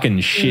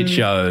fucking shit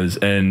shows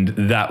and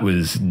that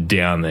was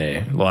down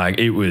there. Like,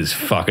 it was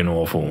fucking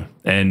awful.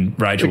 And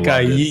Rachel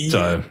loved it.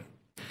 So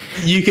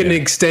you can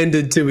extend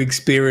it to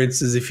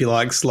experiences if you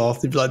like, Sloth,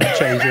 if you'd like to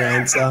change your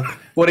answer.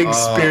 What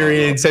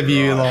experience have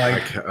you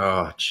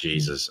Oh,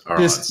 Jesus. All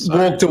just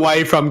walked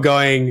away from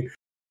going,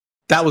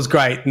 that was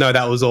great. No,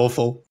 that was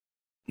awful.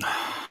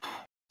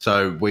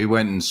 So we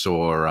went and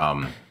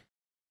saw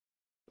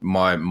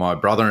my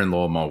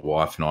brother-in-law, my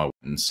wife and I went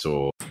and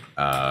saw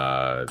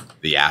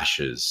The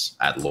Ashes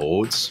at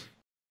Lord's,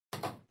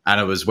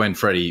 and it was when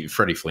Freddie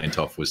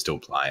Flintoff was still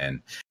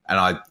playing.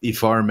 And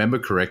if I remember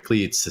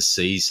correctly, it's the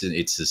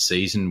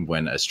season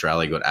when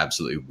Australia got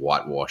absolutely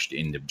whitewashed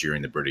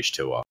during the British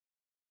tour.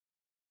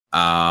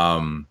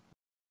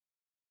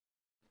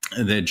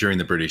 During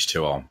the British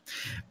tour,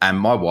 and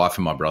my wife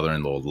and my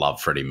brother-in-law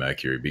love Freddie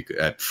Flintoff,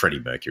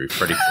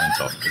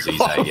 because he's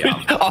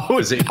I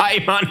would pay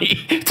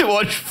money to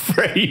watch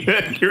Freddie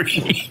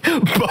Mercury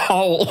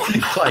bowl.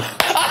 like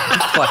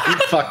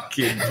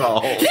fucking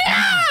bowl.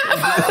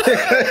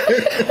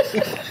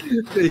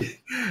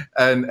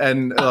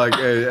 and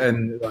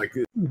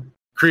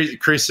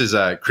Chris is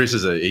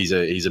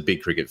he's a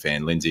big cricket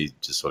fan. Lindsay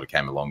just sort of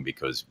came along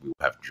because we were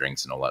having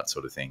drinks and all that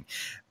sort of thing,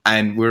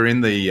 and we're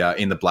in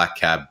the black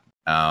cab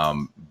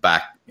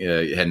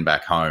heading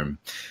back home,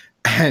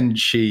 and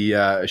she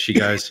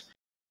goes,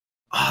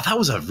 "Oh, that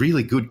was a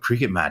really good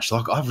cricket match.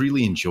 Like, I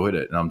really enjoyed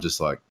it." And I'm just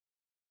like,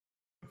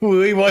 "Were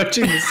we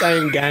watching the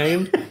same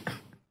game?"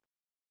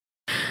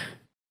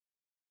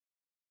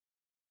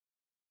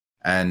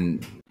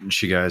 And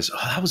she goes,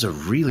 "Oh, that was a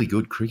really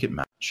good cricket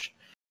match."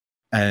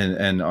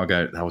 And I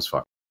go, "That was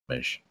fucking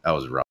rubbish. That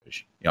was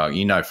rubbish.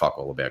 You know fuck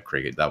all about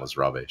cricket. That was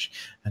rubbish."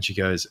 And she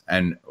goes,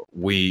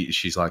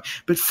 she's like,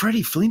 "But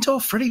Freddie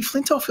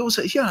Flintoff, it was,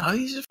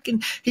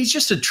 he's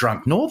just a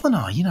drunk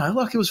northerner,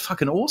 like, it was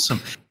fucking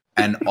awesome."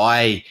 And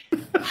I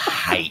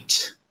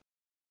hate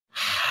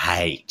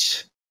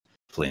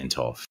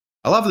Flintoff.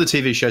 I love the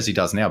TV shows he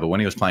does now, but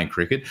when he was playing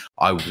cricket,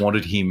 I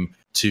wanted him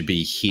to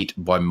be hit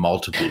by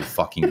multiple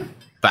fucking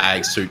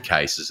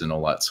suitcases and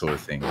all that sort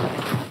of thing.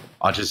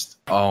 I just,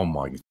 oh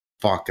my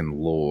fucking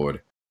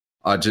Lord.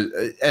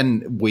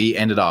 And we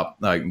ended up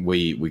like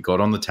we got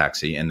on the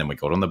taxi and then we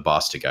got on the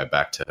bus to go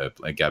back to her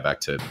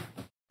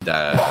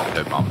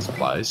mum's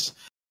place.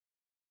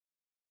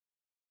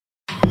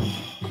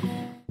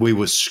 We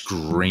were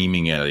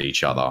screaming at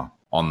each other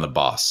on the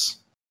bus.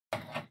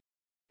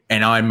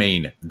 And I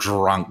mean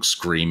drunk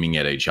screaming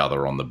at each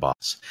other on the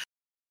bus.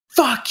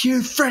 Fuck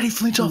you, Freddie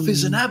Flintoff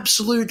is an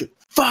absolute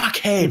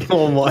fuckhead.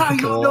 Oh my no,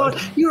 God. you're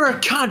not. You're a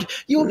cunt.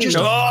 You're just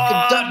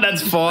fucking dumb.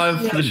 That's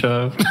 5 for the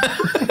show.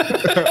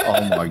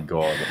 Oh my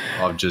God.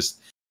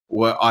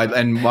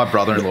 And my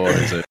brother-in-law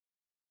is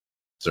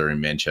in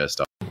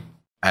Manchester.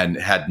 And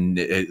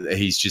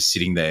he's just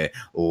sitting there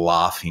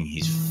laughing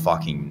his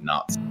fucking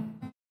nuts.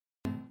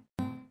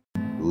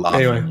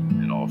 Anyway,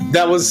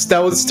 that was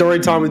story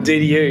time with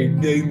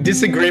DDU. The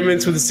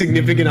disagreements with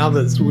significant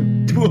others will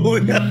title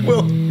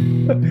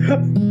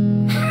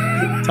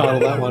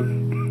that one.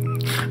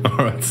 All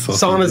right,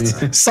 Sign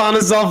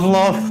us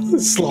off,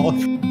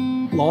 Sloth.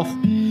 All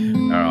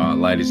right,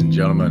 ladies and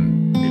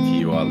gentlemen, if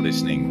you are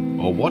listening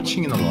or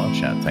watching in the live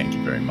chat, thank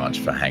you very much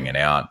for hanging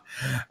out.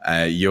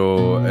 If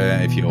you're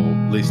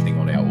listening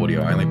on our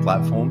audio-only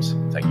platforms,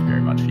 thank you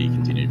very much for your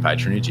continued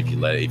patronage. If you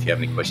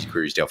have any questions,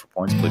 queries, doubt for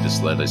points, please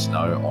just let us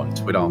know on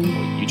Twitter or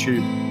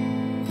YouTube.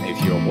 If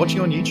you're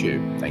watching on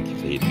YouTube, thank you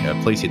for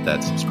hitting. Please hit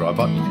that subscribe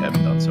button if you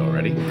haven't done so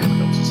already. It really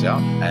helps us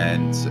out,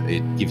 and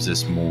it gives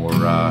us a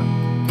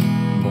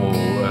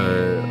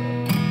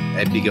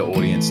bigger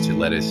audience to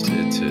let us to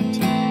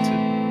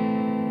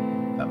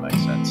that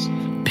makes sense.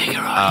 Bigger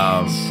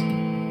audience.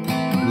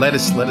 Let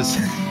us you're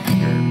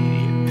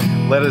an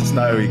idiot. Let us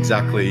know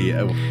exactly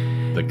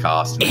the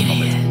cast in the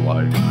comments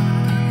below,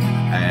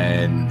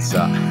 and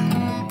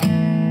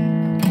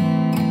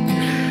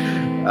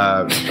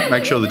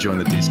make sure to join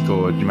the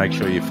Discord. Make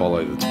sure you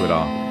follow the Twitter,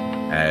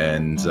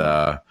 and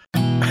I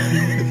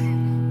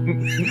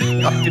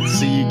can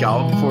see you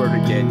going for it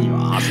again, you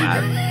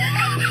asshat.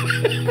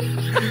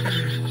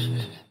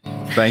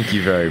 Thank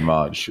you very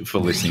much for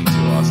listening to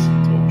us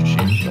talk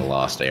shit for the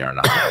last hour and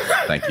a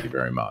half. Thank you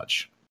very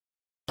much.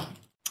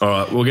 All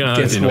right, we're going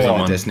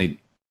to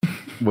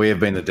We have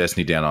been the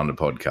Destiny Down Under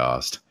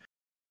podcast.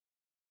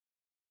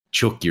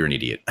 Chook, you're an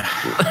idiot.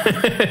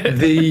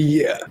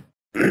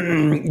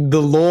 The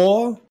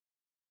law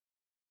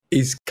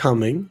is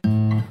coming.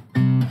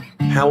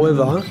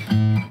 However,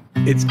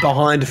 it's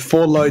behind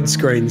 4 load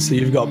screens, so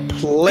you've got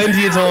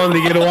plenty of time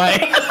to get away.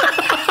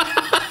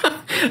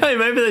 Hey,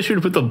 maybe they should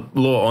have put the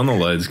law on the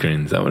load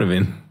screens. That would have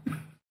been.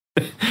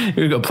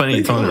 We've got plenty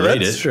of time to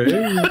read it. That's true.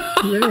 Yeah.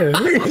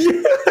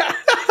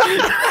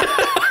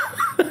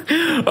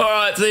 All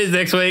right, see you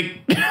next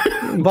week.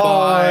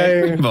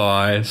 Bye.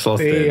 Bye. Sloth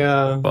See dead.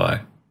 ya.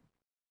 Bye.